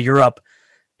 And you go to Europe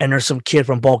and there's some kid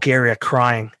from Bulgaria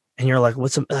crying. And you're like,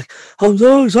 what's like, I'm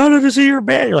so excited to see your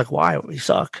band. You're like, why? We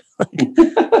suck.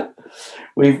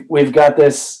 We've got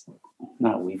this.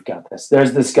 No, we've got this.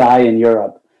 There's this guy in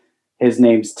Europe. His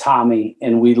name's Tommy,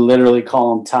 and we literally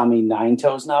call him Tommy Nine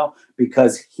Toes now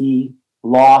because he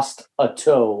lost a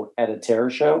toe at a terror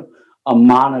show. A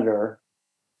monitor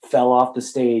fell off the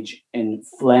stage and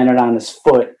landed on his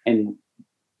foot, and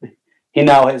he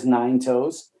now has 9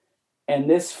 toes. And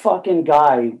this fucking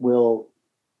guy will,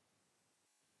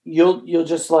 you'll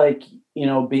just like,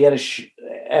 be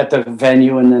at the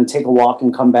venue and then take a walk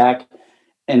and come back,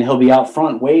 and he'll be out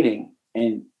front waiting,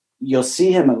 and you'll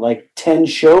see him at like 10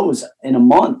 shows in a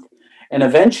month. And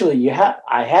eventually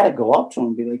I had to go up to him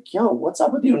and be like, yo, what's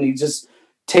up with you? And he just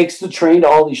takes the train to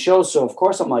all these shows. So of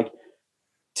course I'm like,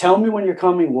 tell me when you're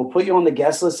coming. We'll put you on the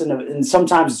guest list. And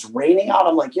sometimes it's raining out.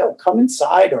 I'm like, yo, come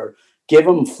inside, or give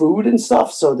him food and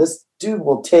stuff. So this dude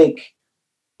will take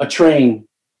a train.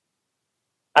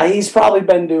 He's probably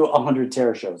been to 100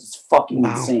 terror shows. It's fucking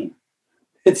insane.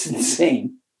 It's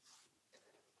insane.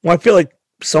 Well, I feel like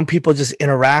some people just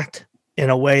interact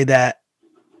in a way that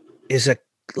is a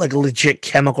legit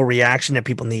chemical reaction that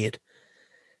people need.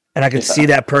 And I can see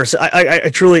that person. I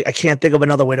truly, I can't think of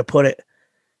another way to put it.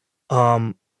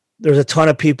 There's a ton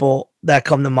of people that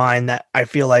come to mind that I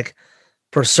feel like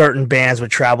for certain bands would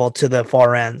travel to the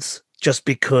far ends just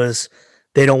because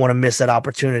they don't want to miss that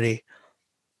opportunity.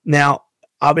 Now,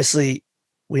 obviously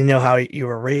we know how you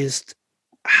were raised.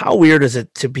 How weird is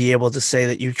it to be able to say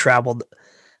that you traveled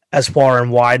as far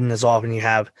and wide and as often you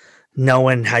have,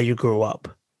 knowing how you grew up?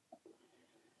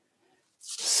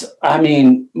 I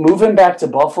mean, moving back to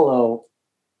Buffalo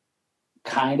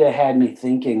kind of had me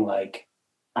thinking, like,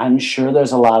 I'm sure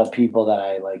there's a lot of people that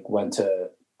I like went to,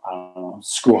 I don't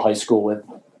know, high school with,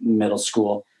 middle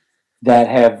school, that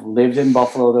have lived in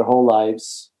Buffalo their whole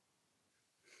lives,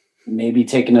 maybe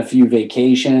taken a few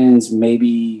vacations,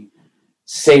 maybe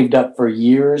saved up for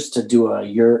years to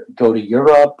go to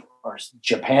Europe or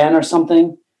Japan or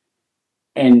something.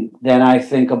 And then I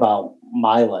think about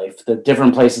my life, the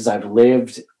different places I've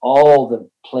lived, all the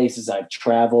places I've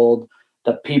traveled,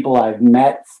 the people I've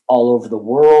met all over the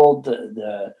world.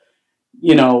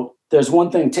 There's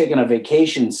one thing taking a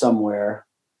vacation somewhere.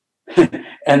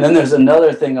 And then there's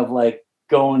another thing of like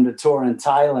going to tour in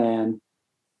Thailand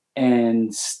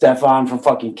and Stefan from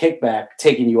fucking Kickback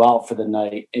taking you out for the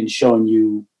night and showing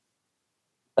you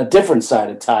a different side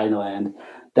of Thailand.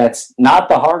 That's not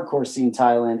the hardcore scene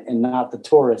Thailand and not the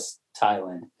tourist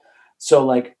Thailand. So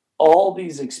like all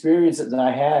these experiences that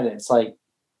I had, it's like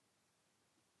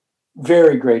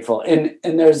very grateful. And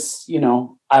there's,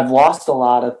 I've lost a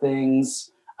lot of things.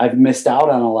 I've missed out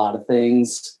on a lot of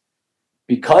things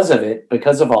because of it,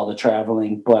 because of all the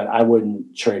traveling, but I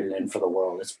wouldn't trade it in for the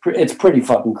world. It's pretty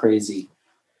fucking crazy.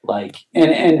 Like,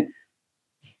 and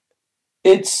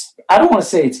it's, I don't want to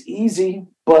say it's easy,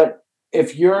 but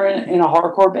if you're in a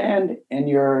hardcore band and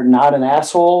you're not an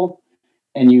asshole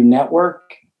and you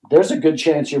network, there's a good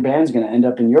chance your band's going to end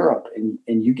up in Europe and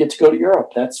you get to go to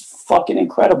Europe. That's fucking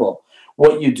incredible.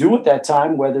 What you do at that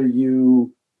time, whether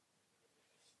you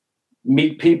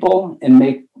meet people and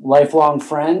make lifelong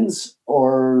friends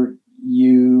or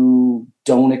you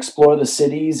don't explore the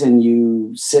cities and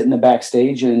you sit in the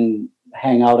backstage and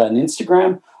hang out on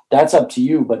Instagram, that's up to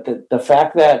you. But the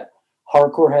fact that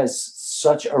hardcore has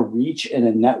such a reach and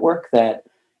a network that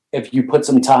if you put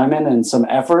some time in and some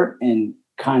effort and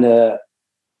kind of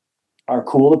are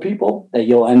cool to people, that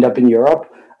you'll end up in Europe.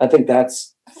 I think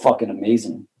that's fucking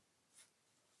amazing.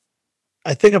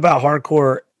 I think about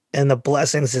hardcore and the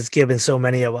blessings it's given so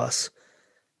many of us.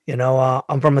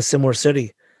 I'm from a similar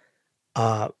city.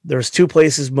 There's 2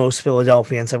 places most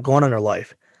Philadelphians have gone in their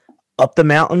life: up the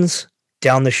mountains,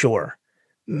 down the shore.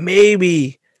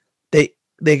 Maybe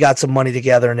they got some money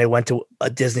together and they went to a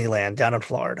Disneyland down in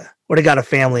Florida, or they got a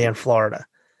family in Florida.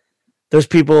 There's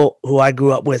people who I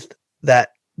grew up with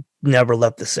that never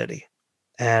left the city.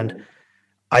 And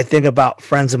I think about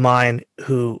friends of mine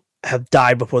who have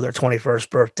died before their 21st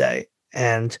birthday.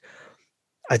 And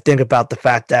I think about the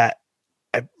fact that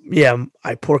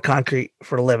I pour concrete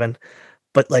for a living,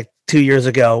 but like 2 years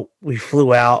ago, we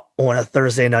flew out on a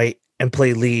Thursday night and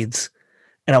played Leeds,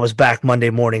 and I was back Monday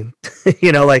morning.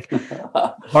 Like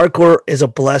hardcore is a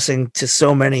blessing to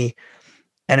so many,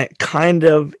 and it kind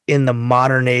of in the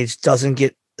modern age doesn't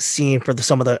get seen for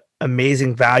some of the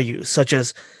amazing values, such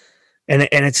as, and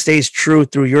it stays true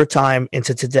through your time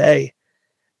into today.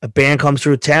 A band comes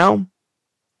through town,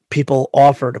 people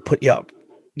offer to put you up.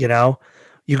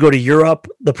 You go to Europe,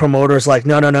 the promoter's like,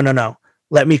 no,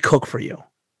 let me cook for you.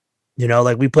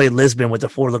 Like we played Lisbon with the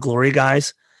For the Glory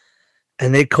guys,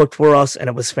 and they cooked for us, and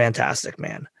it was fantastic,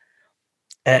 man.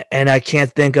 And I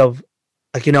can't think of,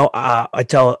 I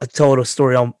told a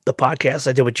story on the podcast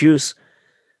I did with Juice.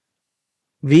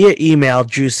 Via email,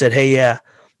 Juice said, hey, yeah,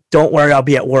 don't worry, I'll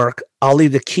be at work. I'll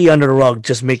leave the key under the rug.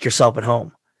 Just make yourself at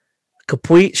home.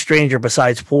 Complete stranger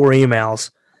besides 4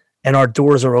 emails, and our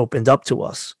doors are opened up to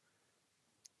us.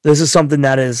 This is something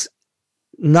that is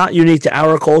not unique to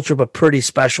our culture, but pretty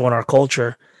special in our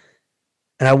culture.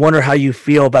 And I wonder how you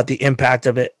feel about the impact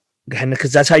of it,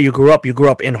 because that's how you grew up. You grew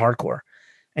up in hardcore,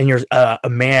 and you're a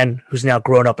man who's now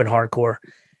grown up in hardcore.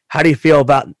 How do you feel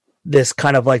about this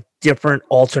kind of like different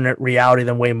alternate reality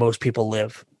than the way most people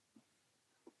live?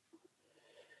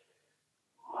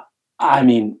 I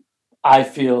mean, I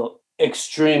feel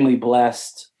extremely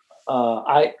blessed.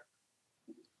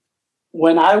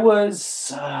 When I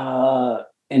was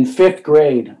in 5th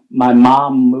grade, my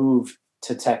mom moved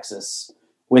to Texas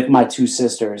with my 2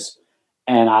 sisters,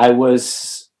 and I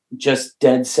was just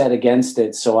dead set against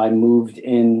it. So I moved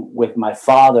in with my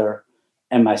father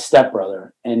and my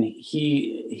stepbrother, and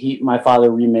my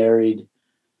father remarried,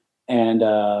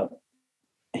 and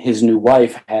his new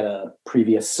wife had a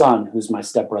previous son, who's my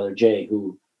stepbrother Jay,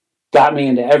 who got me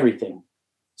into everything.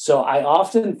 So I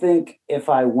often think if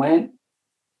I went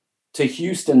to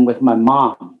Houston with my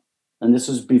mom, and this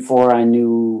was before I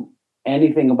knew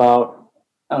anything about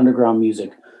underground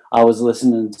music, I was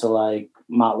listening to like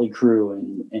Motley Crue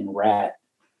and Rat.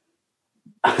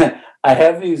 I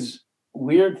have these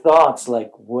weird thoughts,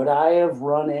 like, would I have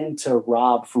run into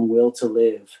Rob from Will to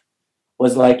Live?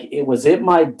 Was it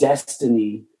my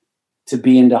destiny to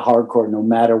be into hardcore no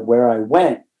matter where I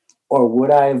went? Or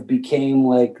would I have became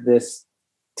like this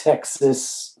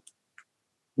Texas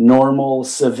normal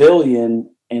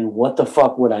civilian, and what the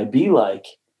fuck would I be like?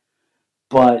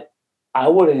 But I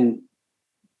wouldn't,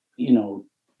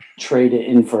 trade it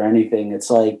in for anything.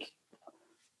 It's like,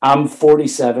 I'm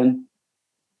 47.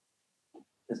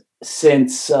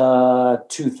 Since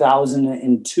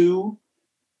 2002,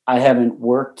 I haven't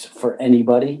worked for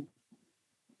anybody.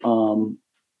 I've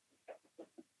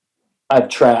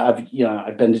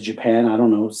been to Japan, I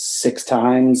don't know, 6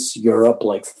 times, Europe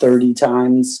like 30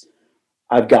 times.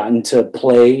 I've gotten to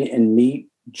play and meet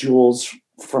Jules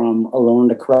from Alone in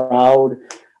the Crowd.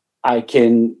 I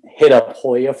can hit up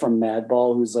Hoya from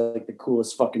Madball, who's like the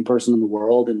coolest fucking person in the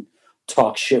world, and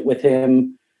talk shit with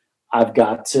him. I've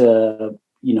got to,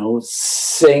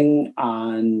 sing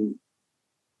on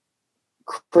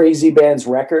crazy bands'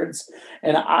 records.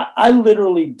 And I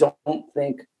literally don't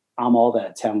think I'm all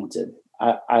that talented.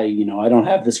 I don't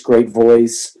have this great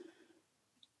voice.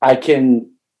 I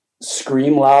can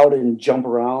scream loud and jump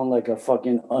around like a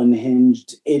fucking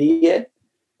unhinged idiot.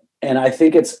 And I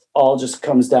think it's all just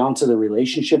comes down to the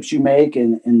relationships you make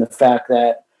and the fact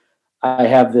that I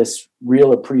have this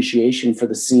real appreciation for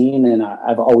the scene, and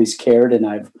I've always cared, and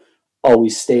I've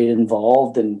always stayed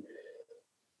involved, and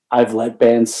I've let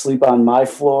bands sleep on my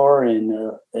floor, and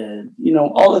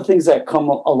all the things that come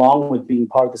along with being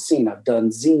part of the scene. I've done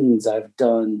zines, I've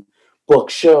done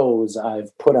book shows,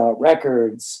 I've put out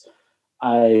records,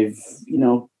 I've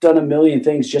done a million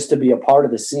things just to be a part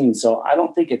of the scene. So I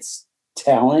don't think it's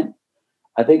talent.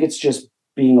 I think it's just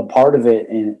being a part of it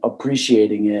and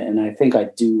appreciating it. And I think I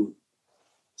do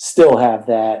still have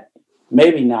that,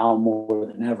 maybe now more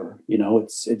than ever.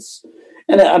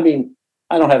 And I mean,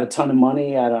 I don't have a ton of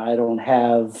money. I don't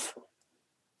have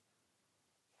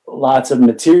lots of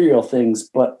material things,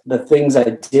 but the things I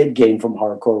did gain from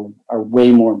hardcore are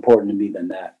way more important to me than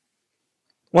that.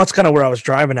 Well, that's kind of where I was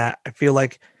driving at. I feel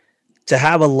like to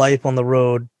have a life on the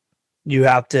road, you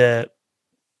have to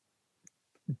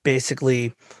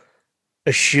basically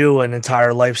eschew an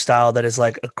entire lifestyle that is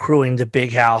like accruing to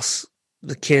big house,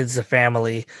 the kids, the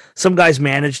family. Some guys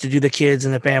manage to do the kids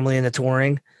and the family and the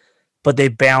touring, but they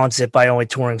balance it by only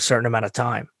touring a certain amount of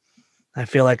time. I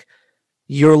feel like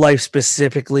your life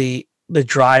specifically, the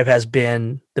drive has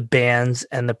been the bands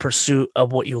and the pursuit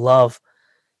of what you love,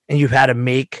 and you've had to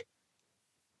make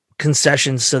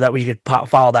concessions so that we could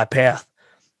follow that path.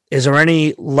 Is there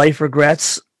any life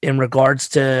regrets in regards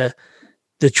to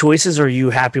the choices, or are you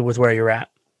happy with where you're at?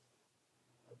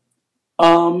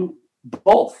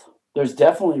 Both. There's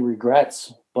definitely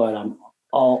regrets, but I'm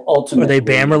ultimately. Are they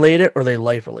band related or are they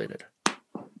life related?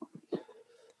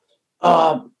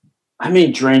 I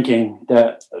mean, drinking.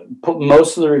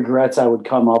 Most of the regrets I would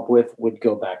come up with would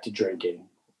go back to drinking.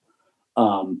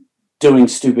 Doing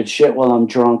stupid shit while I'm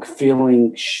drunk,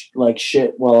 feeling like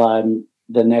shit while I'm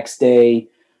the next day,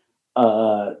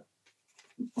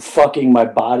 fucking my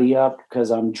body up because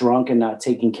I'm drunk and not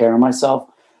taking care of myself.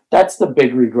 That's the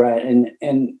big regret.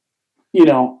 And you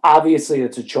know, obviously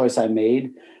it's a choice I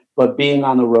made, but being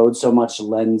on the road so much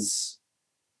lends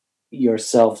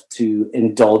yourself to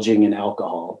indulging in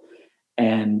alcohol.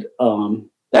 And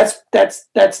that's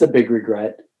the big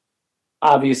regret.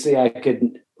 Obviously I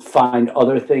could find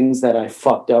other things that I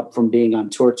fucked up from being on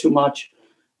tour too much,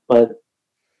 but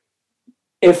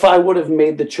if I would have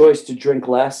made the choice to drink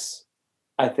less,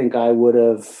 I think I would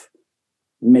have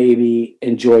maybe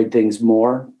enjoyed things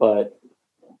more, but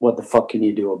what the fuck can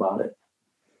you do about it?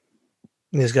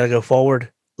 You just got to go forward,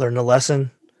 learn the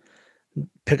lesson,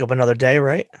 pick up another day,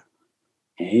 right?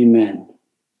 Amen.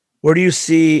 Where do you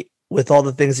see, with all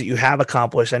the things that you have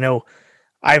accomplished? I know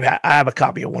I have a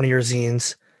copy of one of your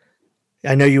zines.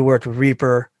 I know you worked with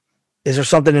Reaper. Is there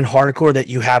something in hardcore that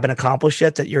you haven't accomplished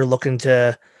yet that you're looking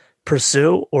to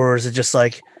pursue, or is it just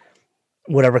like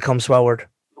whatever comes forward?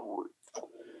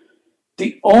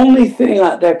 The only thing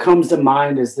that comes to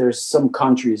mind is there's some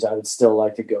countries I would still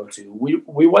like to go to.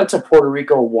 We went to Puerto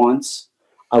Rico once.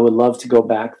 I would love to go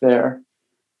back there.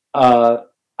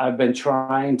 I've been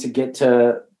trying to get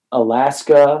to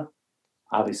Alaska.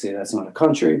 Obviously, that's not a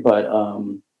country, but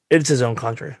it's his own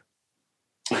country.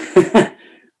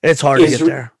 It's hard to get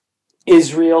there.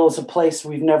 Israel is a place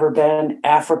we've never been.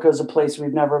 Africa is a place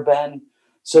we've never been.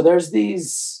 So there's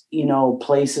these, you know,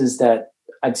 places that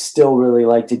I'd still really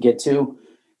like to get to.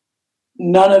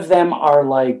 None of them are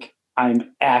like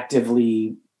I'm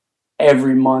actively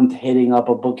every month hitting up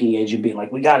a booking agent being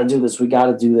like, we got to do this. We got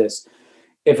to do this.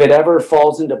 If it ever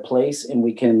falls into place and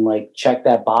we can like check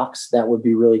that box, that would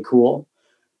be really cool.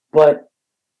 But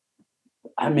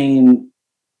I mean,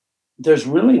 there's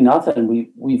really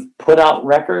nothing. We've put out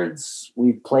records.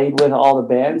 We've played with all the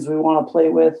bands we want to play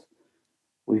with.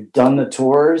 We've done the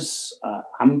tours.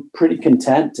 I'm pretty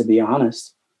content, to be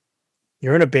honest.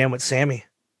 You're in a band with Sammy.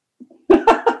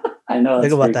 I know.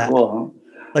 Think about that. Cool,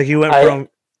 huh? Like you went from,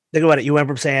 think about it. You went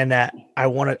from saying that I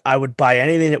would buy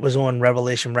anything that was on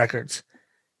Revelation Records.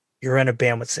 You're in a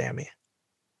band with Sammy.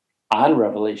 On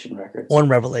Revelation Records. On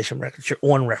Revelation Records. You're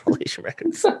on Revelation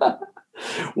Records.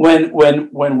 When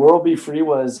World Be Free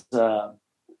was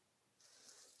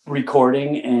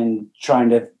recording and trying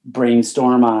to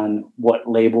brainstorm on what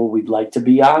label we'd like to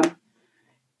be on,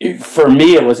 for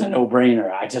me it was a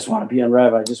no-brainer. I just want to be on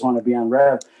Rev. I just want to be on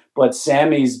Rev. But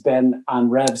Sammy's been on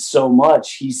Rev so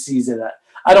much, he sees it.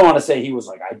 I don't want to say he was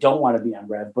like, I don't want to be on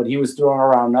Rev, but he was throwing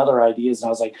around other ideas. And I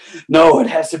was like, no, it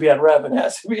has to be on Rev. It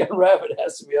has to be on Rev. It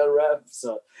has to be on Rev.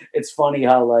 So it's funny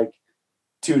how like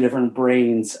two different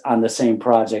brains on the same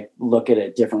project look at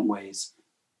it different ways.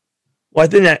 Well, I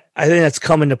think that's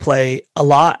come into play a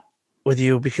lot with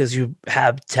you because you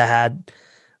have had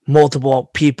multiple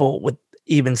people with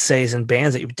even says in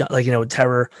bands that you've done, like, you know, with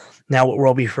Terror, now with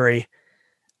World Be Free.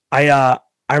 I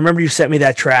remember you sent me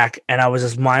that track and I was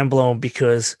just mind blown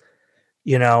because,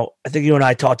 you know, I think you and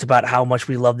I talked about how much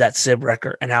we loved that Sib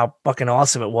record and how fucking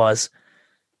awesome it was.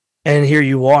 And here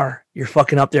you are, you're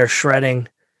fucking up there shredding,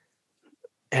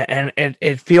 and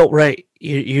it felt right.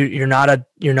 You're not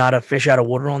a fish out of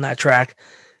water on that track,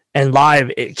 and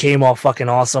live it came off fucking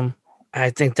awesome. And I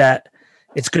think that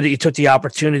it's good that you took the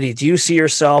opportunity. Do you see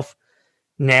yourself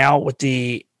now with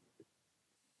the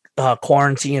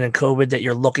quarantine and COVID that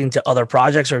you're looking to other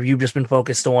projects, or have you just been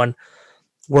focused on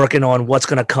working on what's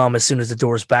going to come as soon as the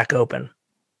door's back open?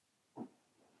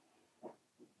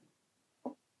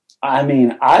 I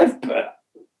mean,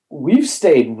 we've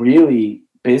stayed really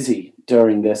busy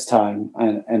during this time.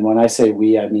 And when I say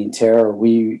we, I mean Terror.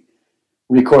 We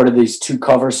recorded these 2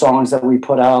 cover songs that we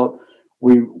put out.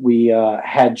 We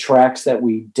had tracks that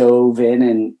we dove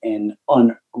in and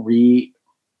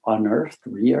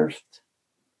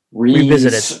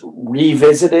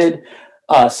revisited.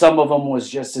 Some of them was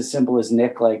just as simple as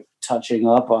Nick like touching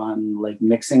up on like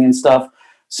mixing and stuff.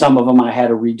 Some of them I had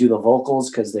to redo the vocals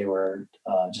because they were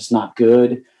just not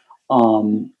good.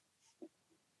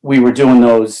 we were doing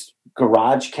those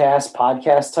garage cast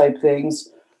podcast type things.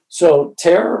 So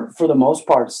Terror, for the most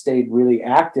part, stayed really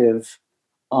active.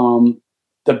 The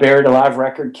Buried Alive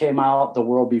record came out. The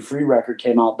World Be Free record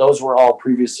came out. Those were all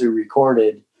previously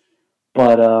recorded.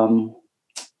 But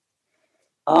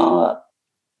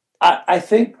I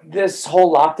think this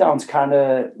whole lockdown's kind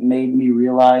of made me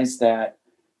realize that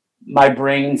my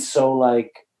brain's so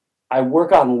like, I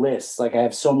work on lists. Like I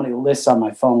have so many lists on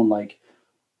my phone, like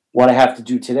what I have to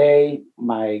do today,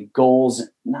 my goals,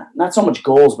 not so much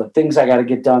goals, but things I got to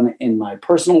get done in my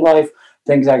personal life,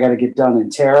 things I got to get done in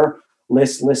Terror,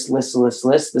 list.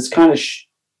 This kind of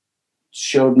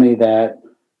showed me that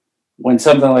when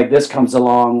something like this comes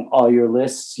along, all your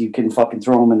lists, you can fucking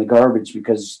throw them in the garbage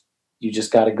because you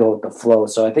just got to go with the flow.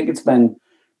 So I think it's been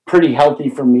pretty healthy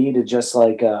for me to just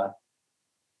like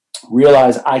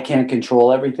realize I can't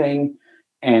control everything.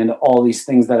 And all these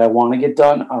things that I want to get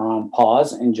done are on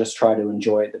pause and just try to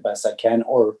enjoy it the best I can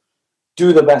or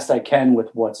do the best I can with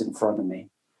what's in front of me.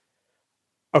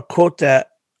 A quote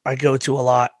that I go to a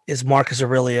lot is Marcus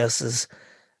Aurelius is,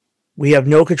 we have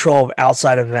no control of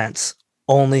outside events,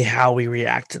 only how we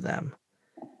react to them.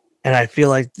 And I feel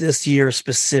like this year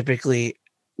specifically,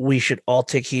 we should all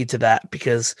take heed to that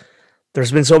because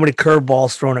there's been so many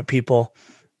curveballs thrown at people.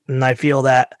 And I feel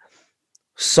that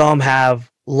some have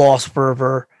lost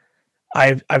fervor.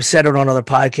 I've said it on other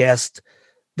podcasts.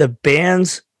 The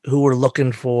bands who were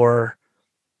looking for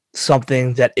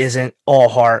something that isn't all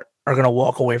heart are going to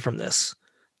walk away from this.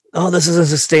 Oh, this isn't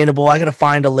sustainable. I got to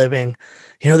find a living.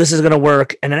 This is going to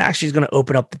work. And it actually is going to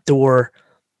open up the door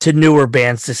to newer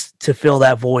bands to fill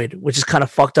that void, which is kind of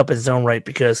fucked up in its own right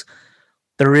because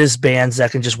there is bands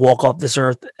that can just walk off this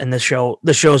earth and the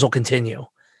shows will continue.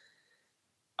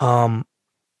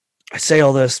 I say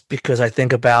all this because I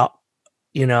think about,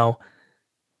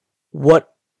 what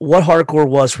hardcore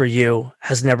was for you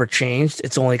has never changed.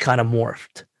 It's only kind of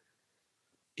morphed.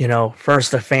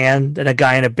 First a fan, then a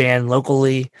guy in a band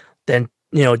locally, then,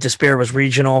 Despair was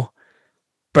regional,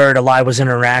 Buried Alive was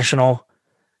international.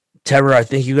 Terror, I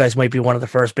think you guys might be one of the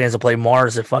first bands to play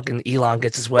Mars if fucking Elon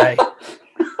gets his way.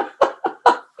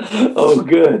 Oh,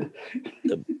 good.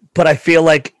 But I feel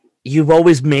like you've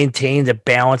always maintained a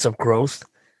balance of growth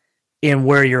in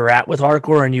where you're at with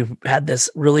hardcore, and you've had this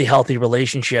really healthy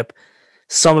relationship.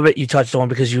 Some of it you touched on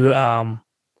because you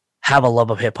have a love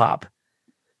of hip hop.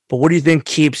 But what do you think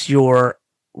keeps what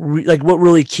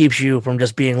really keeps you from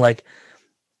just being like,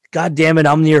 God damn it,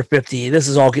 I'm near 50. This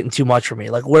is all getting too much for me.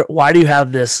 Like, why do you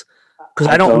have this? Because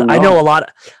I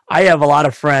have a lot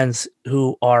of friends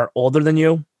who are older than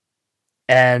you,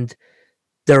 and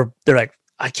they're like,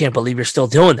 I can't believe you're still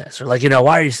doing this. Or like,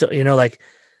 why are you still, like,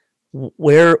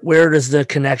 where does the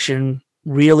connection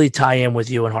really tie in with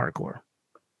you and hardcore?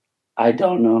 I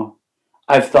don't know.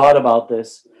 I've thought about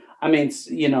this. I mean,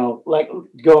 like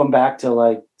going back to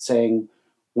like saying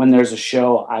when there's a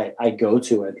show, I go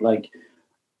to it. Like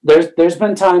there's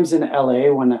been times in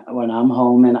LA when I'm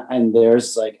home and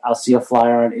there's like, I'll see a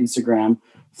flyer on Instagram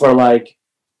for like,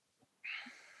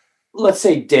 let's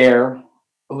say Dare,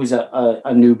 who's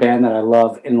a new band that I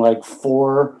love, and like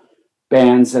 4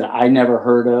 bands that I never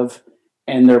heard of,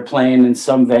 and they're playing in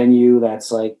some venue that's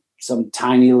like some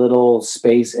tiny little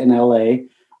space in LA.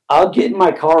 I'll get in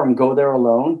my car and go there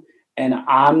alone, and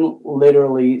I'm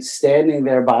literally standing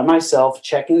there by myself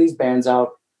checking these bands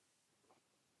out,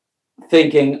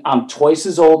 thinking I'm twice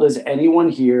as old as anyone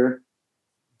here.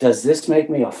 Does this make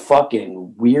me a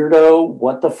fucking weirdo?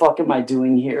 What the fuck am I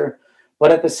doing here?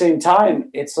 But at the same time,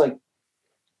 it's like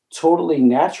totally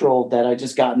natural that I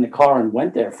just got in the car and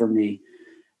went there for me.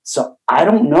 So I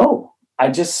don't know. I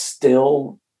just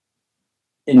still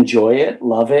enjoy it,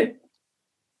 love it,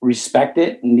 respect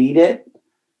it, need it,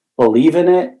 believe in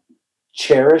it,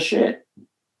 cherish it.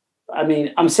 I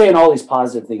mean, I'm saying all these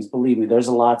positive things. Believe me, there's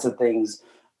lots of things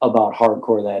about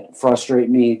hardcore that frustrate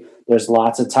me. There's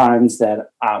lots of times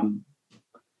that I'm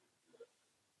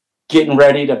getting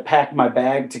ready to pack my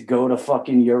bag to go to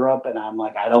fucking Europe, and I'm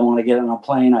like, I don't want to get on a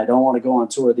plane. I don't want to go on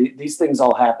tour. These things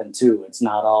all happen too. It's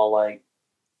not all like,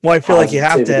 well, I feel like you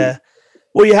have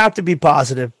to be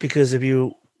positive, because if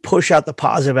you push out the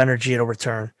positive energy, it'll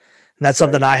return. And that's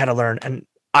something I had to learn. And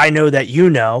I know that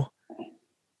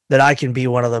that I can be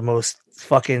one of the most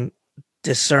fucking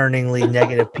discerningly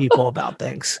negative people about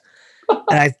things.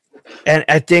 And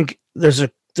I think there's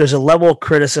a level of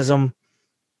criticism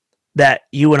that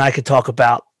you and I could talk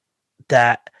about,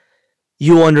 that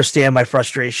you understand my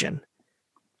frustration.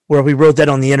 Where we wrote that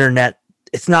on the internet,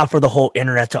 it's not for the whole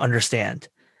internet to understand.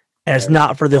 And it's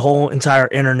not for the whole entire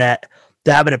internet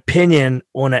to have an opinion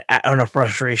on a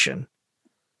frustration.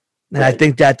 And I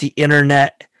think that the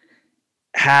internet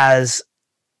has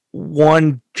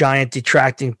one giant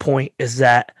detracting point is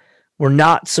that we're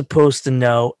not supposed to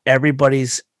know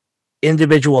everybody's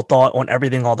individual thought on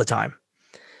everything all the time.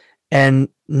 And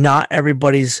not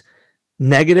everybody's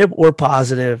negative or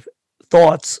positive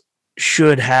thoughts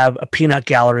should have a peanut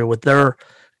gallery with their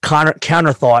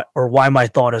counter thought or why my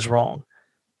thought is wrong.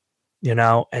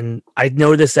 And I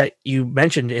noticed that you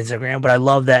mentioned Instagram, but I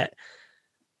love that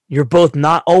you're both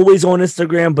not always on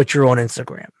Instagram, but you're on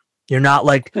Instagram. You're not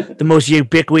like the most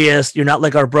ubiquitous. You're not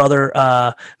like our brother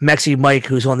Mexi Mike,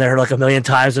 who's on there like 1 million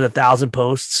times with 1,000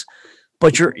 posts.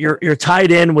 But you're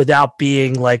tied in without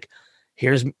being like,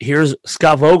 here's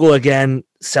Scott Vogel again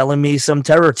selling me some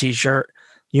terror T-shirt.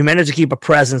 You manage to keep a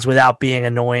presence without being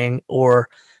annoying or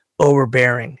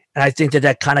overbearing, and I think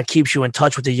that kind of keeps you in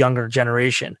touch with the younger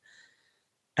generation.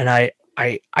 And I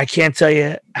can't tell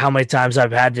you how many times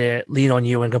I've had to lean on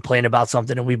you and complain about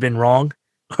something and we've been wrong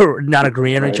or not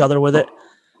agreeing on each other with it.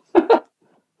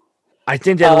 I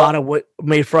think that a lot of what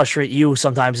may frustrate you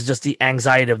sometimes is just the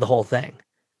anxiety of the whole thing.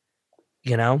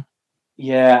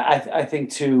 Yeah, I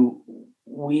think too,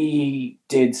 we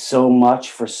did so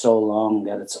much for so long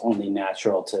that it's only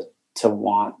natural to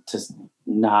want to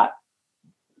not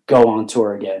go on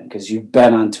tour again because you've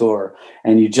been on tour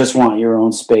and you just want your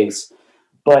own space.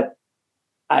 But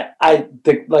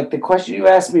the question you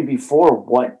asked me before,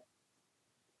 what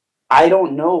I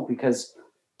don't know, because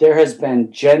there has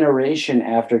been generation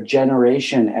after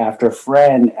generation after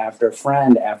friend after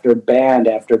friend after band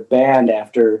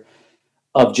after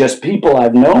of just people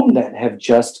I've known that have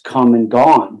just come and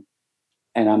gone,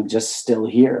 and I'm just still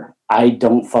here. I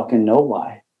don't fucking know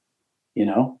why,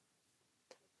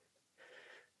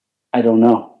 I don't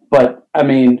know. But I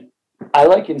mean, I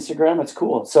like Instagram. It's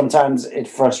cool. Sometimes it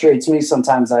frustrates me.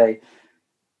 Sometimes I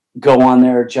go on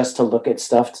there just to look at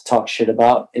stuff to talk shit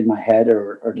about in my head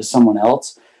or to someone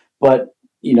else. But,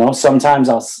 sometimes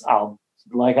I'll,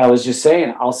 like I was just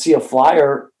saying, I'll see a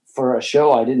flyer for a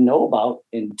show I didn't know about,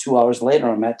 and 2 hours later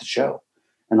I'm at the show.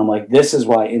 And I'm like, this is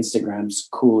why Instagram's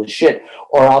cool as shit.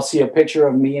 Or I'll see a picture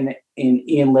of me and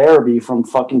Ian Larrabee from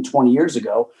fucking 20 years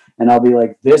ago, and I'll be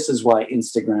like, this is why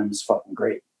Instagram is fucking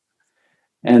great.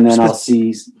 And then I'll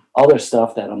see other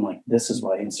stuff that I'm like, this is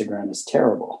why Instagram is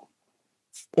terrible.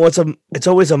 Well, it's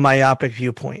always a myopic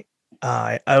viewpoint.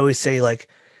 I always say, like,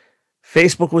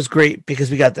 Facebook was great because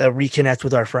we got to reconnect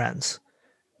with our friends.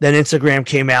 Then Instagram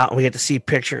came out and we get to see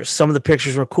pictures. Some of the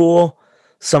pictures were cool.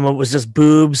 Some of it was just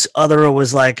boobs. Other it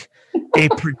was like a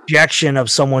projection of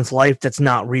someone's life that's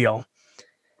not real.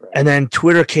 Right. And then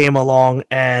Twitter came along,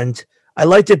 and I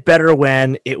liked it better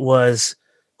when it was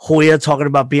Hoya talking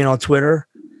about being on Twitter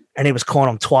and he was calling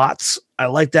them twats. I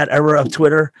like that era of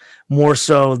Twitter more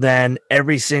so than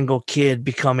every single kid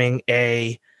becoming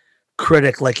a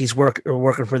critic, like he's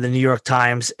working for the New York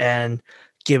Times and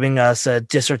giving us a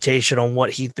dissertation on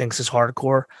what he thinks is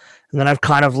hardcore. And then I've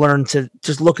kind of learned to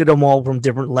just look at them all from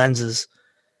different lenses.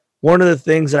 One of the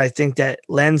things that I think that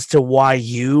lends to why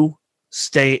you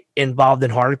stay involved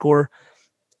in hardcore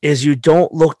is you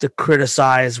don't look to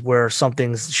criticize where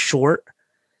something's short.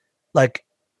 Like,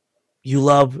 you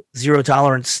love Zero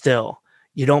Tolerance still.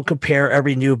 You don't compare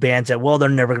every new band to, well, they're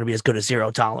never going to be as good as Zero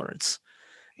Tolerance,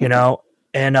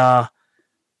 And a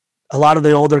lot of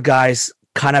the older guys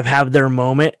kind of have their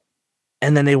moment,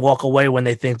 and then they walk away when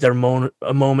they think their moment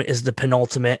is the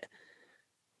penultimate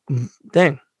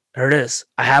thing. There it is.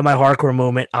 I have my hardcore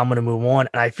moment. I'm going to move on.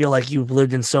 And I feel like you've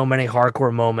lived in so many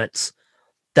hardcore moments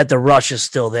that the rush is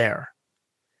still there.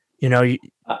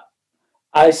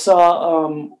 I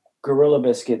saw Gorilla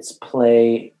Biscuits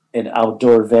play an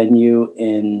outdoor venue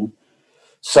in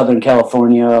Southern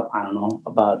California, I don't know,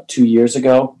 about 2 years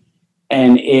ago.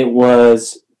 And it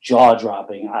was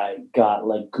jaw-dropping. I got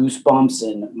like goosebumps,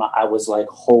 and I was like,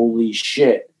 holy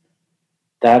shit.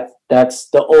 That's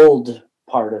the old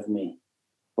part of me.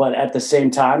 But at the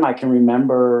same time, I can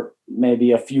remember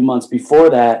maybe a few months before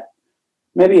that,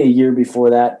 maybe a year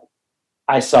before that,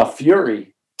 I saw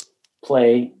Fury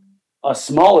play a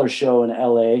smaller show in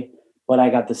LA, but I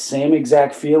got the same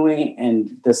exact feeling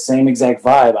and the same exact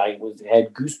vibe. I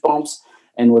had goosebumps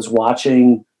and was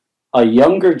watching a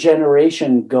younger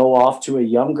generation go off to a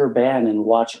younger band and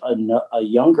watch a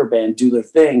younger band do their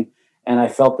thing. And I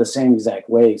felt the same exact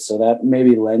way. So that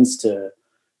maybe lends to,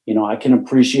 I can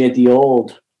appreciate the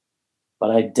old, but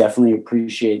I definitely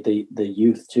appreciate the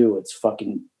youth too.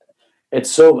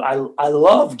 I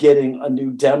love getting a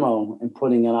new demo and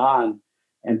putting it on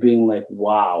and being like,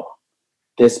 wow,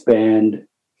 this band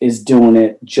is doing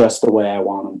it just the way I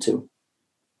want them to.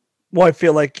 Well, I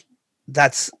feel like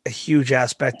that's a huge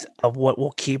aspect of what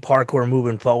will keep hardcore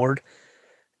moving forward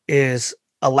is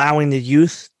allowing the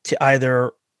youth to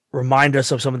either remind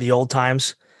us of some of the old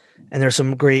times, and there's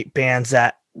some great bands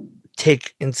that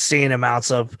take insane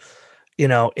amounts of,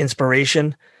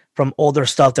 inspiration from older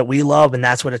stuff that we love, and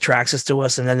that's what attracts us to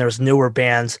us. And then there's newer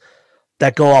bands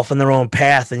that go off on their own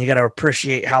path, and you got to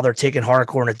appreciate how they're taking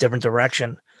hardcore in a different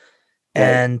direction. Right.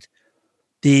 And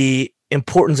the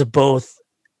importance of both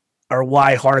are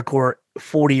why hardcore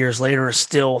 40 years later is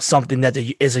still something that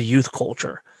is a youth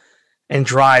culture and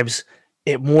drives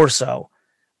it more so.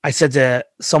 I said to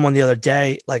someone the other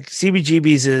day, like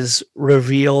CBGB's is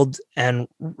revealed and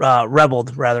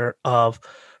rebelled rather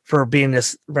for being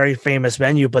this very famous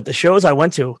venue, but the shows I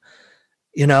went to,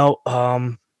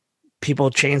 people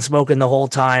chain smoking the whole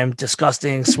time,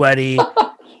 disgusting, sweaty,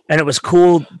 and it was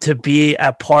cool to be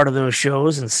a part of those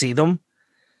shows and see them.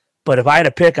 But if I had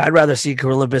to pick, I'd rather see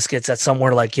Gorilla Biscuits at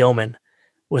somewhere like Gilman,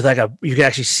 with you can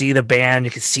actually see the band,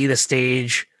 you can see the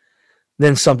stage,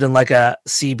 than something like a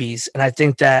CB's. And I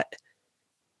think that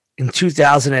in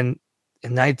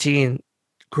 2019,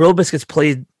 Gorilla Biscuits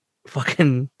played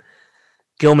fucking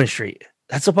Gilman Street.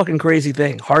 That's a fucking crazy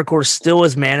thing. Hardcore still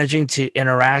is managing to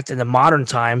interact in the modern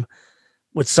time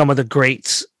with some of the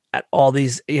greats at all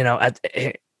these,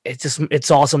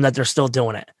 it's awesome that they're still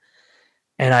doing it.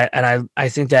 And I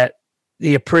think that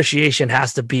the appreciation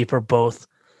has to be for both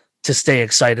to stay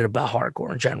excited about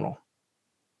hardcore in general.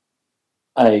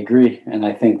 I agree. And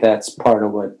I think that's part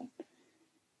of what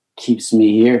keeps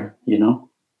me here,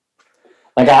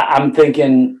 Like I'm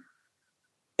thinking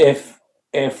if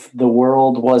the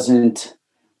world wasn't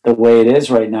the way it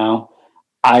is right now,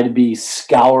 I'd be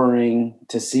scouring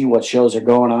to see what shows are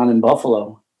going on in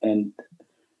Buffalo. And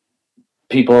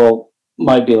people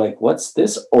might be like, what's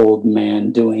this old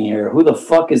man doing here? Who the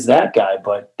fuck is that guy?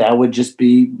 But that would just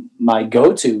be my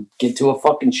go-to. Get to a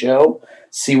fucking show,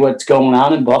 see what's going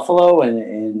on in Buffalo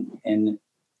and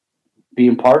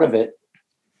being part of it.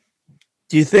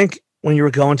 Do you think when you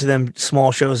were going to them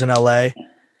small shows in LA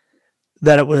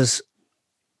that it was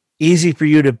easy for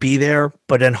you to be there,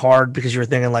 but then hard because you were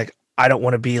thinking like, I don't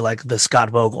want to be like the Scott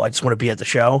Vogel. I just want to be at the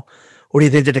show. Or do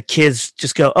you think that the kids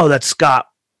just go, oh, that's Scott.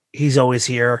 He's always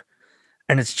here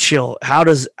and it's chill. How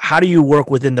do you work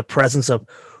within the presence of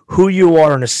who you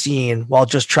are in a scene while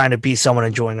just trying to be someone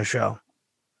enjoying a show?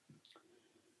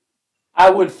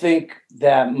 I would think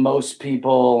that most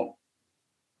people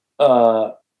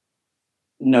know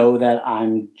that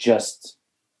I'm just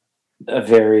a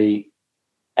very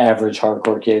average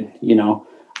hardcore kid.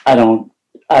 I don't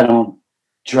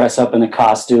dress up in a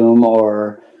costume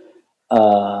or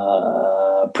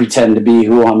pretend to be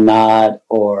who I'm not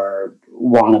or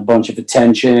want a bunch of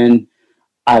attention.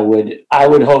 I would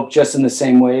hope just in the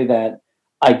same way that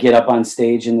I get up on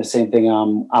stage in the same thing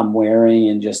I'm wearing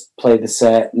and just play the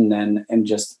set and then am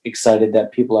just excited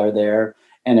that people are there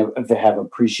and if they have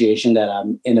appreciation that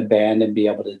I'm in a band and be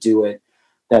able to do it,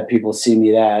 that people see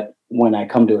me that when I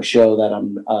come to a show that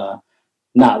I'm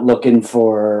not looking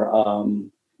for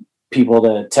people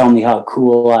to tell me how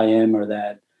cool I am or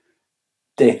that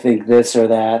they think this or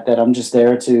that I'm just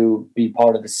there to be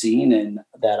part of the scene and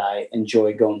that I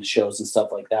enjoy going to shows and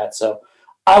stuff like that. So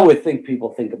I would think people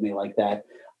think of me like that.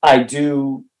 I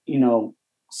do,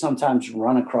 sometimes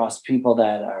run across people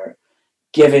that are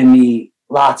giving me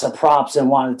lots of props and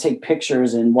want to take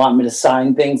pictures and want me to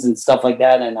sign things and stuff like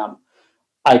that. And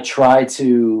I try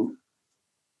to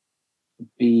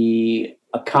be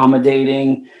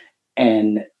accommodating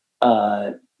and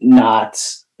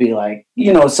not be like,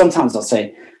 sometimes I'll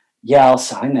say, yeah, I'll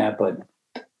sign that, but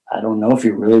I don't know if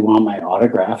you really want my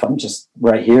autograph. I'm just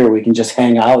right here. We can just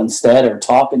hang out instead or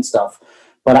talk and stuff.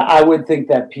 But I would think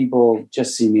that people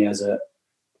just see me as a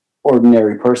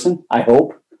ordinary person, I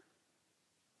hope.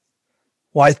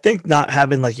 Well, I think not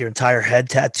having like your entire head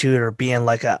tattooed or being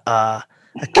like a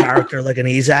character like an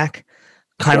Ezak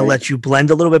kind of lets you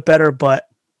blend a little bit better. But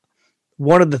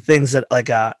one of the things that like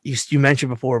you mentioned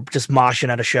before, just moshing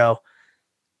at a show,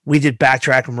 we did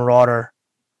Backtrack and Marauder,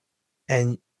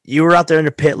 and you were out there in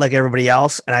the pit like everybody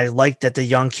else. And I liked that the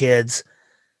young kids,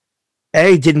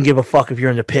 A, didn't give a fuck if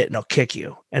you're in the pit and they'll kick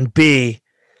you. And B,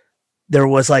 there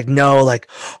was like, no, like,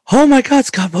 oh my God,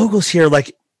 Scott Vogel's here.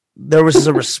 Like there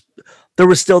was there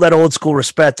was still that old school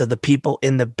respect that the people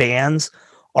in the bands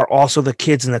are also the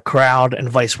kids in the crowd and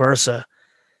vice versa.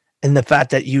 And the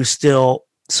fact that you still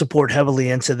support heavily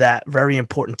into that very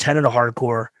important tenet of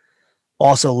hardcore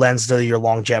also lends to your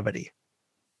longevity.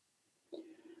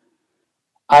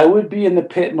 I would be in the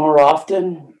pit more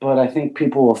often, but I think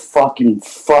people will fucking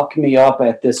fuck me up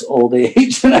at this old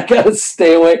age, and I gotta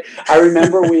stay away. I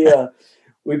remember we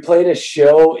played a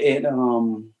show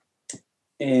in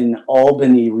in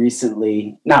Albany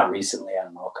recently, not recently, I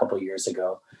don't know, a couple of years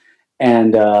ago.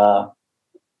 And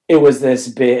it was this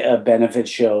big benefit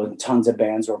show, and tons of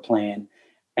bands were playing.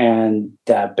 And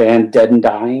that band Dead and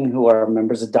Dying, who are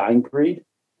members of Dying Breed,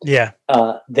 Yeah.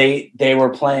 They were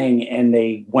playing and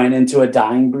they went into a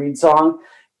Dying Breed song,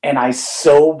 and I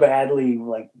so badly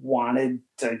like wanted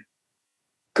to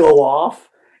go off.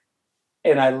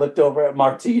 And I looked over at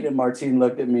Martine, and Martine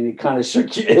looked at me and he kind of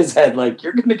shook his head like,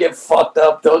 "You're gonna get fucked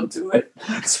up, don't do it."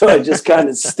 So I just kind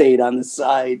of stayed on the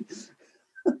side.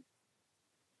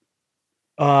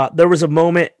 There was a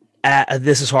moment at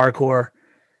This Is Hardcore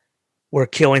where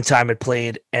Killing Time had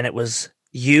played, and it was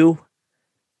you,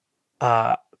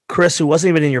 Chris, who wasn't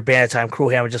even in your band at the time.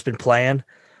 Crewham had just been playing.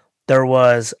 There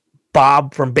was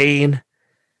Bob from Bane.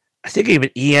 I think even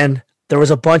Ian. There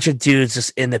was a bunch of dudes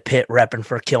just in the pit repping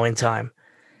for Killing Time.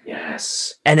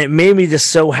 Yes. And it made me just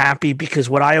so happy because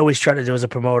what I always try to do as a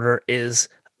promoter is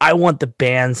I want the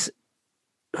bands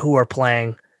who are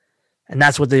playing, and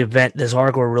that's what the event This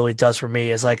Hardcore really does for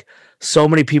me, is like so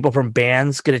many people from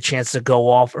bands get a chance to go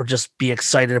off or just be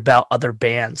excited about other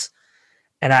bands.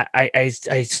 And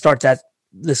I start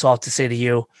this off to say to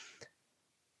you,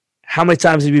 how many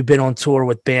times have you been on tour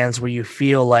with bands where you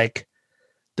feel like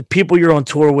the people you're on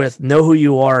tour with know who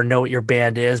you are, know what your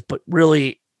band is, but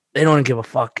really they don't give a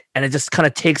fuck. And it just kind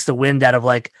of takes the wind out of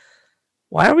like,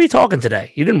 why are we talking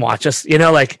today? You didn't watch us,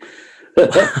 like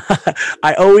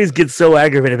I always get so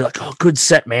aggravated, be like, "Oh, good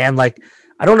set, man." Like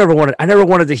I never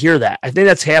wanted to hear that. I think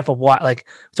that's half of why, like,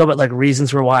 talk about like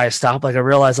reasons for why I stopped. Like I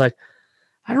realized like,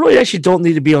 I really actually don't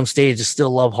need to be on stage to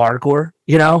still love hardcore,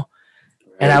 Right.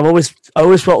 And I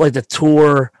always felt like the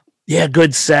tour,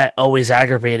 good set, always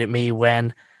aggravated me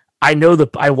when I know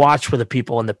I watch for the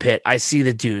people in the pit. I see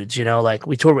the dudes, like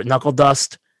we toured with Knuckle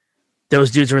Dust.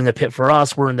 Those dudes are in the pit for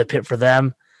us. We're in the pit for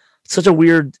them. It's such a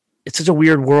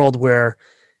weird world where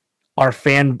our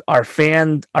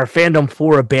fandom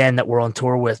for a band that we're on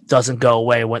tour with doesn't go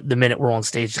away the minute we're on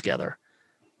stage together.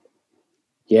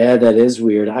 Yeah, that is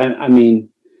weird. I mean,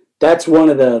 that's one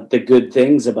of the good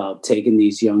things about taking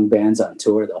these young bands on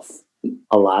tour.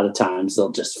 A lot of times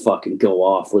they'll just fucking go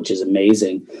off, which is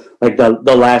amazing. Like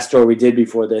the last tour we did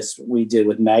before this, we did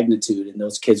with Magnitude, and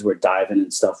those kids were diving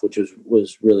and stuff, which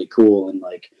was really cool. And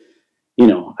like,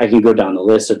 I can go down the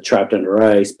list of Trapped Under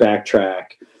Ice,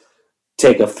 Backtrack,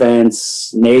 Take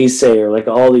Offense, Naysayer, like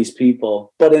all these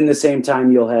people. But in the same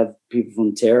time, you'll have people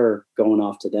from Terror going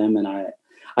off to them. And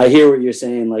I hear what you're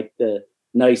saying. Like the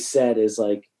nice set is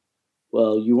like,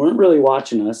 well, you weren't really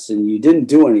watching us and you didn't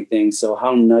do anything. So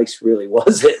how nice really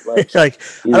was it? Like,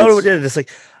 I don't know what it is. It's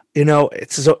like,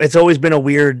 it's always been a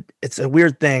weird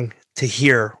thing to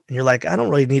hear. And you're like, I don't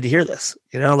really need to hear this,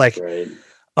 right.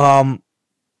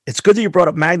 It's good that you brought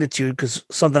up Magnitude, because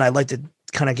something I'd like to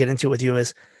kind of get into with you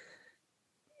is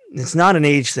it's not an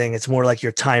age thing. It's more like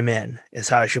your time in is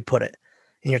how I should put it.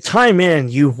 In your time in,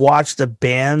 you've watched the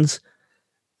bands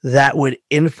that would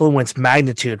influence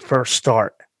Magnitude first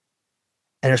start.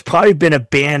 And there's probably been a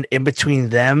band in between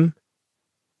them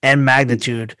and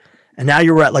Magnitude. And now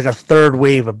you're at like a third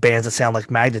wave of bands that sound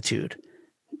like Magnitude.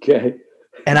 Okay.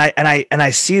 And I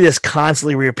see this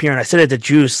constantly reappearing. I said it to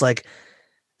Juice, like,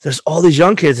 there's all these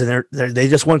young kids and they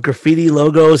just want graffiti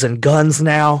logos and guns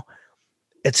now.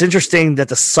 It's interesting that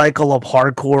the cycle of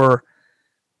hardcore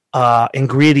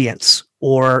ingredients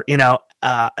or,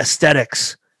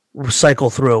 aesthetics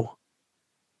cycle through.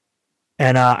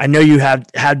 And I know you had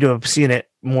to have seen it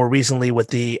more recently with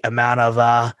the amount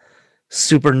of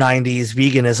super 90s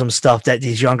veganism stuff that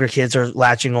these younger kids are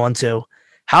latching onto.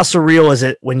 How surreal is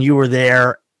it when you were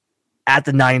there at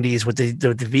the 90s with the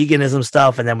veganism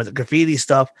stuff and then with the graffiti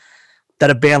stuff,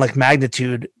 that a band like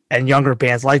Magnitude and younger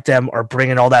bands like them are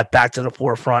bringing all that back to the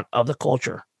forefront of the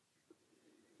culture?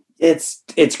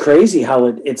 It's crazy how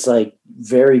it's like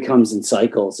very comes in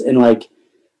cycles. And like,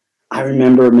 I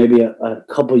remember maybe a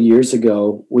couple years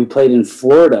ago, we played in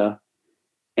Florida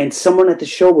and someone at the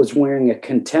show was wearing a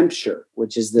Contempt shirt,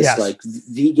 which is this like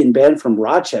vegan band from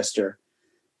Rochester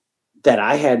that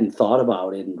I hadn't thought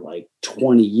about in like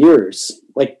 20 years.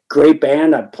 Like, great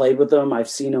band. I've played with them. I've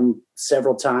seen them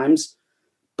several times,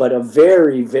 but a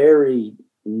very, very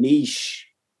niche,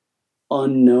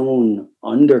 unknown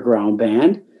underground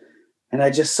band. And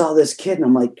I just saw this kid and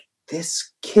I'm like,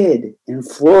 this kid in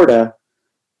Florida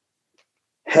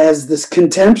has this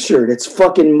Contempt shirt. It's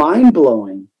fucking mind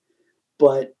blowing.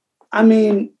 But I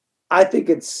mean, I think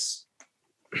it's,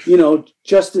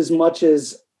 just as much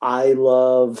as I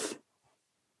love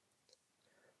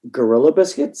Gorilla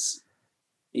Biscuits,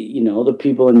 the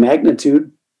people in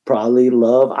Magnitude probably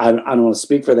love, I don't want to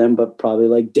speak for them, but probably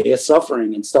like Day of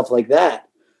Suffering and stuff like that.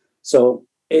 So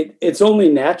it's only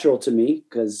natural to me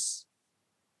because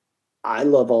I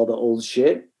love all the old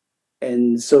shit,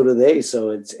 and so do they. So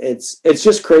it's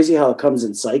just crazy how it comes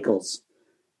in cycles.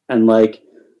 And like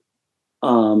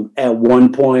at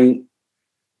one point,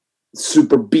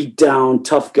 super beat down,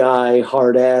 tough guy,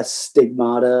 hard ass,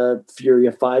 Stigmata,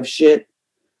 Furia 5 shit.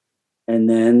 And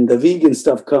then the vegan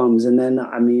stuff comes. And then,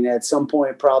 I mean, at some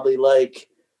point, probably like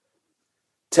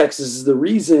Texas is the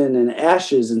Reason and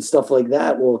Ashes and stuff like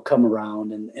that will come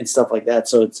around and stuff like that.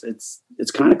 So it's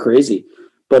kind of crazy,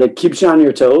 but it keeps you on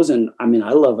your toes. And I mean,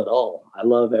 I love it all. I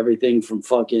love everything from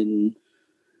fucking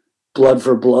Blood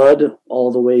for Blood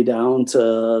all the way down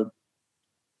to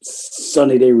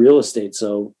Sunny Day Real Estate.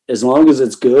 So as long as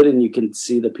it's good and you can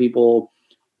see the people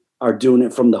are doing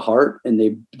it from the heart and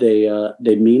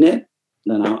they mean it,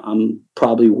 then I'm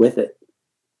probably with it.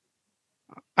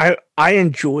 I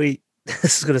enjoy,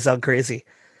 this is going to sound crazy.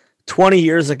 20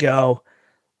 years ago,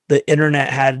 the internet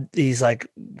had these like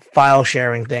file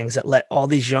sharing things that let all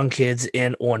these young kids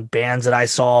in on bands that I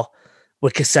saw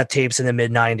with cassette tapes in the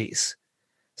mid 90s.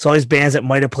 So all these bands that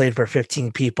might have played for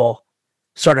 15 people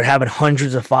started having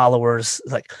hundreds of followers.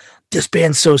 Like, this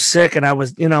band's so sick. And I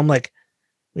was, I'm like,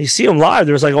 when you see them live,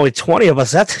 there was like only 20 of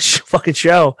us at the fucking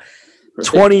show.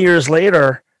 20 years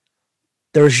later,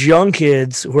 there's young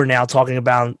kids who are now talking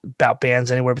about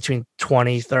bands anywhere between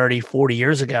 20, 30, 40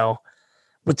 years ago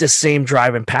with this same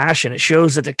drive and passion. It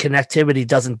shows that the connectivity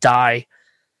doesn't die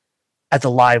at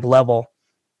the live level.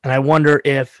 And I wonder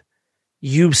if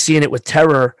you've seen it with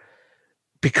Terror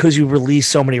because you release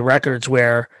so many records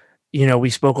where, we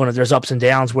spoke on it, there's ups and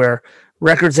downs where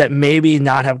records that maybe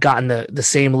not have gotten the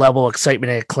same level of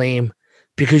excitement and acclaim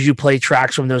because you play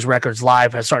tracks from those records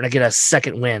live are starting to get a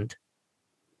second wind.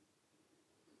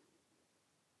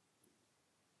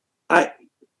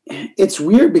 It's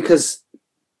weird because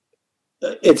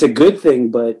it's a good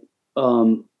thing, but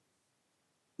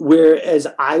whereas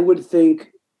I would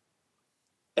think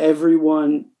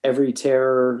every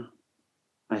Terror,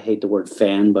 I hate the word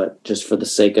fan, but just for the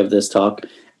sake of this talk,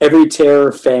 every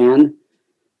Terror fan,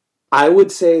 I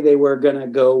would say they were going to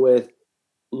go with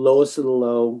Lowest of the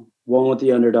Low, One with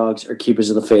the Underdogs, or Keepers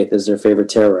of the Faith as their favorite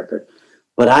Terror record.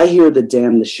 But I hear The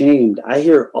Damned, the Shamed. I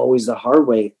hear Always the Hard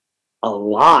Way a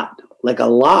lot.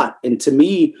 And to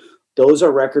me, those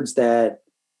are records that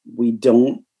we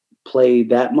don't play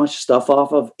that much stuff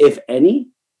off of, if any.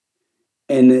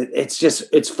 And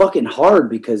it's fucking hard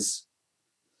because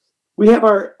we have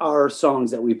our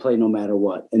songs that we play no matter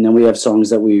what. And then we have songs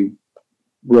that we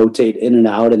rotate in and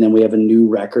out. And then we have a new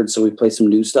record. So we play some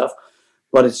new stuff.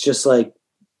 But it's just like,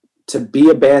 to be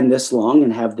a band this long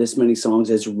and have this many songs,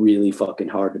 it's really fucking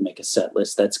hard to make a set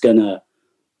list that's going to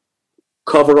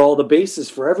cover all the bases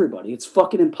for everybody. It's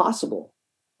fucking impossible.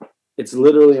 It's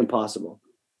literally impossible.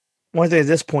 One thing at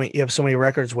this point, you have so many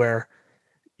records where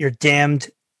you're damned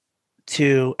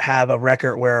to have a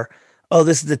record where, oh,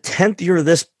 this is the 10th year of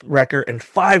this record and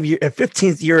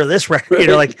 15th year of this record.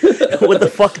 You're like, what the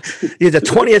fuck? You're the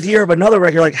 20th year of another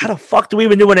record. You're like, how the fuck do we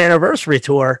even do an anniversary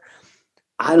tour?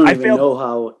 I don't even know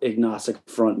how Agnostic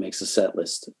Front makes a set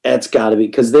list. That's got to be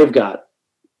because they've got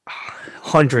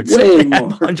hundreds, way more.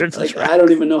 Hundreds. Like, I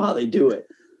don't even know how they do it.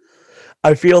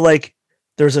 I feel like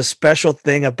there's a special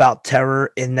thing about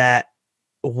Terror in that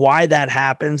why that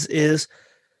happens is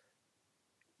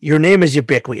your name is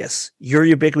ubiquitous. You're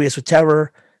ubiquitous with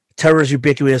Terror. Terror is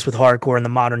ubiquitous with hardcore in the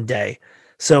modern day.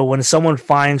 So when someone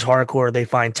finds hardcore, they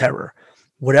find Terror.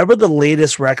 Whatever the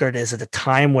latest record is at the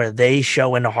time where they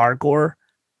show into hardcore,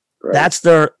 right, that's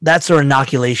their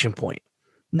inoculation point.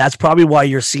 And that's probably why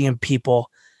you're seeing people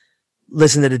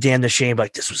listen to The Damned, the Shamed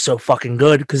like, this was so fucking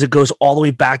good, because it goes all the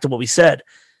way back to what we said.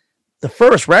 The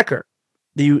first record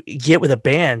that you get with a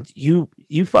band, you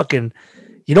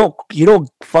don't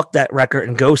fuck that record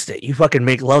and ghost it. You fucking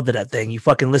make love to that thing. You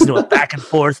fucking listen to it back and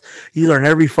forth. You learn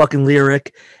every fucking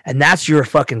lyric, and that's your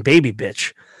fucking baby,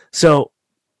 bitch. So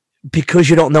because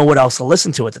you don't know what else to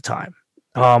listen to at the time.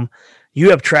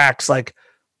 You have tracks like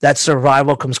that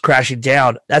Survival Comes Crashing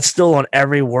Down. That's still on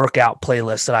every workout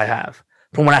playlist that I have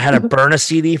from when I had to burn a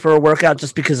CD for a workout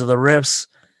just because of the riffs.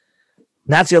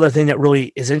 And that's the other thing that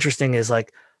really is interesting is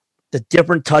like the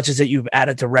different touches that you've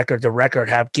added to record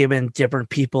have given different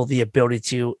people the ability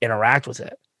to interact with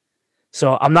it.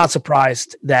 So I'm not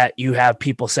surprised that you have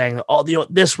people saying, oh,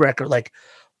 this record, like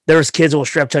there's kids who will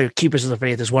straight up tell you Keepers of the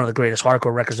Faith is one of the greatest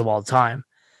hardcore records of all time.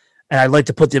 And I'd like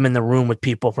to put them in the room with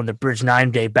people from the Bridge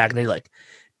 9 day back, and they're like,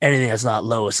 anything that's not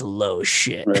Lowest is low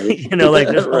shit. Right. Like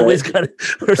there's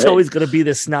always gonna be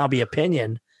this snobby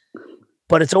opinion,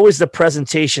 but it's always the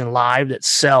presentation live that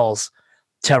sells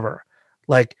Terror.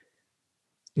 Like,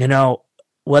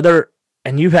 whether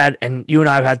and you and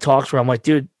I have had talks where I'm like,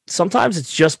 dude, sometimes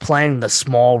it's just playing the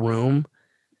small room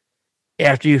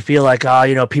after you feel like,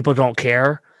 people don't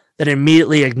care, that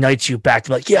immediately ignites you back to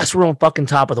be like, yes, we're on fucking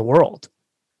top of the world,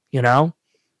 And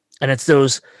it's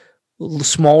those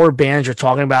smaller bands you're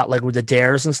talking about, like with the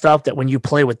Dares and stuff, that when you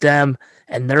play with them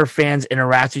and their fans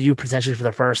interact with you potentially for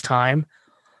the first time,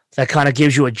 that kind of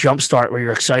gives you a jump start where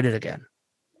you're excited again.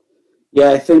 Yeah,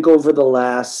 I think over the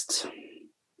last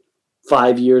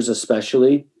 5 years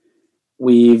especially,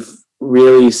 we've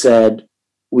really said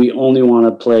we only want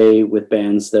to play with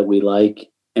bands that we like,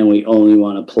 and we only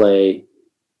want to play,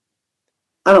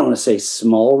 I don't want to say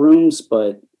small rooms,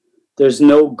 but there's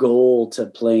no goal to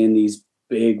play in these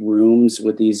big rooms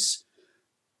with these,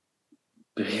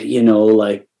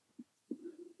 like,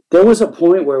 there was a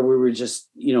point where we were just,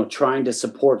 trying to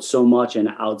support so much and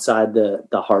outside the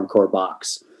hardcore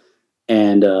box,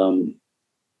 and,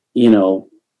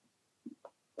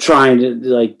 trying to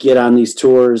like get on these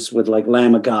tours with like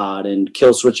Lamb of God and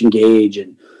Killswitch Engage,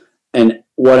 and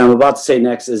what I'm about to say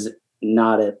next is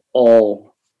not at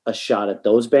all a shot at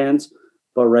those bands,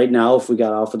 but right now, if we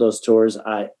got off of those tours,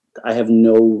 I have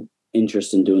no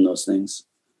interest in doing those things.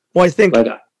 Well, I think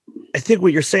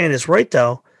what you're saying is right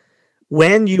though.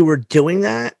 When you were doing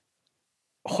that,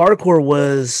 hardcore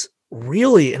was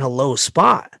really in a low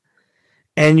spot,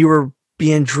 and you were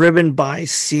being driven by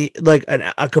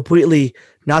a completely,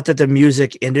 not that the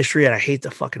music industry, and I hate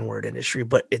the fucking word industry,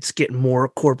 but it's getting more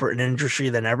corporate and industry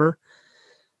than ever.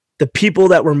 The people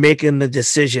that were making the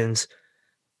decisions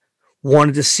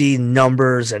wanted to see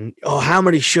numbers and, how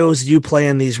many shows did you play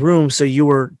in these rooms? So you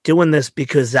were doing this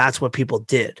because that's what people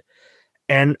did.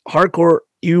 And hardcore,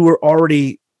 you were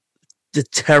already the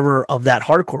terror of that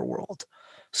hardcore world.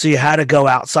 So you had to go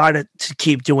outside it to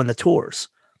keep doing the tours.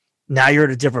 Now you're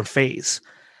at a different phase.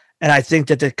 And I think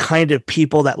that the kind of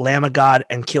people that Lamb of God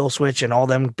and Killswitch and all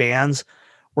them bands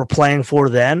were playing for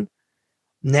then,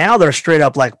 now they're straight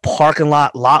up like parking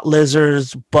lot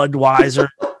lizards, Budweiser.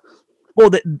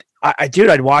 Well,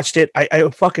 I'd watched it. I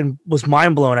fucking was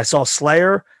mind blown. I saw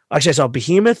Slayer. Actually, I saw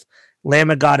Behemoth, Lamb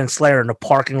of God, and Slayer in the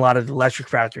parking lot of the Electric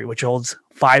Factory, which holds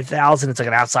 5,000. It's like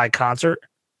an outside concert.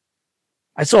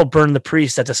 I saw Burn the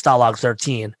Priest at the Stalag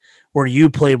 13, where you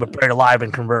played with Buried Alive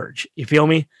and Converge. You feel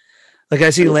me? Like, I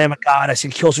see Lamb of God, I see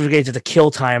Killswitch Engage at the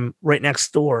Kill Time right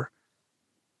next door.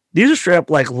 These are straight up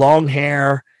like long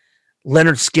hair,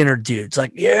 Leonard Skinner dudes.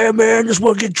 Like, yeah, man, just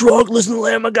want to get drunk, listen to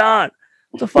Lamb of God.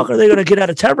 What the fuck are they going to get out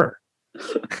of terror?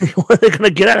 What are they going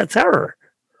to get out of terror?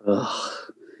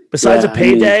 Besides a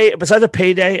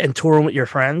payday and touring with your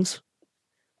friends,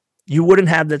 you wouldn't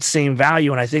have that same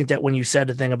value. And I think that when you said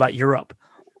the thing about Europe,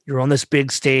 you're on this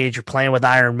big stage, you're playing with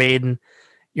Iron Maiden,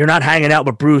 you're not hanging out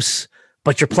with Bruce,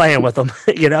 but you're playing with them.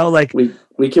 Like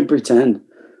we can pretend.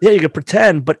 Yeah, you can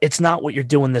pretend, but it's not what you're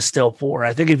doing this still for.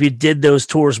 I think if you did those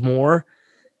tours more,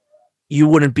 you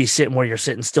wouldn't be sitting where you're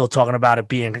sitting still talking about it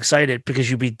being excited, because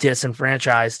you'd be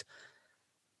disenfranchised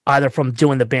either from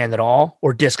doing the band at all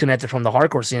or disconnected from the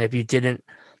hardcore scene if you didn't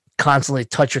constantly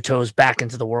touch your toes back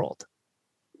into the world.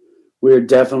 We're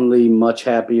definitely much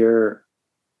happier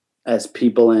as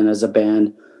people and as a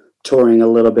band touring a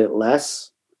little bit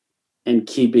less and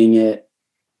keeping it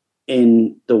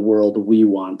in the world we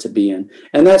want to be in.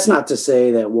 And that's not to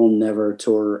say that we'll never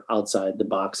tour outside the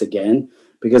box again,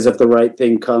 because if the right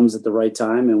thing comes at the right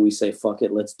time and we say, fuck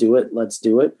it, let's do it.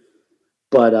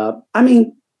 But,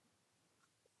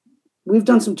 we've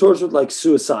done some tours with like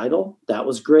Suicidal. That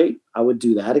was great. I would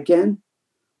do that again.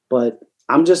 But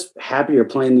I'm just happier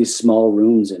playing these small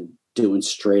rooms and doing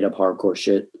straight up hardcore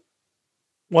shit.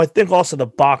 Well, I think also the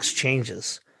box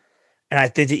changes. And I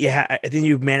think that I think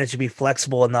you've managed to be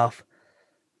flexible enough,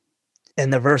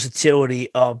 and the versatility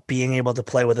of being able to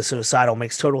play with a Suicidal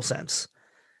makes total sense.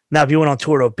 Now, if you went on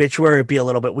tour to Obituary, it'd be a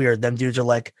little bit weird. Them dudes are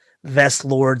like vest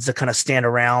lords that kind of stand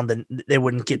around, and they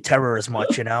wouldn't get terror as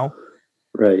much,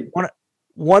 Right.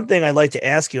 One thing I'd like to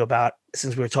ask you about,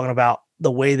 since we were talking about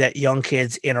the way that young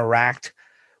kids interact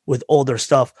with older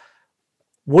stuff,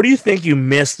 what do you think you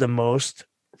miss the most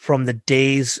from the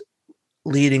days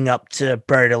leading up to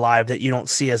Buried Alive that you don't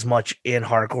see as much in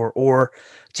hardcore? Or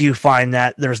do you find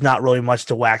that there's not really much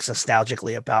to wax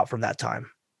nostalgically about from that time?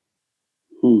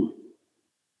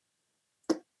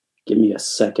 Give me a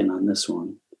second on this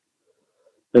one.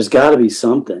 There's got to be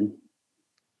something.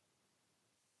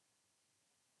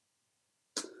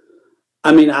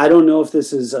 I mean, I don't know if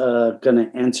this is going to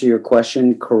answer your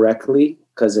question correctly,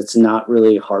 because it's not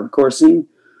really a hardcore scene,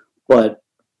 but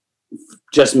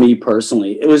just me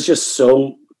personally, it was just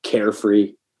so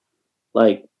carefree.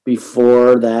 Like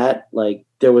before that, like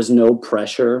there was no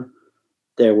pressure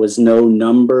There was no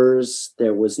numbers.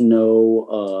 There was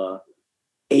no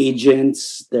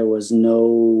agents. There was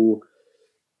no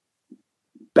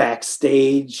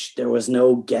backstage. There was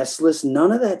no guest list.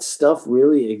 None of that stuff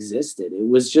really existed. It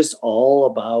was just all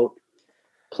about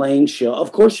playing show.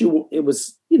 Of course, it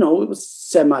was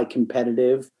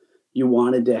semi-competitive. You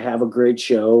wanted to have a great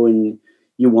show and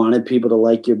you wanted people to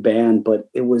like your band, but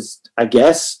it was, I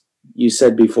guess you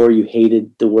said before you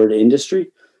hated the word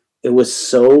industry. It was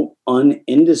so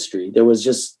un-industry. It was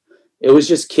just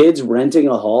kids renting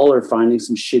a hall or finding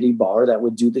some shitty bar that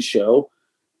would do the show.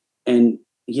 And,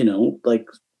 like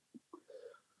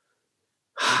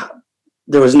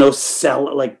there was no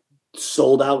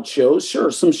sold out shows.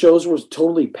 Sure, some shows were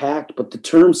totally packed, but the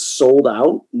term sold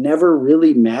out never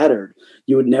really mattered.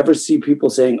 You would never see people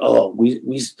saying, "Oh,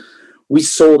 we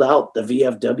sold out the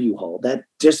VFW hall." That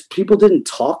just, people didn't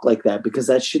talk like that because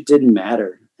that shit didn't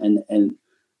matter. And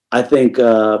I think,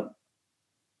 it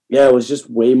was just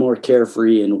way more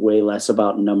carefree and way less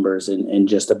about numbers and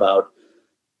just about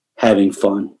having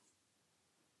fun.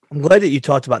 I'm glad that you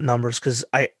talked about numbers because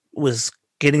I was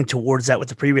getting towards that with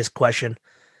the previous question.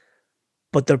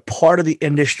 But the part of the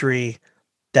industry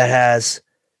that has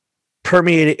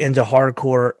permeated into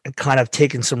hardcore and kind of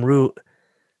taken some root,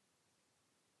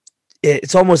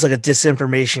 it's almost like a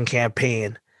disinformation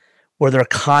campaign where they're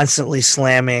constantly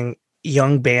slamming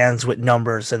young bands with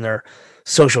numbers, and they're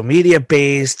social media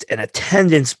based and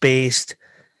attendance based.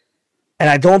 And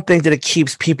I don't think that it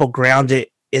keeps people grounded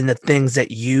in the things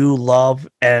that you love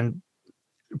and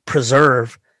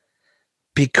preserve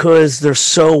because they're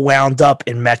so wound up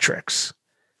in metrics,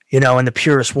 in the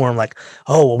purest form. Like,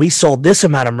 oh, well, we sold this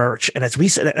amount of merch. And as we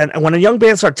said, and when a young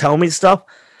band start telling me stuff,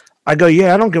 I go,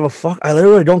 yeah, I don't give a fuck. I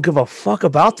literally don't give a fuck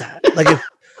about that. Like, if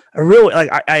I really,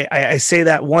 like, I say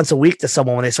that once a week to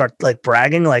someone when they start like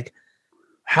bragging, like,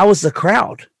 how is the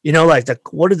crowd? Like,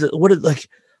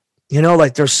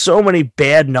 there's so many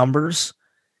bad numbers.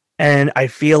 And I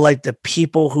feel like the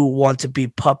people who want to be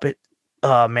puppet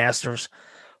masters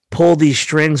pull these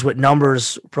strings with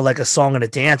numbers for like a song and a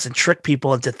dance and trick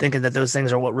people into thinking that those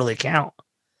things are what really count.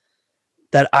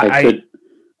 That I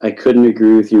couldn't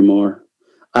agree with you more.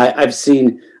 I've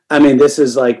seen, this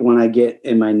is like when I get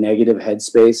in my negative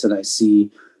headspace and I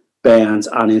see bands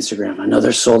on Instagram,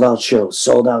 another sold out show.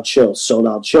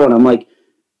 And I'm like,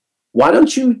 why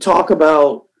don't you talk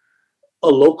about a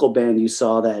local band you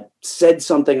saw that said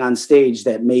something on stage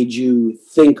that made you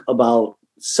think about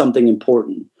something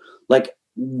important? Like,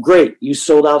 great, you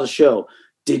sold out a show.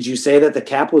 Did you say that the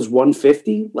cap was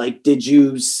 150? Like, did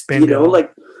you,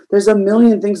 like, there's a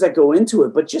million things that go into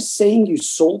it, but just saying you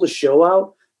sold a show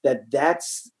out,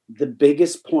 that's the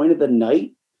biggest point of the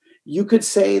night. You could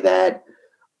say that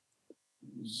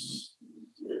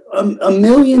a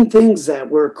million things that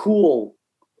were cool,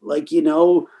 like,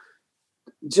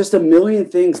 just a million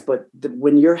things. But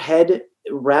when your head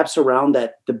wraps around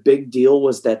that the big deal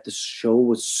was that the show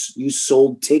was, you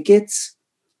sold tickets,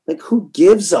 like, who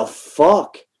gives a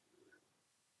fuck?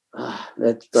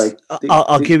 That's like,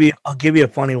 I'll give you a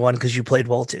funny one because you played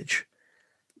Voltage.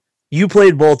 You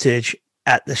played Voltage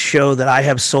at the show that I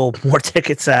have sold more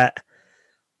tickets at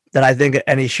than I think at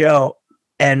any show.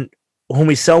 And when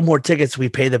we sell more tickets, we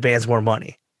pay the bands more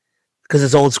money because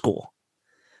it's old school.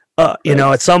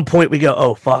 At some point we go,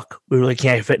 oh fuck, we really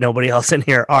can't fit nobody else in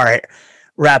here. All right,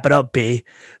 wrap it up, B.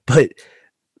 But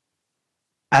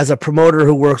as a promoter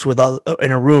who works with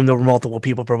in a room there were multiple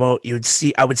people promote,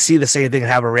 I would see the same thing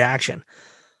and have a reaction.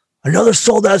 Another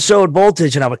sold out show at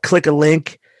Voltage, and I would click a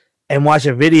link and watch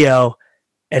a video,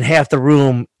 and half the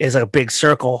room is like a big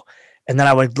circle. And then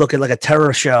I would look at like a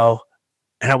terror show,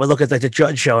 and I would look at like the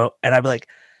Judge show, and I'd be like,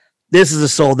 this is a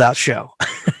sold out show.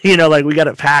 Like, we got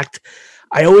it packed.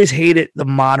 I always hated the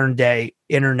modern day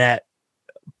internet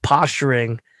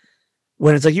posturing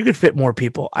when it's like you could fit more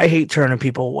people. I hate turning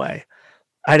people away.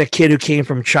 I had a kid who came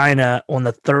from China on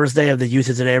the Thursday of the Youth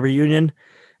of Today reunion,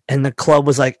 and the club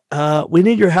was like, we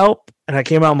need your help. And I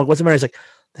came out, I'm like, what's the matter? He's like,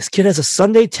 this kid has a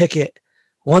Sunday ticket,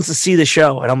 wants to see the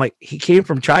show. And I'm like, he came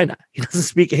from China. He doesn't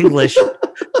speak English.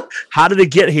 How did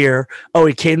it get here? Oh,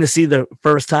 he came to see the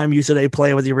first time Youth Today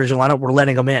play with the original lineup. We're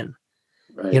letting him in.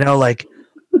 Right. Like,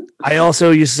 I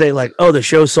also used to say, like, oh, the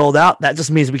show sold out. That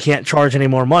just means we can't charge any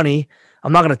more money.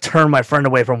 I'm not going to turn my friend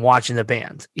away from watching the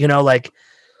band. Like,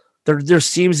 there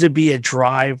seems to be a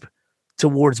drive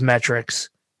towards metrics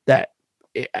that,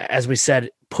 as we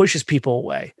said, pushes people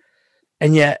away.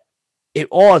 And yet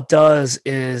all it does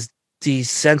is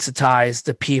desensitize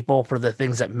the people for the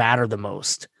things that matter the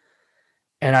most.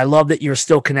 And I love that you're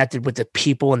still connected with the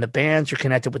people and the bands. You're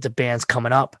connected with the bands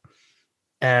coming up.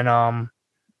 And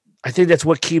I think that's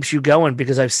what keeps you going,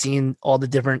 because I've seen all the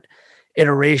different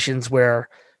iterations where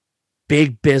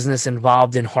big business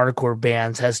involved in hardcore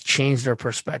bands has changed their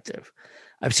perspective.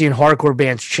 I've seen hardcore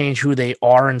bands change who they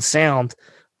are and sound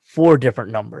for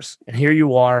different numbers. And here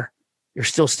you are, you're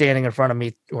still standing in front of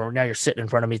me, or now you're sitting in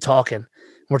front of me talking.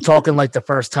 We're talking like the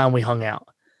first time we hung out.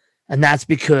 And that's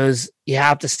because you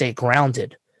have to stay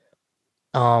grounded.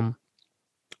 When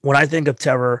I think of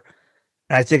Terror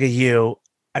and I think of you,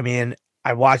 I mean,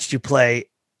 I watched you play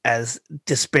as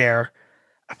Despair.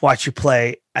 I've watched you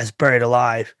play as Buried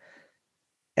Alive.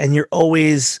 And you're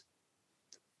always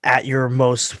at your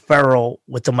most feral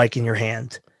with the mic in your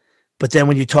hand. But then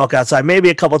when you talk outside, maybe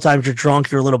a couple of times you're drunk,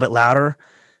 you're a little bit louder,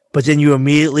 but then you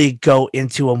immediately go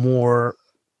into a more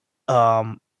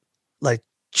like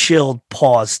chilled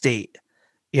pause state,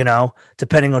 you know,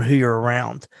 depending on who you're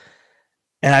around.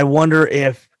 And I wonder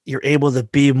if you're able to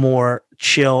be more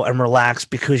chill and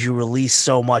relaxed because you release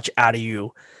so much out of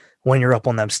you when you're up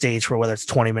on them stage for whether it's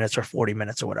 20 minutes or 40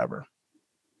 minutes or whatever.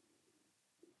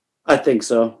 I think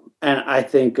so. And I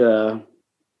think,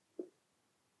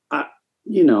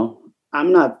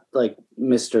 I'm not like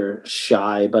Mr.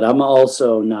 Shy, but I'm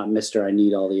also not Mr. I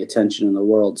need all the attention in the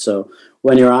world. So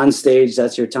when you're on stage,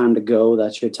 that's your time to go.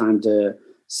 That's your time to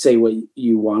say what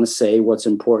you want to say, what's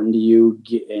important to you,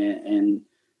 and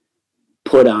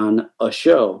put on a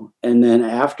show. And then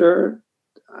after,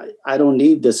 I don't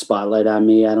need the spotlight on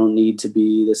me. I don't need to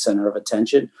be the center of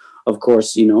attention. Of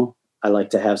course, I like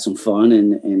to have some fun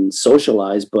and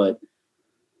socialize, but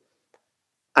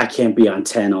I can't be on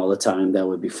 10 all the time. That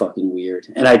would be fucking weird.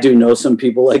 And I do know some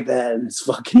people like that, and it's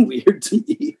fucking weird to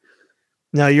me.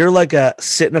 Now, you're like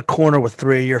sit in a corner with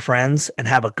 3 of your friends and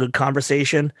have a good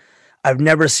conversation. I've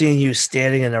never seen you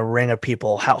standing in a ring of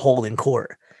people holding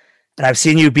court. And I've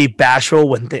seen you be bashful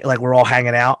when like we're all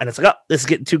hanging out and it's like, oh, this is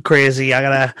getting too crazy. I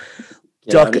got to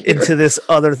duck into this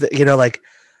other thing, like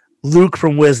Luke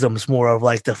from Wisdom's more of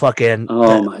like the fucking.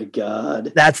 Oh my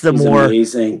God. That's he's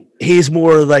amazing. He's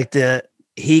more like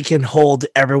he can hold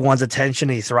everyone's attention.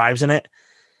 He thrives in it.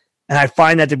 And I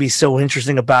find that to be so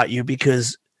interesting about you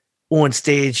because on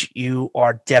stage, you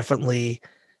are definitely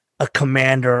a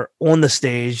commander on the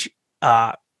stage.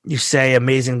 You say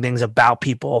amazing things about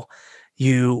people.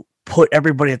 You put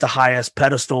everybody at the highest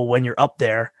pedestal when you're up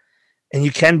there, and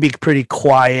you can be pretty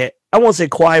quiet. I won't say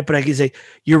quiet, but I can say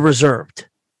you're reserved.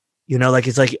 Like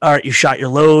it's like, all right, you shot your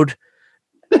load.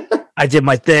 I did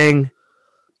my thing.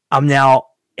 I'm now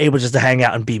able just to hang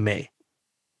out and be me.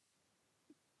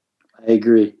 I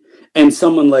agree. And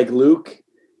someone like Luke,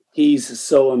 he's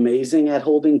so amazing at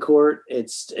holding court.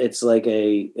 It's like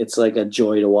a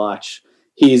joy to watch.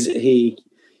 He's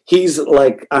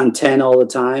like on 10 all the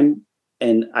time.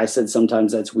 And I said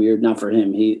sometimes that's weird. Not for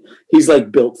him. He's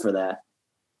like built for that.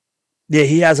 Yeah,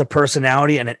 he has a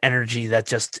personality and an energy that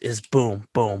just is boom,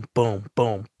 boom, boom,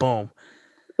 boom, boom.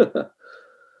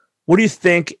 What do you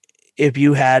think if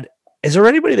you had? Is there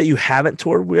anybody that you haven't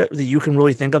toured with that you can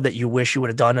really think of that you wish you would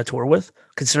have done a tour with,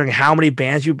 considering how many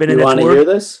bands you've been in? You want to hear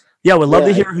this? Yeah, we'd love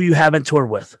to hear who you haven't toured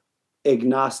with.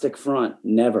 Agnostic Front,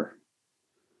 never.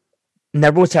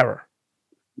 Never with Terror.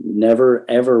 Never,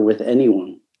 ever with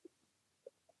anyone.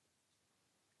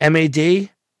 MAD,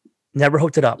 never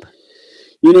hooked it up.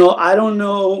 I don't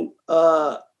know.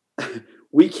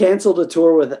 We canceled a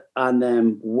tour on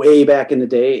them way back in the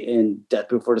day, and Death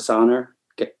Before Dishonor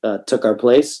took our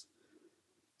place.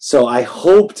 So I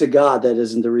hope to God that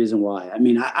isn't the reason why. I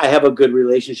mean, I have a good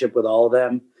relationship with all of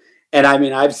them. And I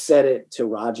mean, I've said it to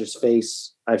Roger's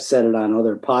face. I've said it on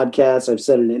other podcasts. I've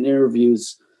said it in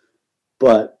interviews.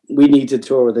 But we need to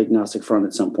tour with Agnostic Front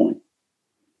at some point.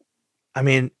 I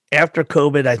mean, after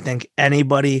COVID, I think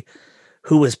anybody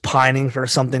who is pining for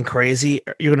something crazy,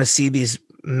 you're going to see these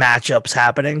matchups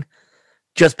happening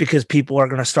just because people are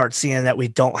going to start seeing that we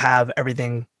don't have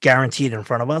everything guaranteed in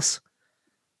front of us.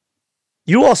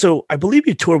 You also, I believe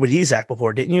you toured with Ezak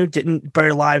before, didn't you? Didn't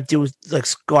Buried Alive do like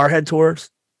Scarhead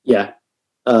tours? Yeah.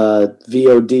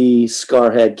 VOD,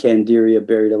 Scarhead, Candiria,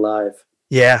 Buried Alive.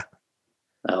 Yeah.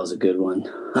 That was a good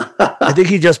one. I think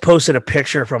he just posted a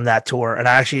picture from that tour, and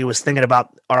I actually was thinking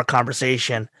about our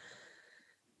conversation,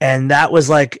 and that was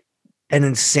like an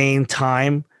insane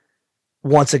time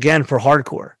once again for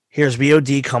hardcore. Here's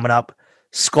VOD coming up.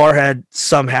 Scarhead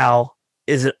somehow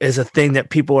is a thing that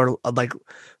people are like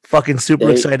fucking super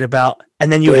excited about,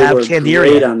 and then you have Candiria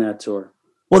great on that tour.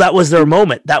 Well, that was their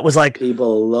moment. That was like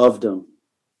people loved them.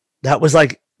 That was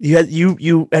like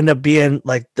you end up being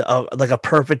like a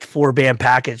perfect 4-band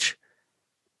package.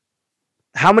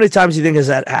 How many times do you think has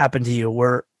that happened to you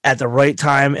where at the right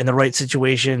time in the right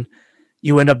situation,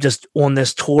 you end up just on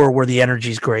this tour where the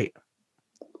energy's great?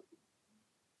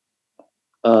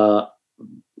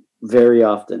 Very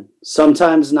often.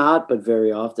 Sometimes not, but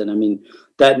very often. I mean,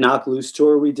 that Knock Loose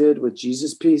tour we did with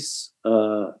Jesus Piece,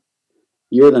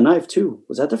 Year of the Knife too.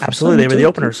 Was that the first Absolutely, they were the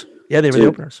openers. Yeah, they were the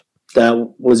openers.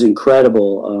 That was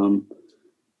incredible.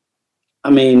 I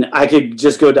mean, I could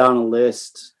just go down a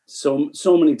list so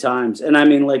many times. And I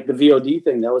mean, like the VOD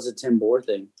thing, that was a Tim Bohr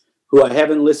thing, who I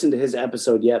haven't listened to his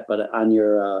episode yet, but on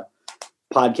your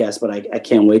podcast, but I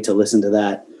can't wait to listen to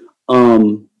that.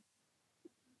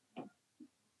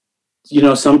 You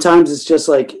know, sometimes it's just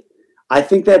like, I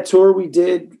think that tour we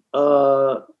did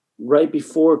right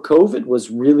before COVID was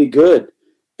really good.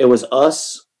 It was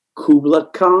us, Kubla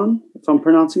Khan, if I'm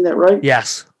pronouncing that right.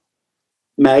 Yes.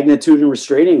 Magnitude and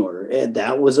Restraining Order. And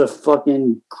that was a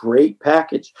fucking great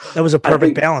package. That was a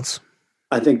perfect balance.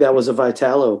 I think that was a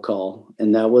Vitalo call,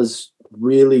 and that was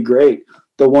really great.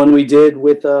 The one we did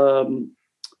with the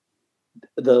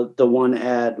one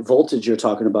at Voltage you're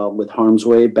talking about with Harm's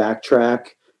Way, Backtrack,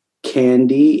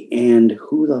 Candy, and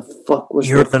who the fuck was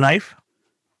Year of the Knife?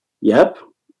 Yep.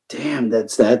 Damn,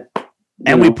 that's that.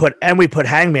 And we put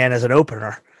Hangman as an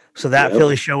opener. So that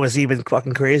Philly show was even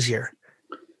fucking crazier.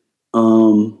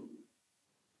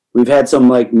 We've had some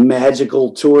like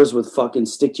magical tours with fucking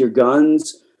Stick to Your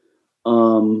Guns.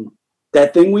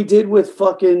 That thing we did with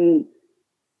fucking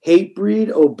Hatebreed,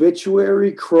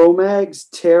 Obituary, Cro-Mags,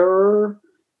 Terror,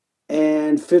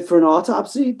 and Fit for an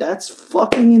Autopsy. That's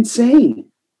fucking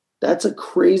insane. That's a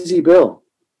crazy bill.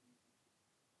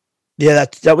 Yeah,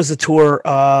 that was the tour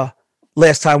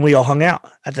last time we all hung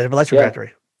out at the Electric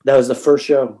Factory. That was the first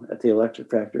show at the Electric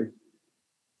Factory.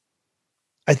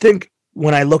 I think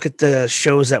when I look at the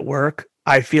shows at work,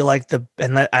 I feel like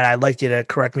and I'd like you to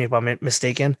correct me if I'm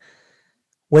mistaken,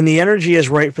 when the energy is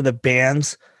right for the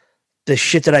bands, the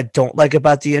shit that I don't like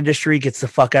about the industry gets the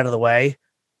fuck out of the way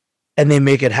and they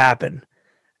make it happen.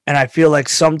 And I feel like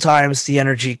sometimes the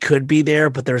energy could be there,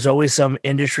 but there's always some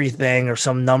industry thing or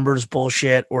some numbers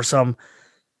bullshit or some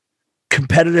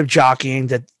competitive jockeying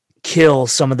that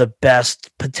kills some of the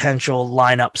best potential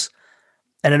lineups.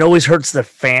 And it always hurts the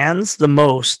fans the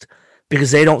most because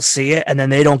they don't see it and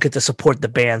then they don't get to support the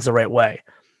bands the right way.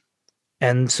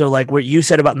 And so like what you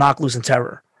said about Knock Loose and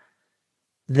Terror,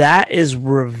 that is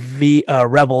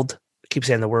reveled. I keep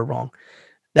saying the word wrong.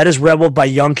 That is reveled by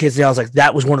young kids. And I was like,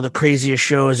 that was one of the craziest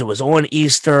shows. It was on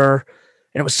Easter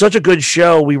and it was such a good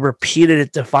show. We repeated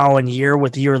it the following year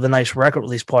with the Year of the Nice record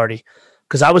release party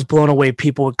because I was blown away.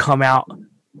 People would come out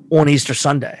on Easter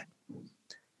Sunday.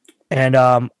 And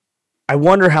I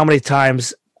wonder how many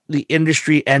times the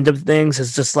industry end of things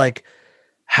has just like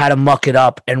had to muck it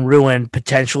up and ruin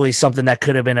potentially something that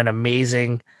could have been an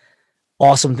amazing,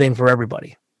 awesome thing for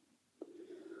everybody.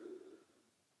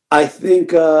 I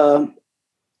think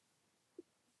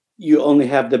you only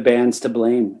have the bands to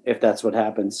blame if that's what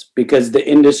happens, because the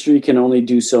industry can only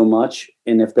do so much.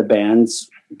 And if the bands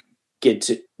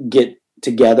get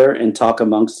together and talk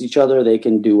amongst each other, they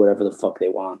can do whatever the fuck they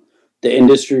want. The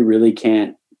industry really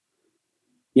can't.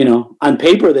 You know, on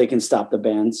paper they can stop the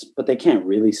bands, but they can't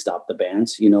really stop the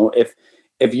bands. You know, if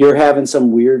you're having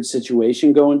some weird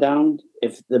situation going down,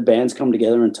 if the bands come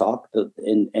together and talk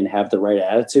and have the right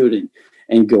attitude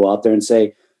and go out there and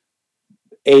say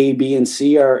A, B, and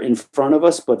C are in front of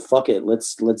us, but fuck it,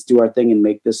 let's do our thing and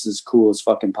make this as cool as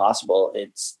fucking possible.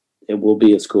 It will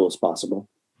be as cool as possible.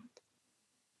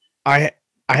 I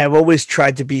have always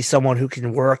tried to be someone who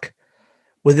can work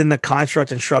within the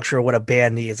construct and structure of what a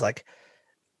band needs. Like,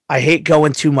 I hate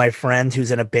going to my friend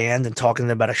who's in a band and talking to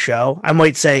them about a show. I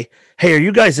might say, hey, are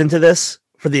you guys into this?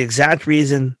 For the exact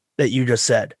reason that you just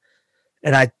said.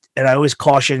 And I always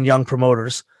caution young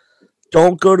promoters,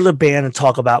 don't go to the band and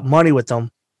talk about money with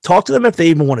them. Talk to them if they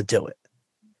even want to do it.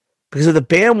 Because if the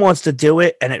band wants to do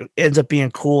it and it ends up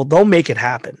being cool, they'll make it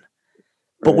happen.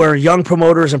 But where young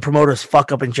promoters and promoters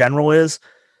fuck up in general is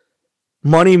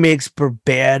money makes for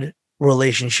bad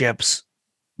relationships,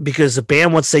 because the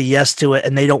band wants to say yes to it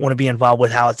and they don't want to be involved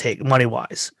with how it takes money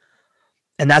wise.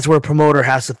 And that's where a promoter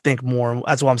has to think more.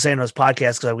 That's what I'm saying on this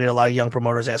podcast, because I get a lot of young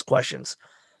promoters ask questions.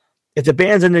 If the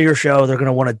band's into your show, they're going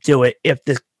to want to do it if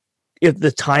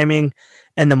the timing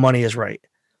and the money is right.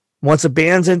 Once the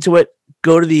band's into it,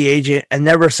 go to the agent and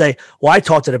never say, well, I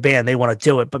talked to the band, they want to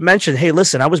do it. But mention, hey,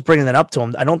 listen, I was bringing that up to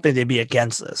them. I don't think they'd be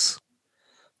against this.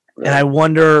 Right. And I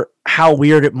wonder how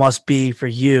weird it must be for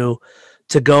you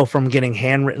to go from getting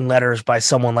handwritten letters by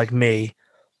someone like me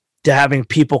to having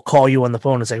people call you on the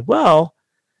phone and say, well,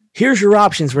 here's your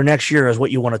options for next year is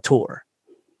what you want to tour.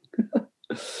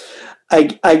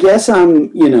 I guess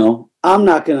I'm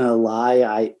not going to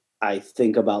lie. I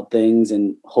think about things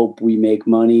and hope we make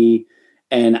money.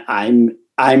 And I'm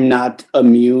not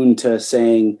immune to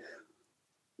saying,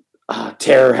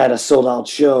 Terror had a sold out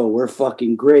show. We're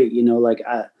fucking great. You know, like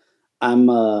I'm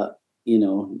you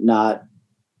know, not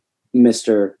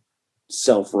Mr.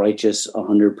 Self-righteous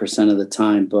 100% of the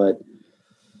time, but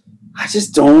I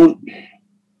just don't.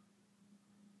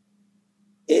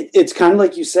 It's kind of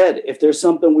like you said, if there's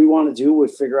something we want to do, we'll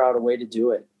figure out a way to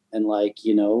do it. And like,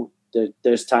 you know,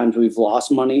 there's times we've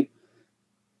lost money,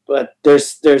 but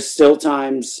there's still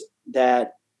times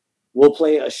that we'll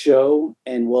play a show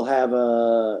and we'll have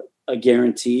a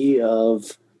guarantee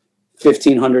of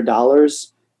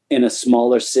 $1,500 in a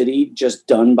smaller city just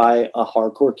done by a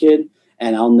hardcore kid.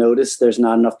 And I'll notice there's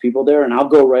not enough people there. And I'll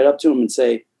go right up to him and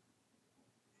say,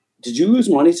 did you lose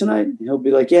money tonight? And he'll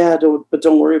be like, yeah, but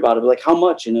don't worry about it. I'll be like, how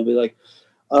much? And he'll be like,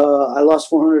 I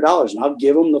lost $400. And I'll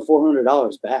give him the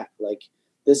 $400 back. Like,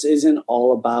 this isn't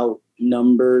all about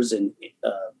numbers and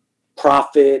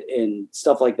profit and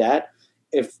stuff like that.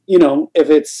 If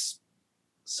it's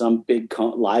some big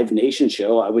Live Nation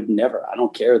show, I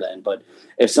don't care then. But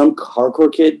if some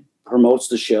hardcore kid promotes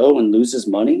the show and loses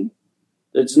money,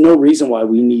 there's no reason why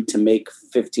we need to make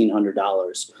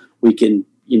 $1,500. We can,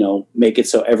 you know, make it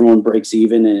so everyone breaks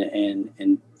even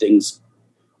and things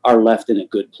are left in a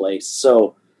good place.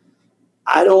 So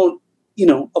I don't, you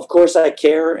know, of course I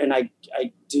care and I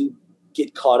do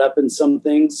get caught up in some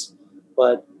things,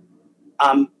 but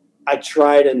I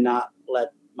try to not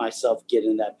let myself get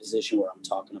in that position where I'm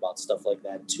talking about stuff like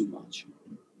that too much.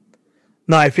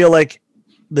 No, I feel like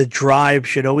the drive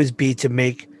should always be to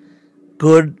make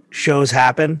good shows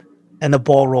happen and the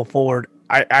ball roll forward.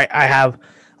 I have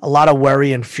a lot of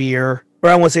worry and fear, or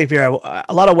I won't say fear,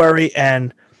 a lot of worry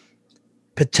and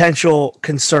potential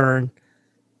concern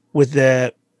with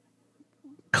the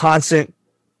constant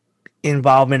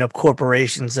involvement of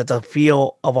corporations that the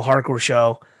feel of a hardcore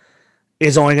show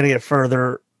is only going to get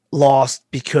further lost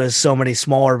because so many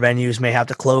smaller venues may have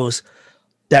to close,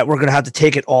 that we're going to have to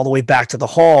take it all the way back to the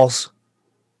halls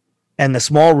and the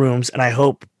small rooms. And I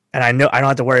hope, and I know I don't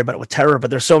have to worry about it with Terror, but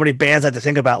there's so many bands I have to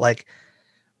think about, like,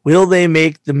 will they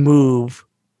make the move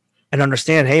and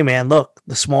understand, hey man, look,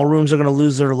 the small rooms are going to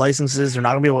lose their licenses. They're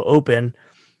not going to be able to open.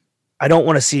 I don't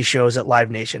want to see shows at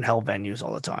Live Nation hell venues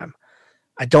all the time.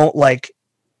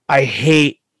 I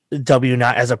hate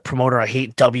W9 as a promoter. I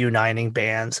hate W9ing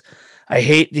bands. I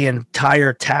hate the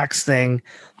entire tax thing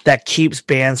that keeps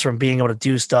bands from being able to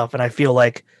do stuff. And I feel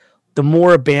like the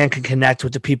more a band can connect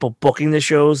with the people booking the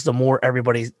shows, the more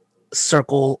everybody's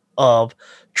circle of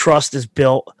trust is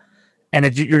built.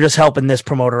 And you're just helping this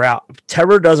promoter out. If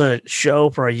Terror does a show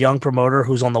for a young promoter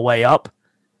who's on the way up,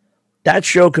 that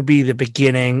show could be the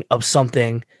beginning of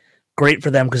something great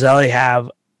for them, because they have,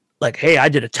 like, hey, I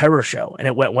did a Terror show and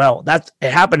it went well.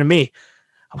 It happened to me.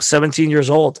 I was 17 years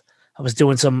old. I was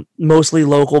doing some mostly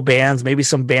local bands, maybe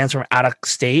some bands from out of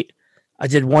state. I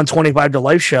did 125 to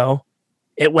Life show.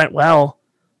 It went well.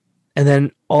 And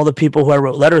then all the people who I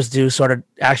wrote letters to started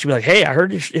actually be like, hey, I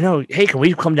heard you, hey, can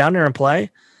we come down there and play?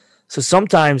 So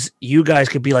sometimes you guys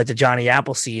could be like the Johnny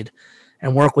Appleseed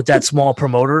and work with that small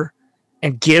promoter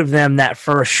and give them that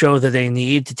first show that they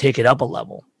need to take it up a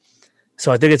level.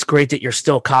 So I think it's great that you're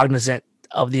still cognizant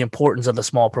of the importance of the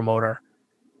small promoter.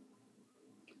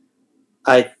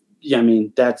 I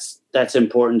mean, that's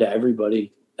important to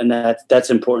everybody, and that's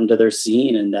important to their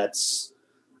scene, and that's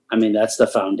the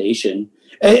foundation.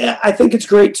 I think it's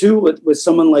great too with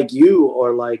someone like you,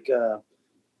 or like,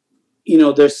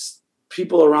 there's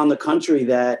people around the country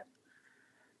that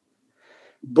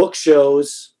book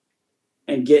shows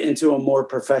and get into a more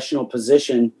professional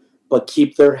position, but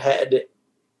keep their head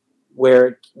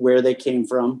where they came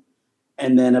from.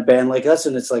 And then a band like us,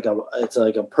 and it's like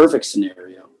a perfect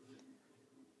scenario.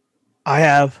 I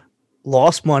have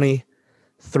lost money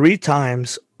 3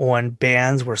 times on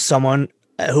bands where someone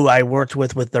who I worked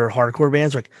with their hardcore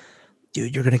bands, like,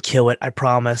 dude, you're going to kill it. I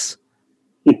promise.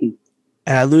 And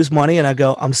I lose money and I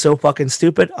go, I'm so fucking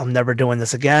stupid. I'm never doing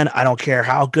this again. I don't care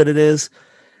how good it is.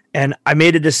 And I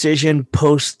made a decision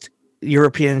post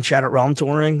European Shattered Realm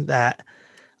touring that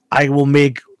I will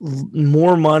make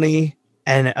more money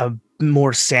and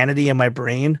more sanity in my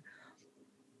brain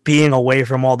being away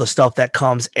from all the stuff that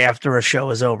comes after a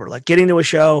show is over. Like getting to a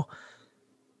show,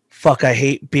 fuck, I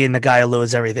hate being the guy who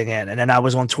loads everything in. And then I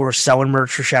was on tour selling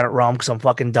merch for Shattered Realm because I'm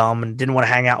fucking dumb and didn't want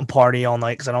to hang out and party all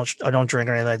night because I don't drink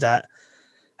or anything like that.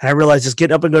 And I realized just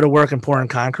getting up and go to work and pouring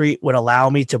concrete would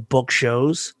allow me to book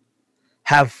shows,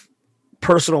 have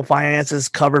personal finances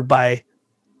covered by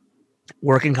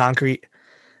working concrete,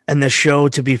 and the show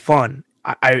to be fun.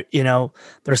 I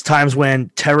there's times when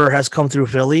Terror has come through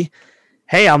Philly.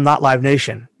 Hey, I'm not Live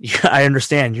Nation. I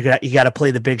understand. You got to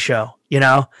play the big show,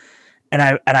 and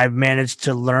I've managed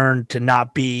to learn to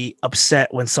not be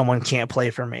upset when someone can't play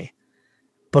for me,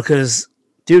 because,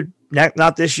 dude,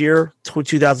 not this year,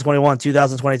 2021,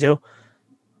 2022,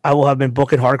 I will have been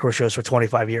booking hardcore shows for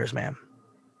 25 years, man.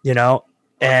 You know,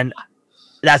 and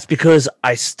that's because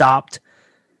I stopped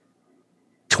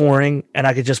touring and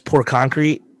I could just pour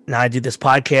concrete. Now I do this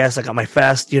podcast. I got my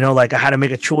fest. You know, like I had to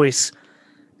make a choice,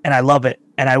 and I love it.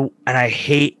 And I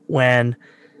hate when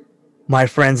my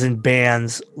friends in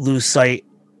bands lose sight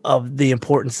of the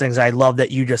important things. I love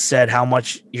that you just said how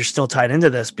much you're still tied into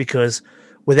this, because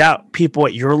without people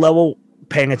at your level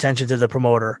paying attention to the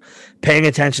promoter, paying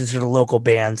attention to the local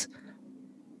bands,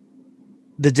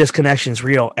 the disconnection's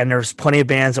real. And there's plenty of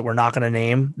bands that we're not going to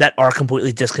name that are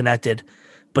completely disconnected,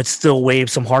 but still wave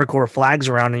some hardcore flags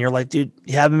around. And you're like, dude,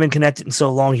 you haven't been connected in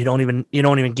so long. You don't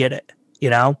even get it, you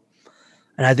know?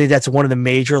 And I think that's one of the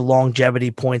major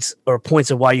longevity points, or points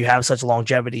of why you have such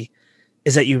longevity,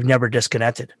 is that you've never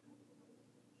disconnected.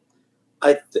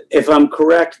 If I'm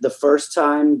correct, the first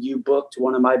time you booked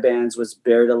one of my bands was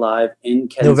Buried Alive in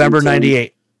Kensington. November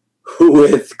 98.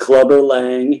 With Clubber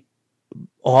Lang.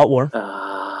 All Out War.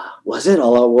 Was it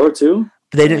All Out War too?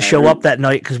 They didn't show up that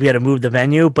night because we had to move the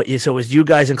venue, but so it was you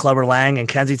guys and Clubber Lang and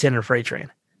Kensington and Freight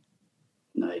Train.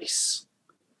 Nice.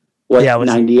 What, yeah,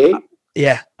 98?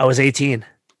 Yeah, I was 18.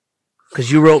 Because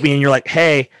you wrote me and you're like,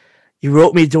 hey, you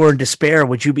wrote me during Despair.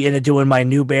 Would you be into doing my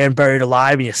new band Buried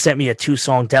Alive? And you sent me a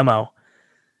 2-song demo.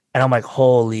 And I'm like,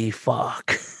 holy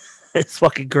fuck. It's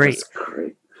fucking great. That's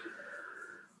great.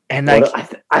 And I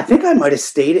think I might have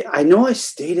stayed. I know I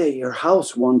stayed at your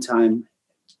house one time.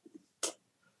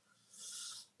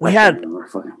 Well,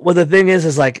 the thing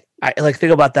is like, I like,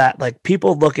 think about that. Like,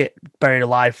 people look at Buried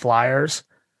Alive flyers,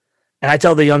 and I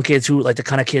tell the young kids who, like, the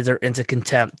kind of kids are into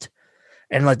Contempt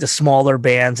and like the smaller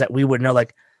bands that we would know,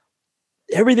 like,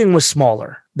 everything was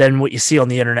smaller than what you see on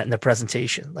the internet in the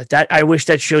presentation. Like that, I wish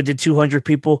that show did 200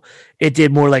 people. It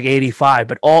did more like 85,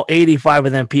 but all 85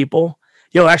 of them people.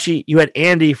 Actually, you had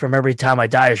Andy from Every Time I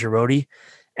Die as your roadie,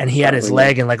 and he had his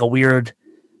leg in like a weird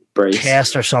brace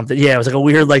cast or something. Yeah, it was like a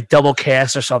weird like double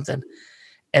cast or something.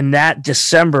 And that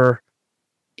December,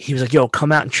 he was like, yo,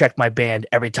 come out and check my band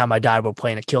Every Time I Die. We're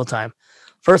playing at Kill Time.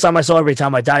 First time I saw Every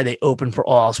Time I Die, they opened for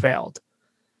All Else Failed.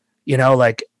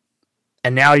 Like,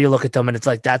 and now you look at them and it's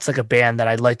like, that's like a band that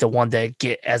I'd like to one day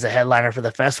get as a headliner for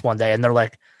the fest one day. And they're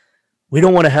like, we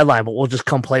don't want a headline, but we'll just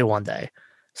come play one day.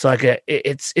 So like,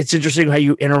 it's interesting how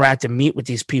you interact and meet with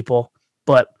these people.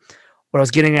 But what I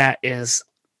was getting at is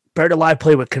Buried Alive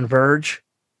played with Converge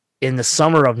in the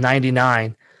summer of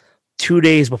 99, 2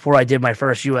 days before I did my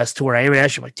first US tour. I even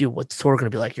asked you, like, dude, what's the tour going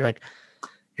to be like? You're like,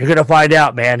 you're going to find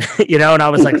out, man. And I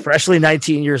was like freshly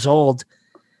 19 years old.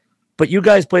 But you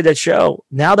guys played that show.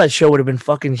 Now that show would have been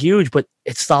fucking huge, but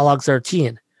it's Stalag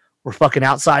 13. We're fucking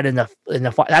outside in the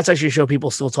that's actually a show people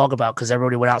still talk about, because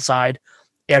everybody went outside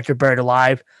after Buried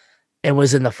Alive and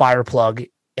was in the fire plug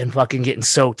and fucking getting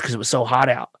soaked because it was so hot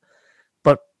out.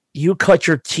 But you cut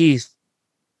your teeth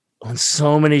on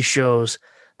so many shows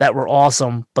that were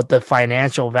awesome, but the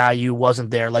financial value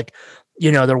wasn't there. Like,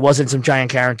 there wasn't some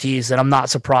giant guarantees, that I'm not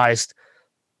surprised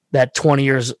that 20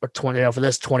 years or 20, for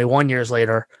this 21 years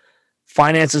later,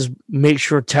 finances make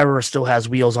sure Terror still has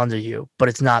wheels under you, but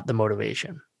it's not the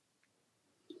motivation.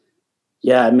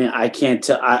 Yeah, I mean, I can't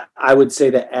tell. I would say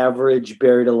the average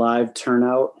Buried Alive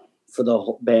turnout for the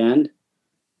whole band,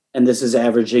 and this is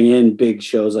averaging in big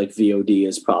shows like VOD,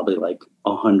 is probably like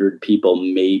 100 people,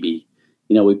 maybe.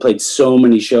 We played so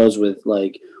many shows with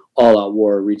like All Out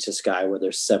War, Reach the Sky, where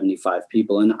there's 75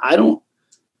 people. And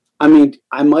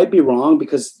I might be wrong,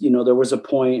 because, there was a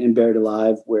point in Buried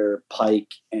Alive where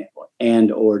Pike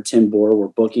and or Tim Bohr were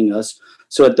booking us.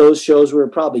 So at those shows, we were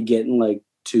probably getting like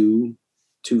 $250,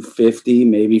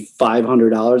 maybe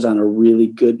 $500 on a really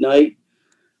good night.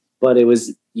 But it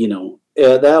was,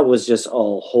 that was just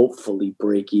all hopefully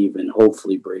break even.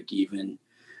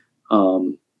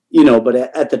 But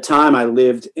at the time I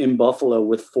lived in Buffalo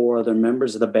with 4 other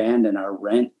members of the band, and our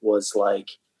rent was like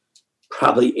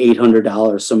probably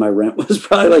 $800. So my rent was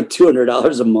probably like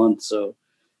 $200 a month. So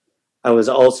I was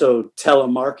also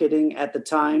telemarketing at the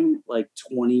time, like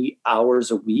 20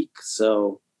 hours a week.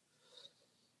 So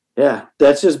yeah,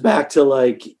 that's just back to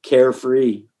like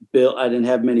carefree. I didn't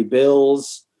have many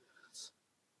bills.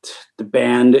 The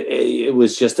band, it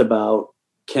was just about,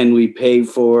 can we pay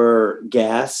for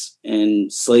gas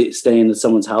and stay in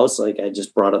someone's house? Like I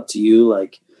just brought up to you,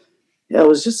 like, yeah, it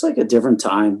was just like a different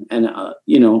time. And,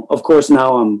 of course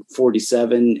now I'm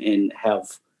 47 and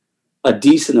have a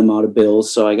decent amount of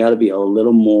bills. So I got to be a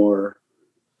little more,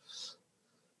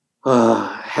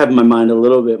 have my mind a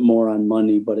little bit more on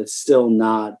money, but it's still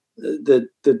not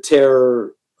the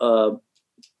terror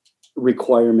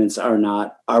requirements are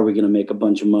not, are we going to make a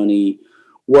bunch of money?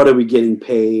 What are we getting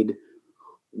paid?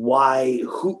 Why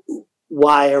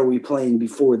are we playing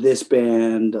before this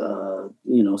band?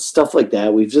 Stuff like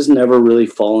that. We've just never really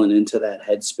fallen into that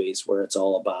headspace where it's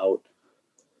all about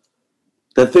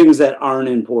the things that aren't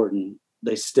important.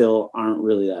 They still aren't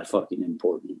really that fucking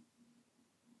important.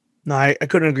 No, I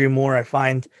couldn't agree more. I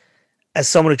find as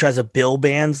someone who tries to build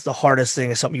bands, the hardest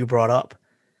thing is something you brought up.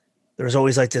 There's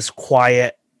always like this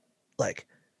quiet, like,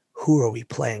 who are we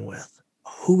playing with?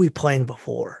 Who are we playing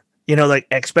before? Like,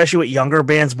 especially with younger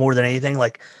bands more than anything,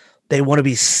 like they want to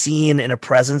be seen in a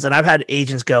presence. And I've had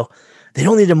agents go, they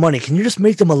don't need the money. Can you just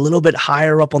make them a little bit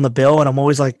higher up on the bill? And I'm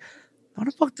always like, how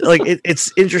the fuck? Like,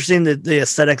 it's interesting that the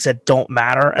aesthetics that don't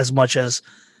matter as much as,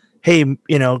 hey,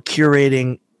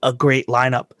 curating a great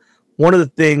lineup. One of the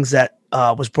things that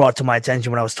was brought to my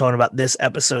attention when I was talking about this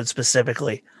episode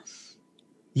specifically,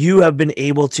 you have been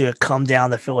able to come down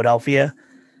to Philadelphia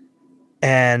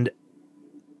and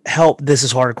help This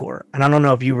Is Hardcore. And I don't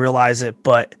know if you realize it,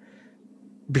 but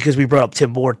because we brought up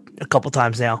Tim Board a couple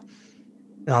times now,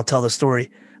 and I'll tell the story.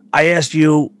 I asked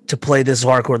you to play This Is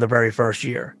Hardcore the very first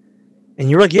year. And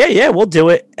you were like, yeah, we'll do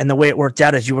it. And the way it worked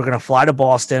out is you were going to fly to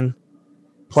Boston,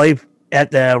 play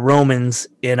at the Romans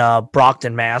in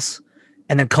Brockton, Mass.,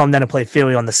 and then come down and play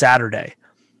Philly on the Saturday.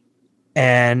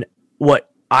 And what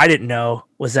I didn't know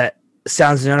was that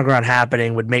Sounds of the Underground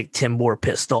happening would make Tim Moore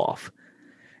pissed off.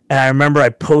 And I remember I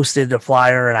posted the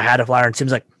flyer, and I had a flyer, and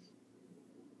Tim's like,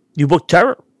 you booked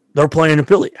Terror? They're playing in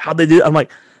Philly. How'd they do? I'm like,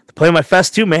 they're playing my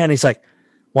fest too, man. And he's like,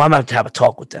 well, I'm going to have a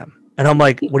talk with them. And I'm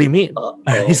like, what do you mean?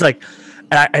 And he's like,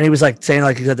 and he was like saying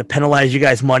like he's got to penalize you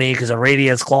guys money because of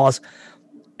radiance clause.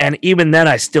 And even then,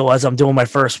 I still, as I'm doing my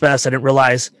first fest, I didn't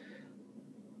realize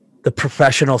the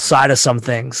professional side of some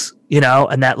things,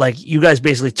 and that like you guys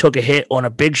basically took a hit on a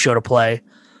big show to play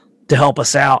to help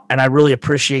us out. And I really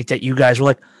appreciate that you guys were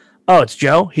like, oh, it's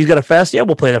Joe. He's got a fest. Yeah,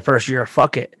 we'll play the first year.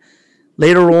 Fuck it.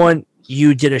 Later on,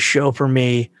 you did a show for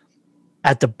me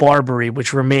at the Barbary,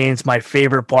 which remains my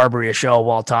favorite Barbary show of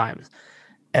all time.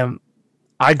 And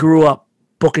I grew up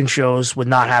booking shows with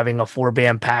not having a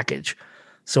 4-band package.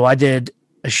 So I did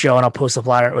a show, and I'll post a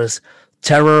flyer. It was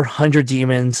Terror, 100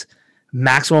 Demons,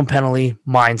 Maximum Penalty,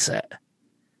 Mindset.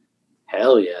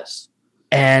 Hell yes.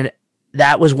 And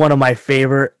that was one of my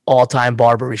favorite all-time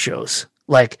Barbary shows.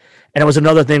 Like, and it was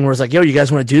another thing where it's like, yo, you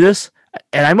guys want to do this?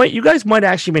 And you guys might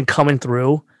actually been coming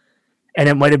through, and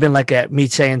it might have been like me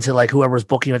saying to like whoever was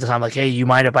booking at the time, like, hey, you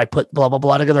mind if I put blah, blah,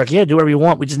 blah together? Like, yeah, do whatever you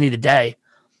want. We just need a day.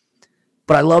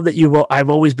 But I love that I've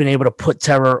always been able to put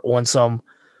Terror on some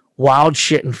wild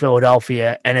shit in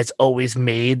Philadelphia, and it's always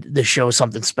made the show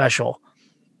something special.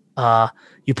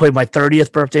 You played my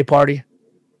 30th birthday party.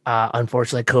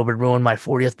 Unfortunately, COVID ruined my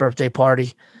 40th birthday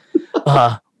party.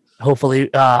 Hopefully,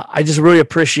 I just really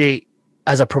appreciate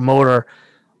as a promoter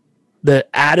the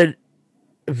added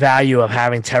value of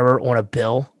having Terror on a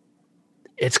bill.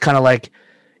 It's kind of like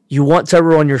you want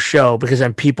Terror on your show because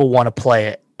then people want to play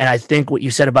it. And I think what you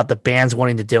said about the bands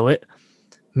wanting to do it,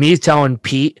 me telling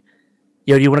Pete,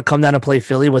 yo, do you want to come down and play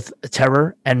Philly with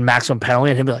Terror and Maximum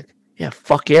Penalty? And he'd be like, yeah,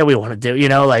 fuck yeah, we want to do,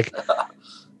 like,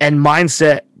 and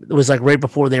Mindset was like right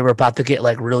before they were about to get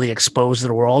like really exposed to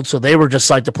the world. So they were just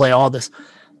like to play all this.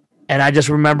 And I just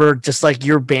remember just like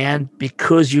your band,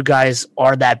 because you guys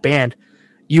are that band,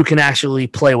 you can actually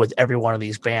play with every one of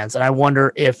these bands. And I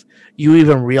wonder if you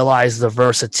even realize the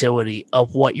versatility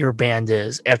of what your band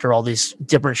is after all these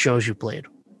different shows you played.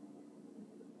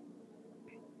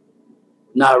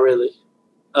 Not really.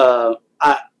 I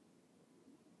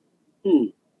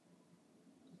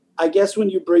guess when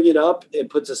you bring it up, it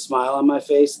puts a smile on my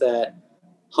face that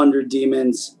 100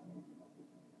 Demons,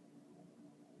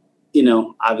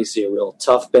 obviously a real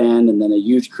tough band, and then a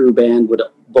youth crew band would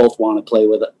both want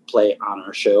to play on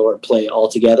our show or play all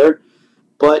together.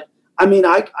 But I mean,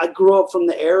 I grew up from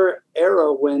the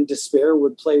era when Despair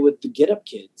would play with the Get Up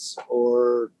Kids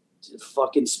or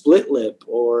fucking Split Lip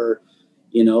or,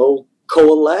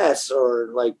 Coalesce, or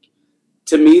like,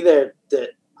 to me that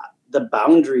the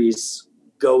boundaries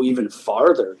go even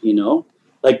farther,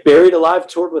 like Buried Alive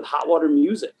toured with Hot Water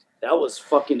Music. That was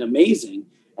fucking amazing.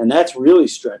 And that's really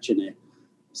stretching it.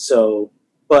 So,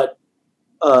 but,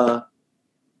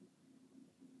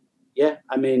 yeah,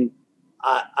 I mean,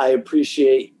 I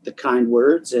appreciate the kind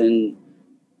words, and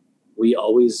we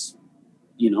always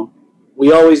know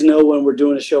when we're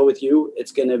doing a show with you,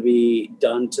 it's going to be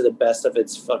done to the best of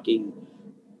its fucking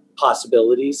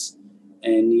possibilities.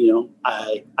 And,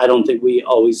 I don't think we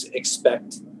always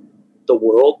expect the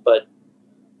world, but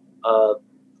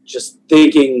just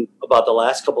thinking about the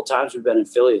last couple times we've been in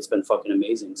Philly, it's been fucking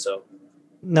amazing. So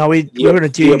no, we're going to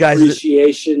do you guys.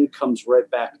 Appreciation comes right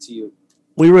back to you.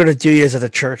 We were going to do you as at the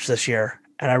church this year,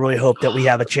 and I really hope that we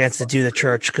have a chance to do the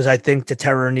church, because I think the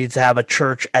Terror needs to have a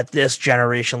church at this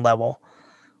generation level.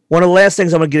 One of the last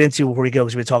things I'm going to get into before we go,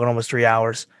 because we've been talking almost 3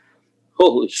 hours.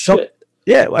 Holy shit.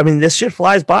 Yeah, I mean, this shit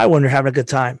flies by when you're having a good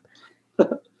time.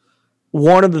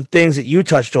 One of the things that you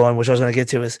touched on, which I was going to get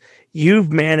to, is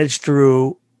you've managed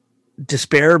through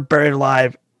Despair, Buried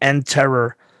Alive, and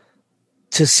Terror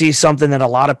to see something that a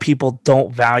lot of people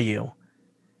don't value,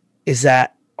 is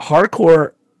that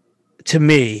hardcore, to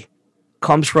me,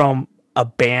 comes from a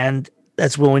band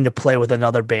that's willing to play with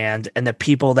another band, and the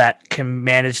people that can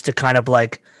manage to kind of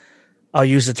like, I'll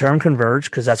use the term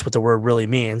converge because that's what the word really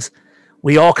means.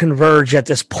 We all converge at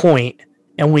this point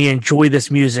and we enjoy this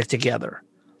music together.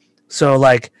 So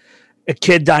like a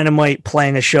Kid Dynamite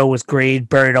playing a show with Grade,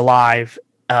 Buried Alive.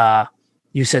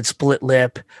 You said Split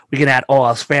Lip. We can add All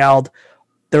Else Failed.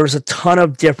 There's a ton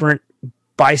of different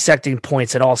bisecting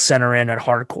points that all center in at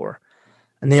hardcore.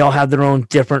 And they all have their own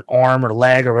different arm or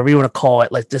leg or whatever you want to call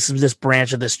it. Like this is this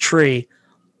branch of this tree.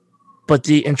 But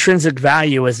the intrinsic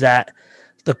value is that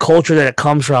the culture that it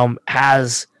comes from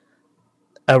has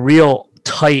a real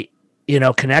tight,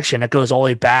 connection that goes all the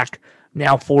way back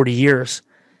now 40 years.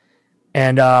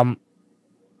 And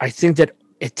I think that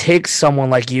it takes someone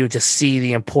like you to see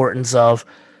the importance of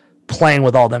playing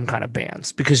with all them kind of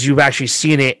bands, because you've actually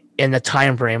seen it in the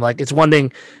time frame. Like it's one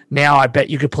thing now, I bet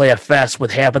you could play a fest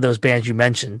with half of those bands you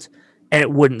mentioned and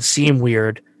it wouldn't seem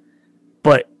weird,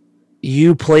 but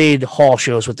you played hall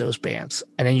shows with those bands,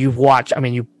 and then you've watched,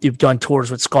 you've done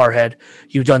tours with Scarhead,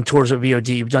 you've done tours with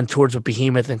VOD, you've done tours with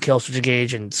Behemoth and Killswitch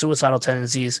Engage and Suicidal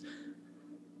Tendencies.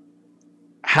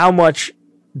 How much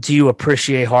do you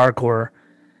appreciate hardcore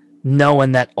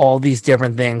knowing that all these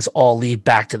different things all lead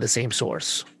back to the same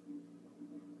source?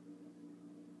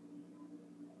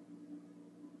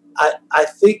 I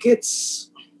think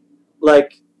it's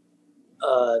like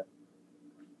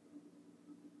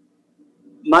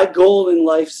my goal in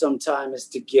life sometime is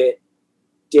to get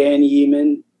Dan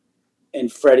Yeeman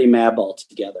and Freddie Madball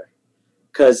together,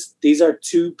 because these are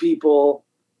two people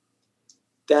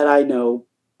that I know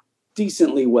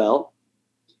decently well,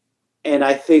 and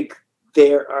I think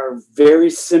they are very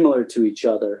similar to each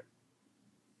other,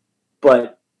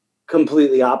 but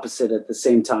completely opposite at the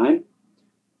same time.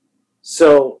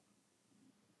 So,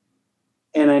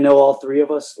 and I know all three of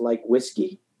us like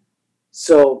whiskey.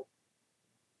 So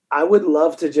I would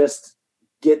love to just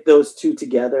get those two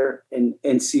together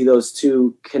and see those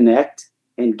two connect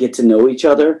and get to know each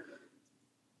other.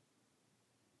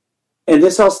 And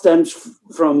this all stems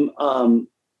from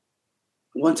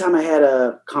one time I had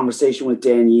a conversation with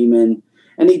Dan Yeeman,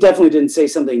 and he definitely didn't say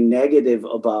something negative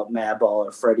about Madball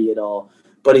or Freddie at all,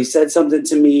 but he said something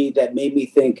to me that made me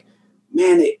think,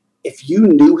 man, if you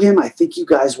knew him, I think you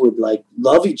guys would like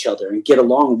love each other and get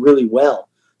along really well.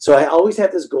 So I always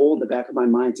had this goal in the back of my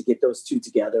mind to get those two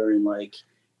together and like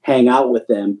hang out with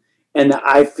them. And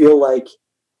I feel like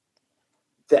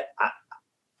that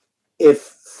if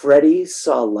Freddie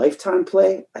saw Lifetime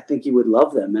play, I think he would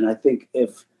love them. And I think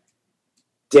if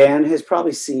Dan has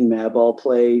probably seen Madball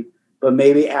play, but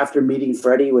maybe after meeting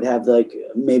Freddie would have like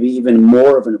maybe even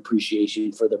more of an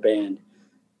appreciation for the band.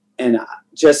 And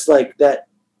just like that,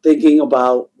 thinking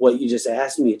about what you just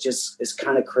asked me, it just is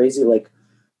kind of crazy. Like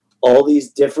all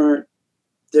these different,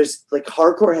 there's like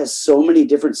hardcore has so many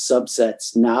different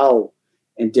subsets now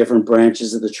and different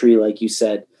branches of the tree, like you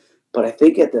said. But I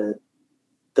think at the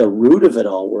root of it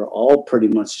all, we're all pretty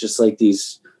much just like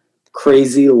these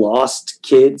crazy lost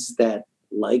kids that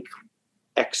like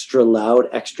extra loud,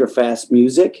 extra fast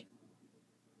music.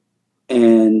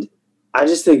 And I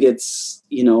just think it's,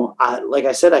 like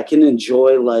I said, I can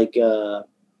enjoy like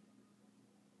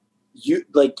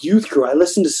Youth Crew. I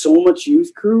listen to so much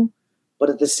Youth Crew, but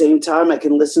at the same time, I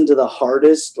can listen to the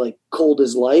hardest, like Cold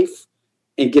as Life,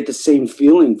 and get the same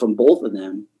feeling from both of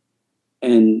them.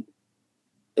 And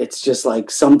it's just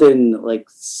like something like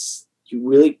you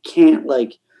really can't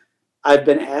like. I've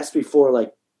been asked before,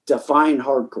 like define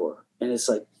hardcore, and it's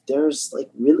like there's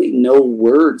like really no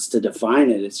words to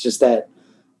define it. It's just that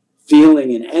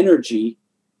feeling and energy.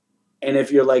 And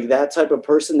if you're like that type of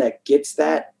person that gets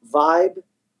that vibe,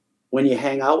 when you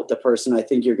hang out with the person, I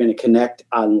think you're going to connect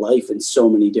on life in so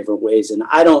many different ways. And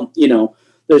I don't,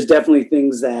 there's definitely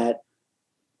things that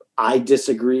I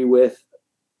disagree with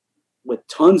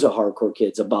tons of hardcore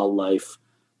kids about life,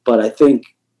 but I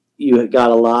think you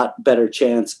got a lot better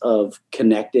chance of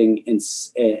connecting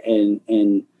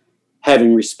and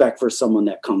having respect for someone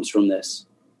that comes from this.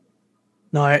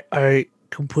 No, I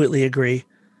completely agree.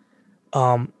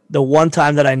 The one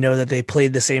time that I know that they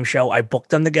played the same show, I booked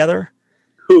them together.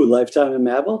 Who, Lifetime and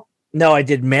Madball? No, I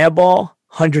did Madball,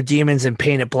 100 Demons, and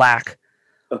Painted Black.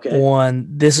 Okay. On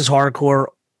This Is Hardcore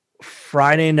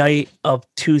Friday night of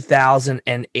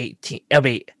 2018.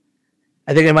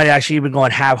 I think they might actually even go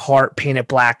and Have Heart, Painted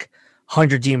Black,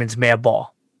 100 Demons, Madball.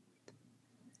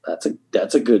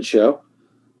 That's a good show.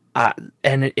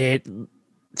 And it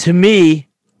to me,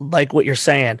 like what you're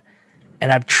saying,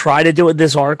 and I've tried to do it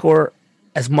this hardcore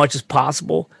as much as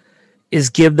possible, is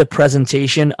give the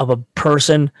presentation of a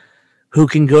person who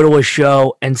can go to a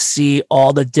show and see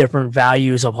all the different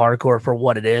values of hardcore for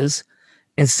what it is,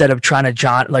 instead of trying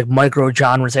to micro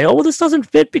genre and say, oh, well, this doesn't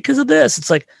fit because of this. It's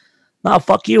like, nah,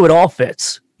 fuck you. It all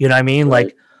fits. You know what I mean? Right.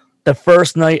 Like the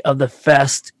first night of the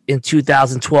fest in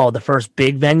 2012, the first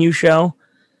big venue show,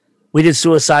 we did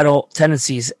Suicidal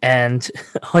Tendencies and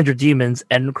 100 Demons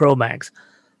and Cro-Mags.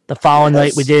 The following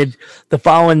night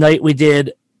we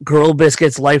did Gorilla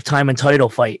Biscuits Lifetime and Title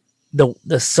Fight.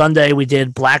 The Sunday we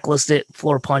did Blacklisted,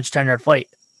 Floor Punch, 10-Yard Fight.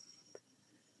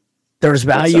 There's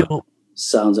value.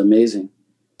 Sounds amazing.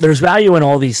 There's value in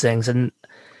all these things, and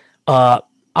I'm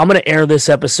going to air this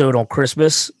episode on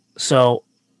Christmas, so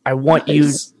I want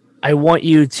you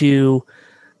to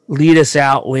lead us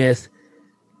out with.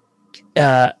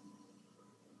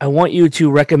 I want you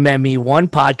to recommend me one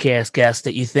podcast guest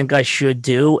that you think I should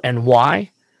do and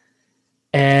why,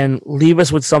 and leave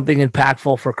us with something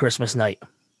impactful for Christmas night.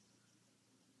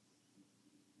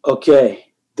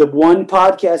 Okay. The one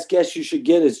podcast guest you should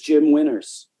get is Jim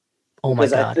Winters. Oh my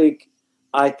God.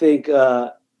 I think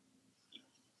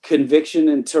Conviction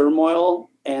and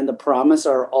Turmoil and The Promise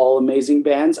are all amazing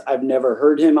bands. I've never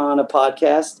heard him on a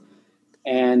podcast,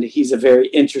 and he's a very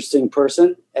interesting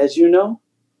person, as you know.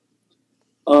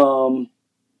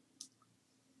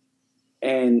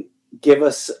 And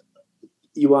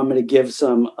you want me to give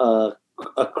some a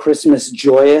Christmas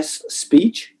joyous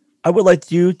speech? I would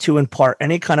like you to impart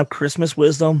any kind of Christmas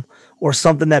wisdom or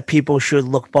something that people should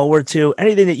look forward to.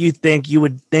 Anything that you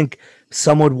would think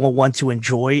someone will want to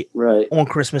enjoy on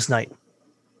Christmas night.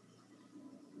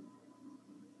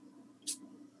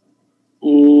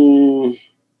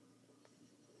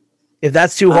 If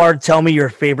that's too hard, tell me your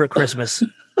favorite Christmas.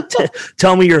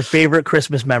 Tell me your favorite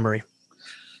Christmas memory.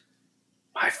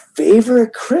 My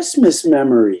favorite Christmas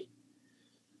memory.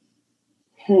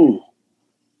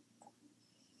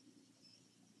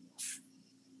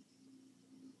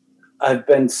 I've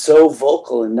been so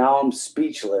vocal and now I'm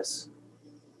speechless.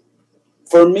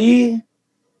 For me,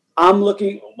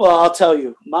 I'll tell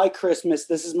you, my Christmas,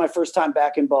 this is my first time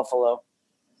back in Buffalo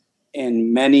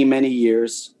in many, many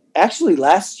years. Actually,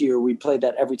 last year we played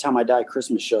that Every Time I Die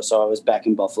Christmas show, so I was back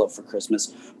in Buffalo for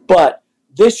Christmas. But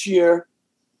this year,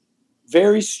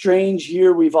 very strange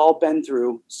year we've all been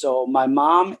through. So my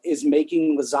mom is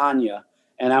making lasagna,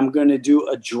 and I'm going to do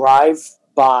a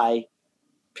drive-by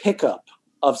pickup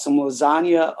of some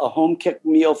lasagna, a home-cooked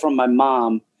meal from my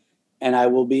mom, and I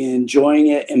will be enjoying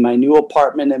it in my new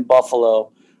apartment in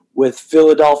Buffalo with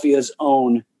Philadelphia's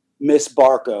own Miss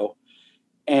Barco.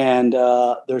 And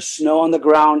there's snow on the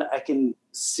ground. I can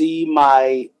see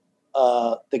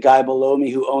the guy below me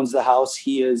who owns the house.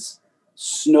 He is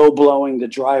snow blowing the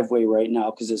driveway right now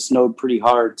because it snowed pretty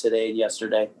hard today and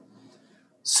yesterday.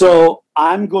 So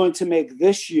I'm going to make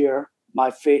this year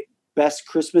my best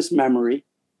Christmas memory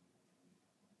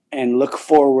and look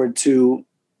forward to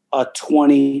a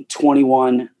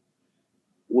 2021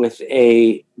 with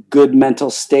a good mental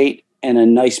state and a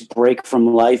nice break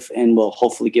from life, and we'll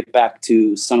hopefully get back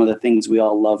to some of the things we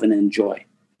all love and enjoy.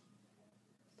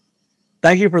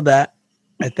 Thank you for that.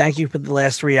 I thank you for the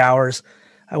last 3 hours.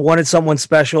 I wanted someone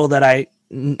special that I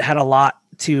had a lot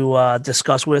to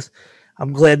discuss with.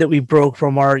 I'm glad that we broke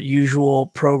from our usual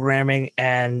programming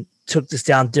and took this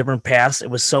down different paths.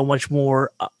 It was so much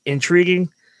more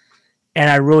intriguing, and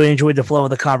I really enjoyed the flow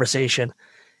of the conversation.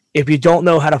 If you don't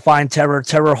know how to find Terror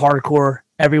Hardcore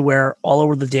everywhere, all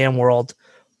over the damn world.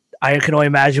 I can only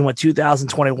imagine what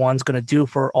 2021 is going to do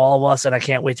for all of us, and I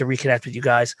can't wait to reconnect with you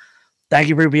guys. Thank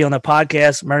you for being on the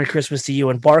podcast. Merry Christmas to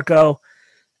you and Barco,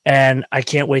 and I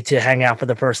can't wait to hang out for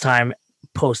the first time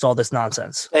post all this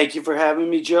nonsense. Thank you for having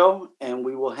me, Joe, and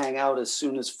we will hang out as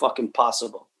soon as fucking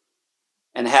possible.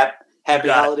 And happy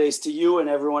holidays to you and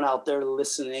everyone out there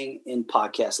listening in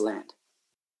podcast land.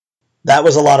 That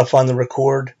was a lot of fun to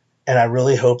record, and I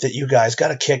really hope that you guys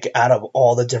got a kick out of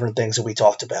all the different things that we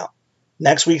talked about.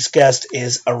 Next week's guest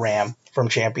is Aram from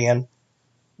Champion,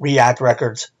 React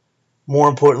Records. More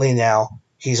importantly now,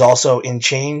 he's also in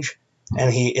Change,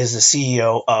 and he is the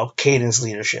CEO of Cadence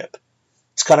Leadership.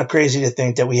 It's kind of crazy to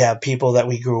think that we have people that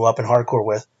we grew up in hardcore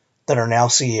with that are now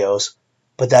CEOs,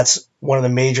 but that's one of the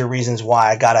major reasons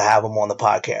why I got to have him on the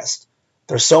podcast.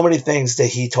 There's so many things that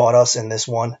he taught us in this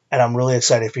one, and I'm really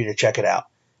excited for you to check it out.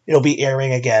 It'll be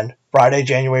airing again Friday,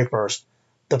 January 1st,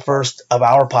 the first of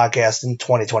our podcast in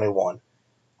 2021.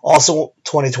 Also,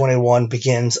 2021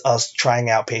 begins us trying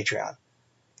out Patreon.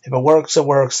 If it works, it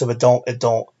works. If it don't, it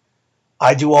don't.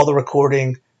 I do all the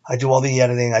recording. I do all the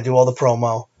editing. I do all the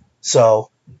promo. So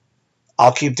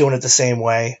I'll keep doing it the same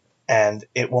way, and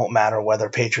it won't matter whether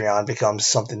Patreon becomes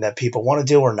something that people want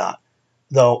to do or not.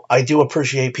 Though I do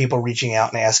appreciate people reaching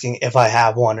out and asking if I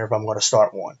have one or if I'm going to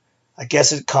start one. I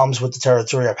guess it comes with the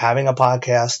territory of having a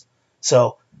podcast.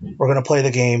 So we're going to play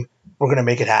the game. We're going to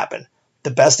make it happen.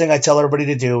 The best thing I tell everybody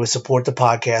to do is support the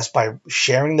podcast by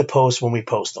sharing the posts when we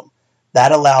post them.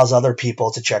 That allows other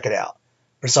people to check it out.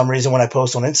 For some reason, when I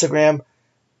post on Instagram,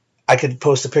 I could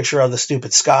post a picture of the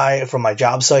stupid sky from my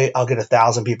job site. I'll get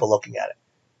 1,000 people looking at it.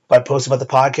 If I post about the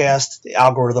podcast, the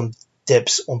algorithm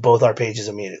dips on both our pages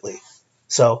immediately.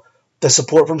 So the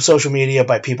support from social media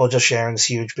by people just sharing is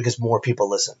huge because more people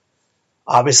listen.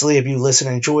 Obviously, if you listen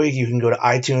and enjoy, you can go to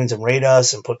iTunes and rate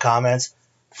us and put comments,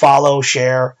 follow,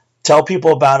 share, tell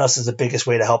people about us is the biggest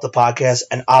way to help the podcast.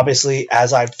 And obviously,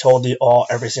 as I've told you all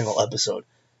every single episode,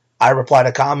 I reply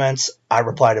to comments, I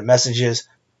reply to messages.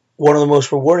 One of the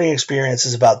most rewarding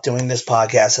experiences about doing this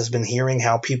podcast has been hearing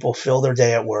how people fill their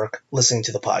day at work listening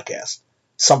to the podcast.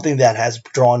 Something that has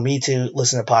drawn me to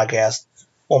listen to podcasts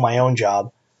on my own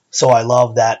job. So I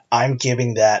love that I'm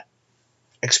giving that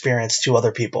experience to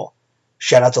other people.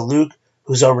 Shout out to Luke,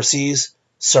 who's overseas,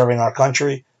 serving our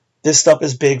country. This stuff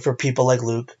is big for people like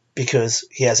Luke because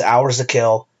he has hours to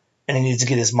kill and he needs to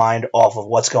get his mind off of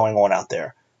what's going on out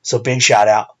there. So big shout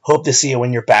out. Hope to see you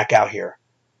when you're back out here.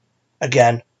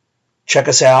 Again, check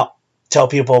us out. Tell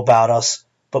people about us.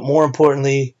 But more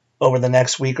importantly, over the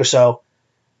next week or so,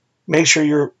 make sure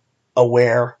you're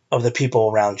aware of the people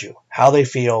around you, how they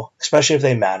feel, especially if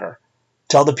they matter.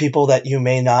 Tell the people that you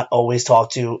may not always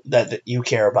talk to that you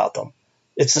care about them.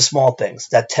 It's the small things,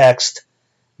 that text,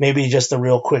 maybe just a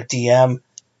real quick DM.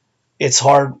 It's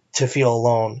hard to feel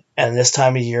alone. And this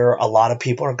time of year, a lot of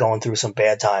people are going through some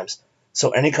bad times.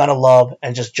 So any kind of love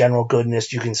and just general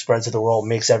goodness you can spread to the world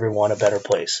makes everyone a better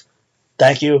place.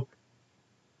 Thank you.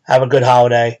 Have a good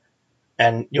holiday.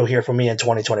 And you'll hear from me in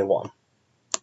 2021.